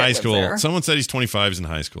 He's not in everybody that high lives school. there. Someone said he's 25. He's in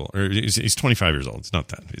high school, or he's 25 years old. It's not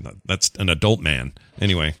that. That's an adult man.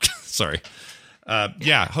 Anyway, sorry.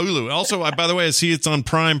 Hulu. Also, by the way, I see it's on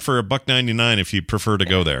Prime for $1.99 if you prefer to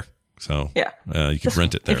go there. So you can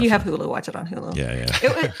rent it there. If you have Hulu, watch it on Hulu.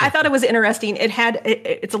 Yeah. I thought it was interesting.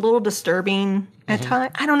 It's a little disturbing at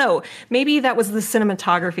times. I don't know. Maybe that was the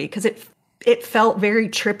cinematography, because it felt very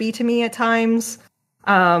trippy to me at times.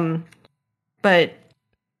 But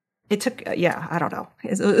it took. I don't know.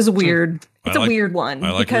 It was weird. It's a weird one. I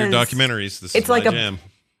like weird documentaries. This is my jam.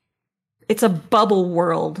 It's a bubble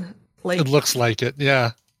world. Like, it looks like it.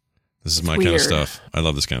 Yeah. This is my kind of stuff. I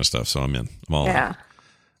love this kind of stuff, so I'm in. I'm all in.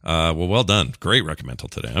 Well done. Great recommendal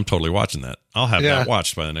today. I'm totally watching that. I'll have that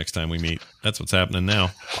watched by the next time we meet. That's what's happening now.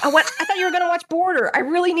 I thought you were going to watch Border. I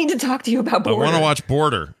really need to talk to you about Border. I want to watch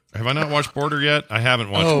Border. Have I not watched Border yet? I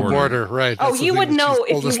haven't watched Oh, Border. Border, right. Oh, That's the you thing would that know she if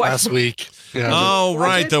told you us watched last week. Yeah, Oh,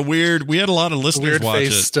 right. The weird. We had a lot of listeners watch it.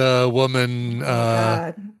 weird-faced woman.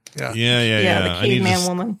 God. Yeah, the I need to caveman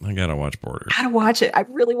woman. I gotta watch Border. Gotta watch it. I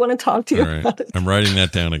really want to talk to you All right. about it. I'm writing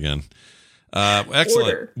that down again. Excellent.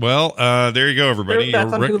 Border. Well, there you go, everybody.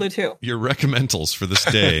 That's on Hulu too. Your recommendals for this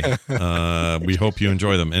day. We hope you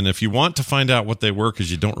enjoy them. And if you want to find out what they were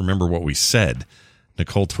because you don't remember what we said,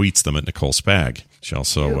 Nicole tweets them at Nicole Spag. She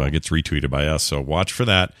also gets retweeted by us. So watch for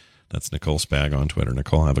that. That's Nicole Spag on Twitter.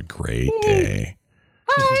 Nicole, have a great day.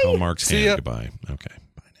 Tell Mark's hand goodbye. Okay.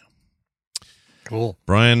 Bye now. Cool.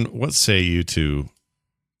 Brian, what say you to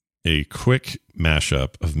a quick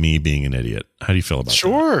mashup of me being an idiot? How do you feel about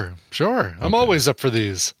that? Sure. I'm always up for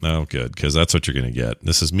these. Oh, good, because that's what you're going to get.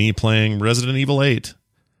 This is me playing Resident Evil 8.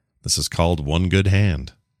 This is called One Good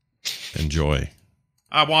Hand. Enjoy.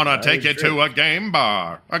 I want to take you to a game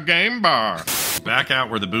bar. A game bar. Back out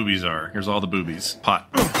where the boobies are. Here's all the boobies. Pot.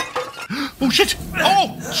 Oh, shit.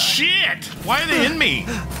 Oh, shit. Why are they in me?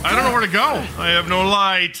 I don't know where to go. I have no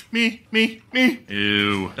light. Me.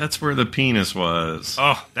 Ew. That's where the penis was.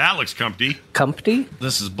 Oh, that looks comfy. Comfy?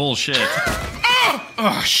 This is bullshit.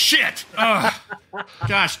 Oh, shit.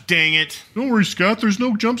 Gosh dang it. Don't worry, Scott. There's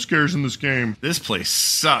no jump scares in this game. This place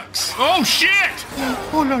sucks. Oh, shit.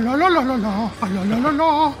 Oh, la, la, la, la, la, la, la, la, la,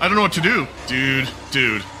 la. I don't know what to do. Dude.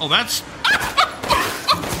 Oh, that's...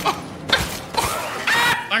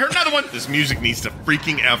 I heard another one. This music needs to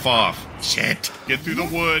freaking F off. Shit. Get through the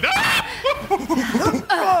wood.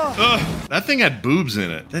 That thing had boobs in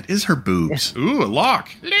it. That is her boobs. Ooh, a lock.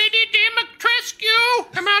 Lady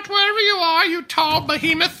Dimitrescu, come out wherever you are, you tall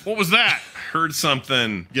behemoth. What was that? Heard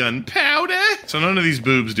something. Gunpowder? So none of these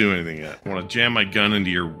boobs do anything yet. I want to jam my gun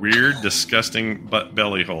into your weird, disgusting butt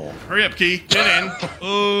belly hole. Hurry up, Key. Get in.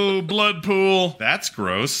 Oh, blood pool. That's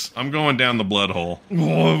gross. I'm going down the blood hole.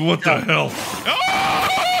 Oh, what the hell?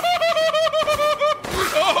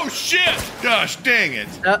 Oh, shit. Gosh, dang it.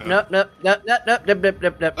 Nope.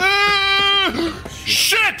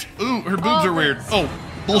 Shit. Ooh, her boobs are weird. Oh,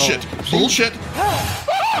 bullshit. Bullshit.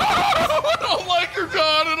 I don't like her,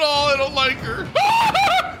 God, at all. I don't like her.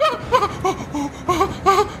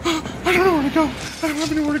 I don't know where to go. I don't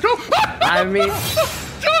have anywhere to go. I mean...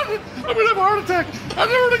 I'm gonna have a heart attack. I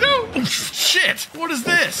don't know where to go. Oh, shit. What is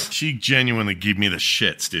this? She genuinely gave me the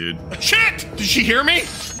shits, dude. Shit! Did she hear me?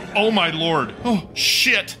 Oh, my Lord. Oh,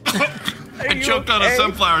 shit. I choked on a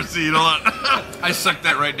sunflower seed. Hold on. I sucked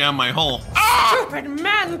that right down my hole. Stupid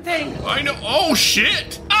man thing. I know. Oh,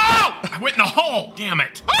 shit. Oh! I went in the hole. Damn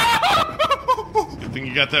it. Good thing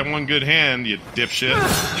you got that one good hand, you dipshit.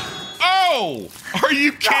 Oh! Are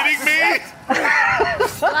you kidding me?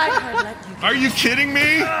 Are you kidding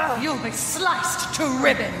me? You'll be sliced to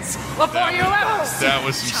ribbons before you ever see. That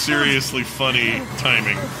was some seriously funny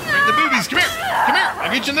timing. The boobies, come here. Come here.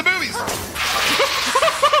 I'll get you in the boobies.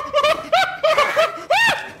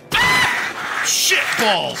 Shit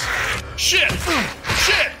balls. Shit.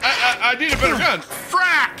 I need a better gun.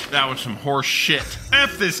 Frack. That was some horse shit.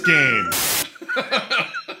 F this game.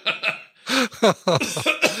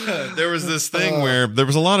 There was this thing where there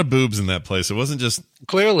was a lot of boobs in that place. It wasn't just...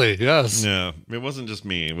 Clearly, yes. Yeah, it wasn't just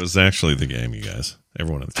me. It was actually the game, you guys.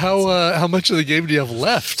 Everyone in the How much of the game do you have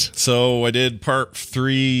left? So I did part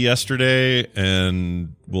 3 yesterday,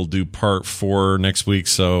 and we'll do part 4 next week.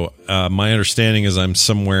 So my understanding is I'm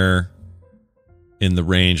somewhere in the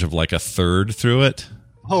range of like a third through it.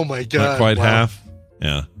 Oh my God. Not quite half.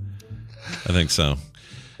 Yeah, I think so.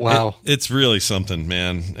 Wow. It's really something,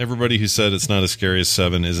 man. Everybody who said it's not as scary as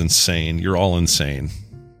 7 is insane. You're all insane.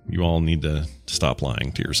 You all need to stop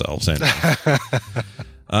lying to yourselves. Anyway.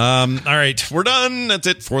 All right, we're done. That's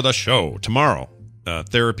it for the show. Tomorrow,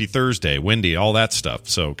 Therapy Thursday, Wendy, all that stuff.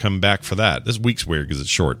 So come back for that. This week's weird because it's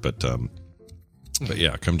short, but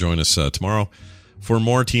yeah, come join us tomorrow for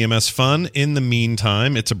more TMS fun. In the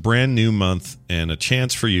meantime, it's a brand new month and a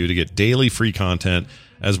chance for you to get daily free content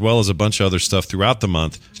as well as a bunch of other stuff throughout the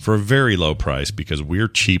month for a very low price because we're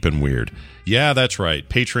cheap and weird. Yeah, that's right.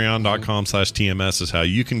 Patreon.com/TMS is how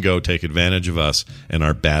you can go take advantage of us and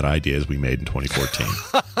our bad ideas we made in 2014.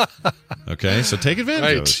 Okay, so take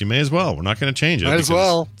advantage of us. You may as well. We're not going to change it. Might as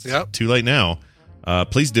well. Yep. Too late now.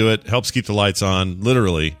 Please do it. Helps keep the lights on,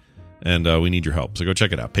 literally. And we need your help. So go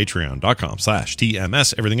check it out.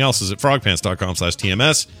 Patreon.com/TMS. Everything else is at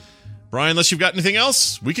frogpants.com/TMS. Brian, unless you've got anything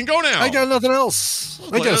else, we can go now. I got nothing else.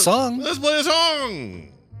 I got a song. Let's play a song.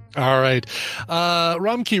 All right.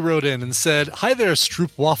 Romkey wrote in and said, "Hi there,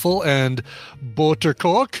 Stroopwafel and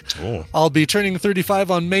Boterkork. Oh. I'll be turning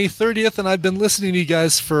 35 on May 30th, and I've been listening to you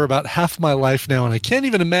guys for about half my life now, and I can't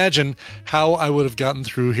even imagine how I would have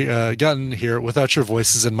gotten here without your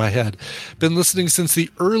voices in my head. Been listening since the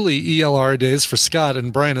early ELR days for Scott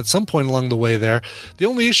and Brian at some point along the way there. The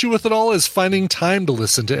only issue with it all is finding time to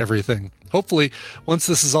listen to everything. Hopefully, once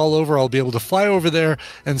this is all over, I'll be able to fly over there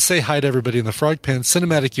and say hi to everybody in the Frog Pants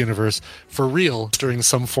cinematic universe for real during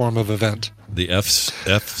some form of event." The FCU.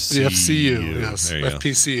 The FCU, yes. There you go.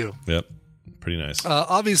 FPCU. Yep. Pretty nice.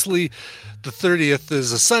 Obviously, the 30th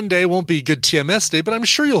is a Sunday. Won't be a good TMS day, but I'm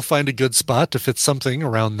sure you'll find a good spot to fit something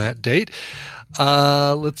around that date.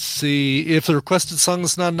 Let's see. If the requested song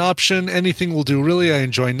is not an option, anything will do, really. I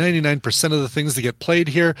enjoy 99% of the things that get played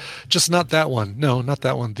here. Just not that one. No, not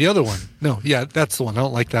that one. The other one. No, yeah, that's the one. I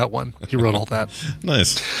don't like that one. He wrote all that.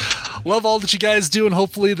 Nice. Love all that you guys do, and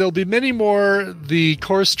hopefully there'll be many more the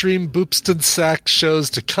Core Stream Boopston Sack shows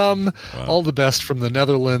to come. Wow. All the best from the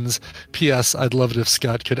Netherlands. P.S. I'd love it if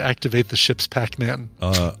Scott could activate the ship's Pac-Man.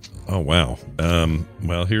 Oh, wow.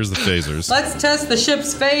 Well, here's the phasers. Let's test the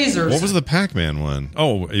ship's phasers. What was the Pac-Man one?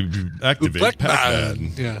 Oh, activate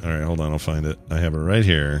Pac-Man. Yeah. All right, hold on. I'll find it. I have it right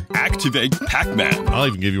here. Activate Pac-Man. I'll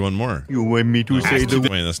even give you one more. You want me to say the...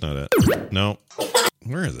 Wait, that's not it. No.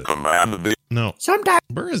 Where is it? No. Sometimes.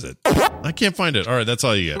 Where is it? I can't find it. All right, that's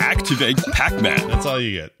all you get. Activate Pac-Man. That's all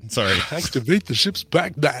you get. Sorry. Activate the ship's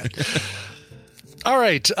Pac-Man. All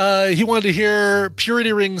right. He wanted to hear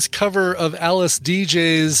Purity Ring's cover of Alice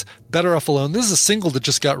DJ's Better Off Alone. This is a single that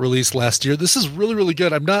just got released last year. This is really, really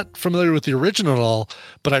good. I'm not familiar with the original at all,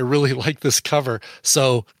 but I really like this cover.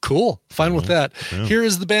 So cool. Fine with that. Yeah. Here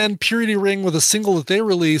is the band Purity Ring with a single that they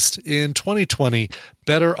released in 2020,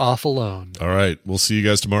 Better Off Alone. All right. We'll see you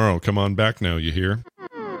guys tomorrow. Come on back now, you hear?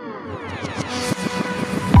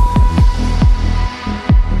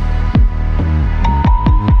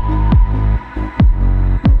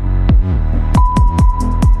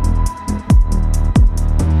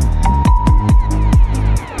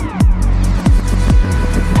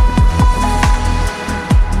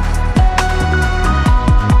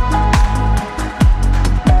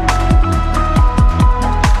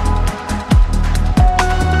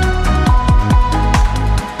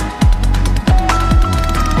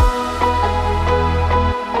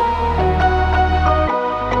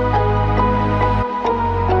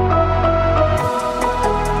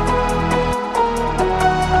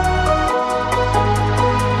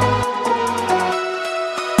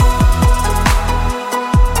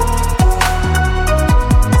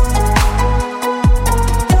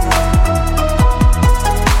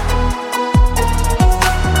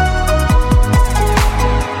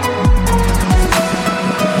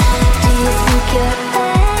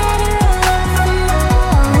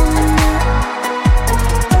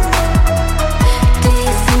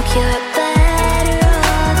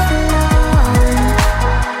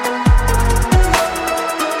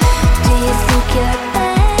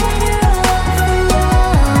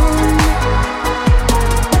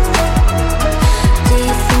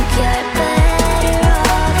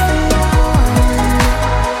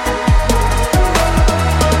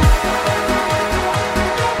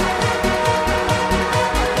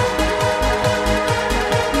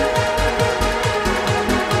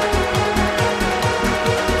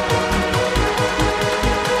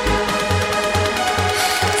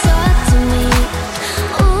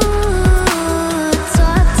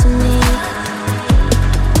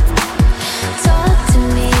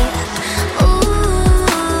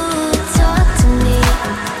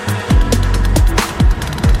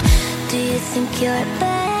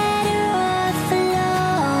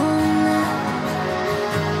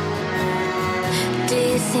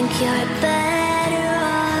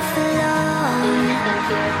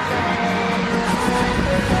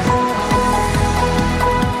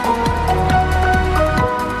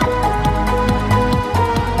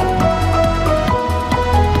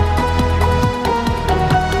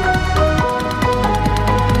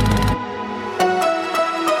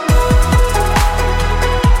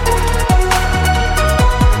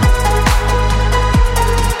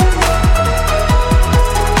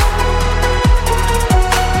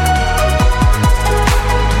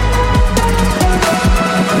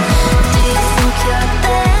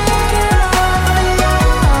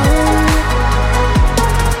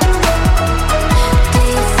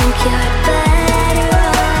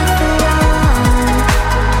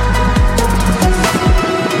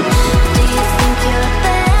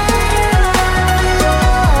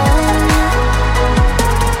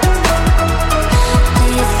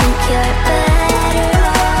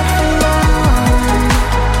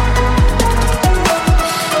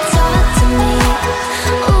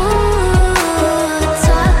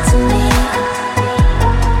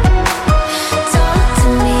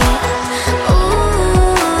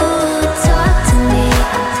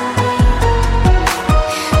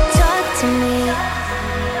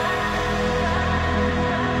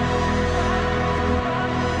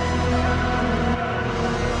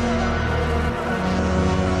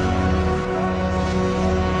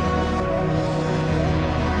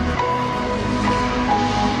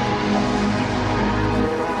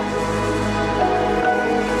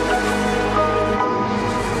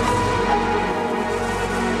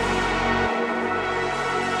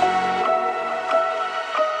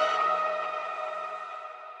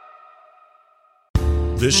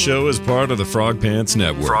 This show is part of the Frog Pants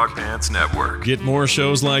Network. Frog Pants Network. Get more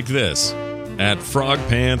shows like this at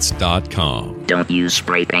frogpants.com. Don't use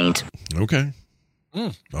spray paint. Okay.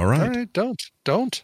 All right. Don't.